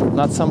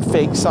 not some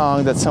fake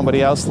song that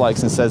somebody else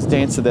likes and says,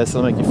 dance to this,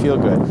 it'll make you feel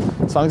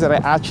good. Songs that I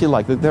actually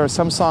like. There are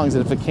some songs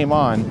that if it came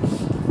on,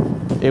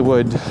 it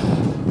would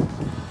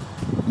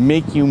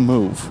make you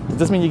move. It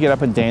doesn't mean you get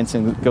up and dance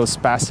and go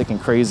spastic and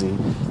crazy,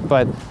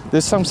 but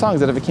there's some songs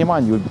that if it came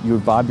on, you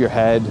would bob your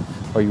head,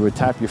 or you would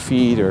tap your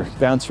feet or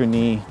bounce your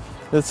knee.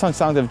 There's some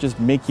songs that would just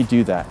make you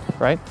do that,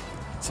 right?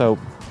 So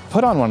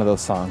put on one of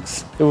those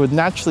songs. It would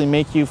naturally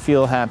make you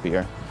feel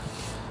happier.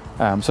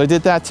 So I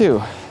did that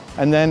too.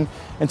 And then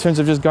in terms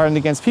of just guarding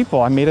against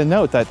people, I made a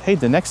note that, hey,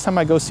 the next time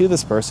I go see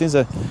this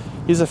person,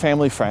 he's a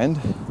family friend.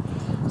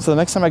 So the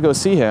next time I go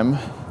see him,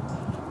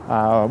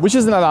 which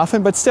isn't that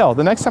often, but still,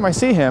 the next time I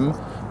see him,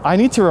 I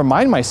need to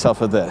remind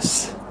myself of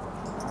this.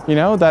 You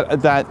know,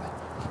 that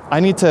I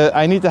need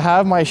to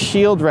have my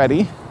shield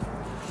ready.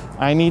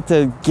 I need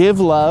to give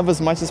love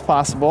as much as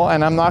possible,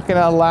 and I'm not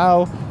gonna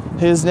allow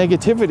his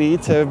negativity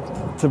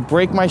to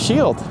break my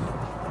shield,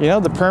 you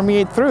know, to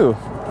permeate through.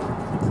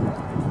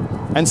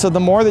 And so the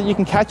more that you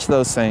can catch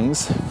those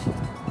things,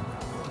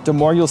 the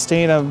more you'll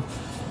stay in a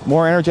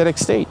more energetic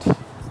state.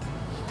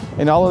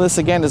 And all of this,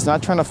 again, is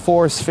not trying to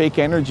force fake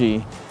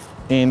energy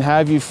and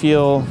have you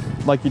feel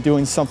like you're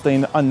doing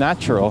something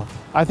unnatural.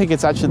 I think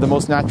it's actually the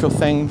most natural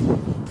thing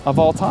of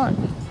all time.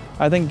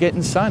 I think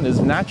getting sun is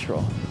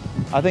natural.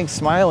 I think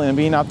smiling and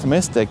being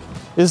optimistic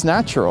is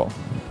natural.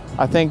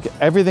 I think the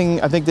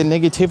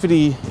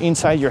negativity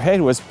inside your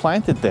head was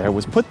planted there,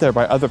 was put there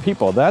by other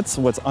people. That's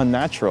what's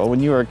unnatural.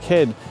 When you were a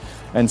kid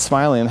and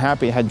smiling and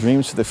happy, had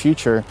dreams for the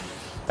future,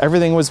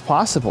 everything was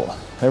possible.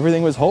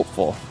 Everything was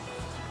hopeful.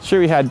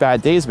 Sure, you had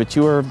bad days, but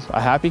you were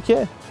a happy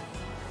kid.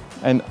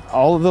 And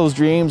all of those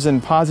dreams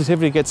and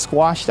positivity get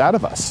squashed out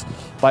of us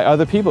by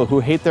other people who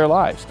hate their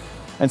lives.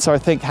 And so I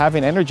think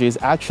having energy is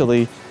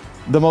actually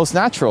the most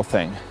natural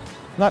thing.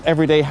 Not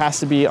every day has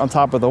to be on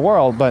top of the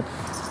world, but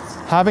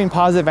having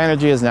positive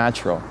energy is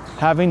natural.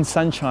 Having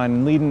sunshine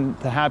and leading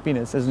to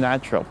happiness is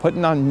natural.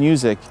 Putting on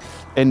music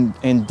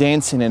and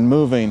dancing and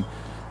moving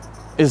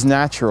is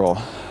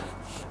natural.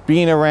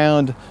 Being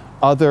around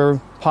other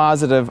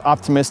positive,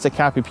 optimistic,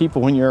 happy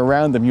people, when you're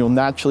around them, you'll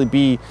naturally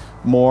be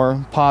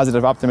more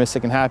positive,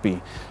 optimistic, and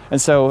happy. And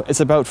so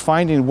it's about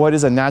finding what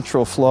is a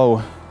natural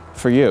flow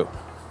for you.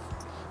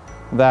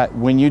 That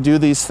when you do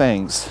these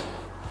things,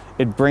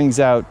 it brings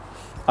out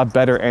a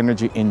better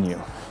energy in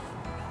you.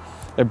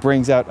 It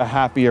brings out a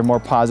happier, more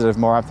positive,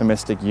 more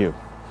optimistic you.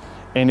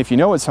 And if you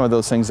know what some of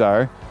those things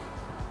are,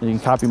 you can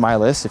copy my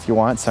list if you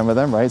want, some of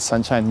them, right?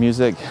 Sunshine,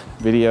 music,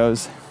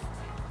 videos.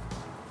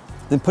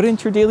 Then put it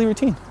into your daily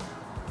routine.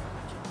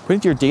 Put it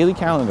into your daily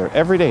calendar.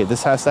 Every day,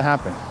 this has to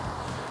happen.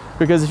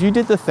 Because if you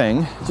did the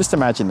thing, just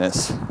imagine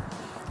this.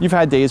 You've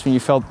had days when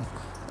you felt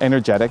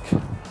energetic,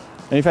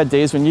 and you've had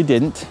days when you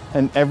didn't,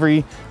 and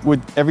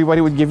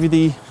everybody would give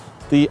you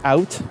the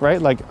out,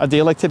 right? Like a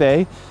day like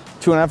today,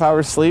 2.5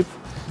 hours sleep,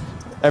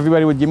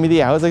 everybody would give me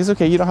the out. It's like, it's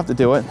okay, you don't have to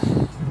do it.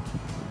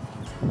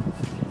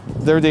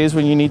 There are days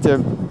when you need to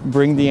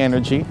bring the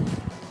energy.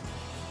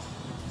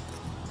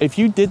 If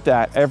you did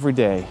that every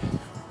day,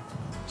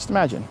 just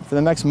imagine, for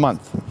the next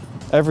month,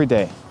 every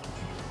day,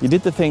 you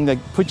did the thing that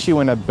puts you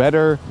in a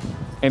better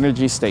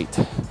energy state.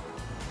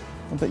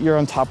 Not that you're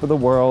on top of the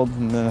world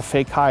and in a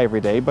fake high every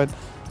day, but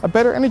a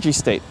better energy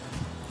state.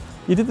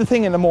 You did the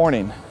thing in the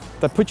morning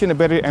that puts you in a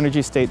better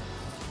energy state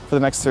for the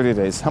next 30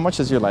 days. How much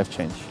does your life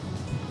change?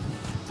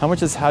 How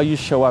much does how you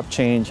show up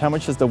change? How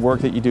much does the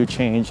work that you do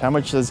change? How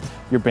much does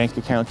your bank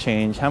account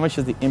change? How much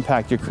does the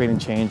impact you're creating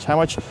change? How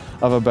much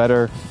of a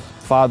better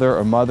father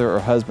or mother or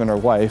husband or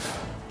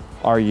wife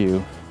are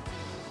you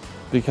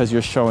because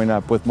you're showing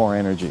up with more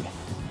energy,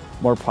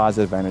 more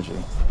positive energy?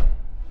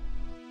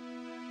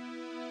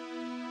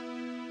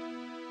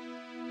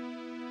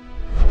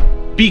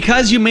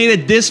 Because you made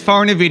it this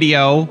far in a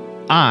video,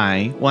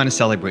 I want to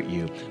celebrate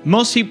you.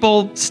 Most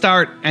people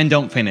start and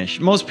don't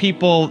finish. Most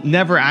people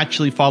never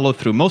actually follow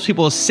through. Most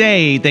people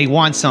say they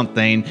want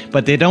something,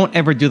 but they don't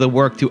ever do the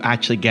work to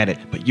actually get it.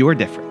 But you're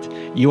different.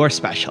 you are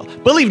special.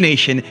 Believe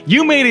Nation,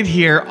 you made it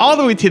here all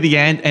the way to the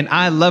end, and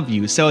I love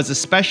you. So as a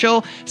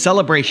special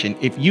celebration,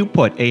 if you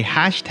put a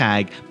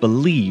hashtag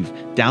believe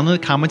down in the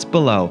comments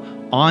below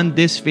on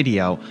this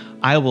video,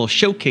 I will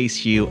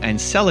showcase you and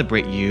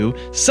celebrate you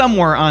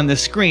somewhere on the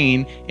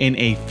screen in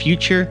a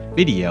future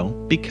video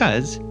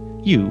because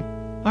you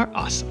are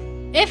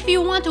awesome. If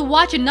you want to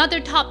watch another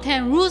top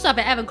 10 rules of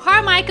Evan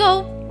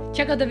Carmichael,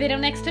 check out the video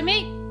next to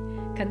me.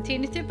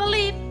 Continue to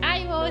believe.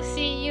 I will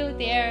see you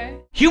there.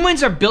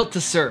 Humans are built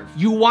to serve.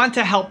 You want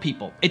to help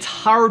people. It's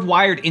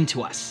hardwired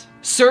into us.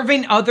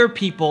 Serving other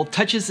people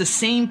touches the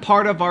same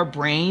part of our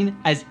brain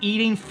as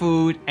eating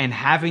food and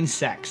having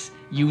sex.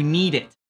 You need it.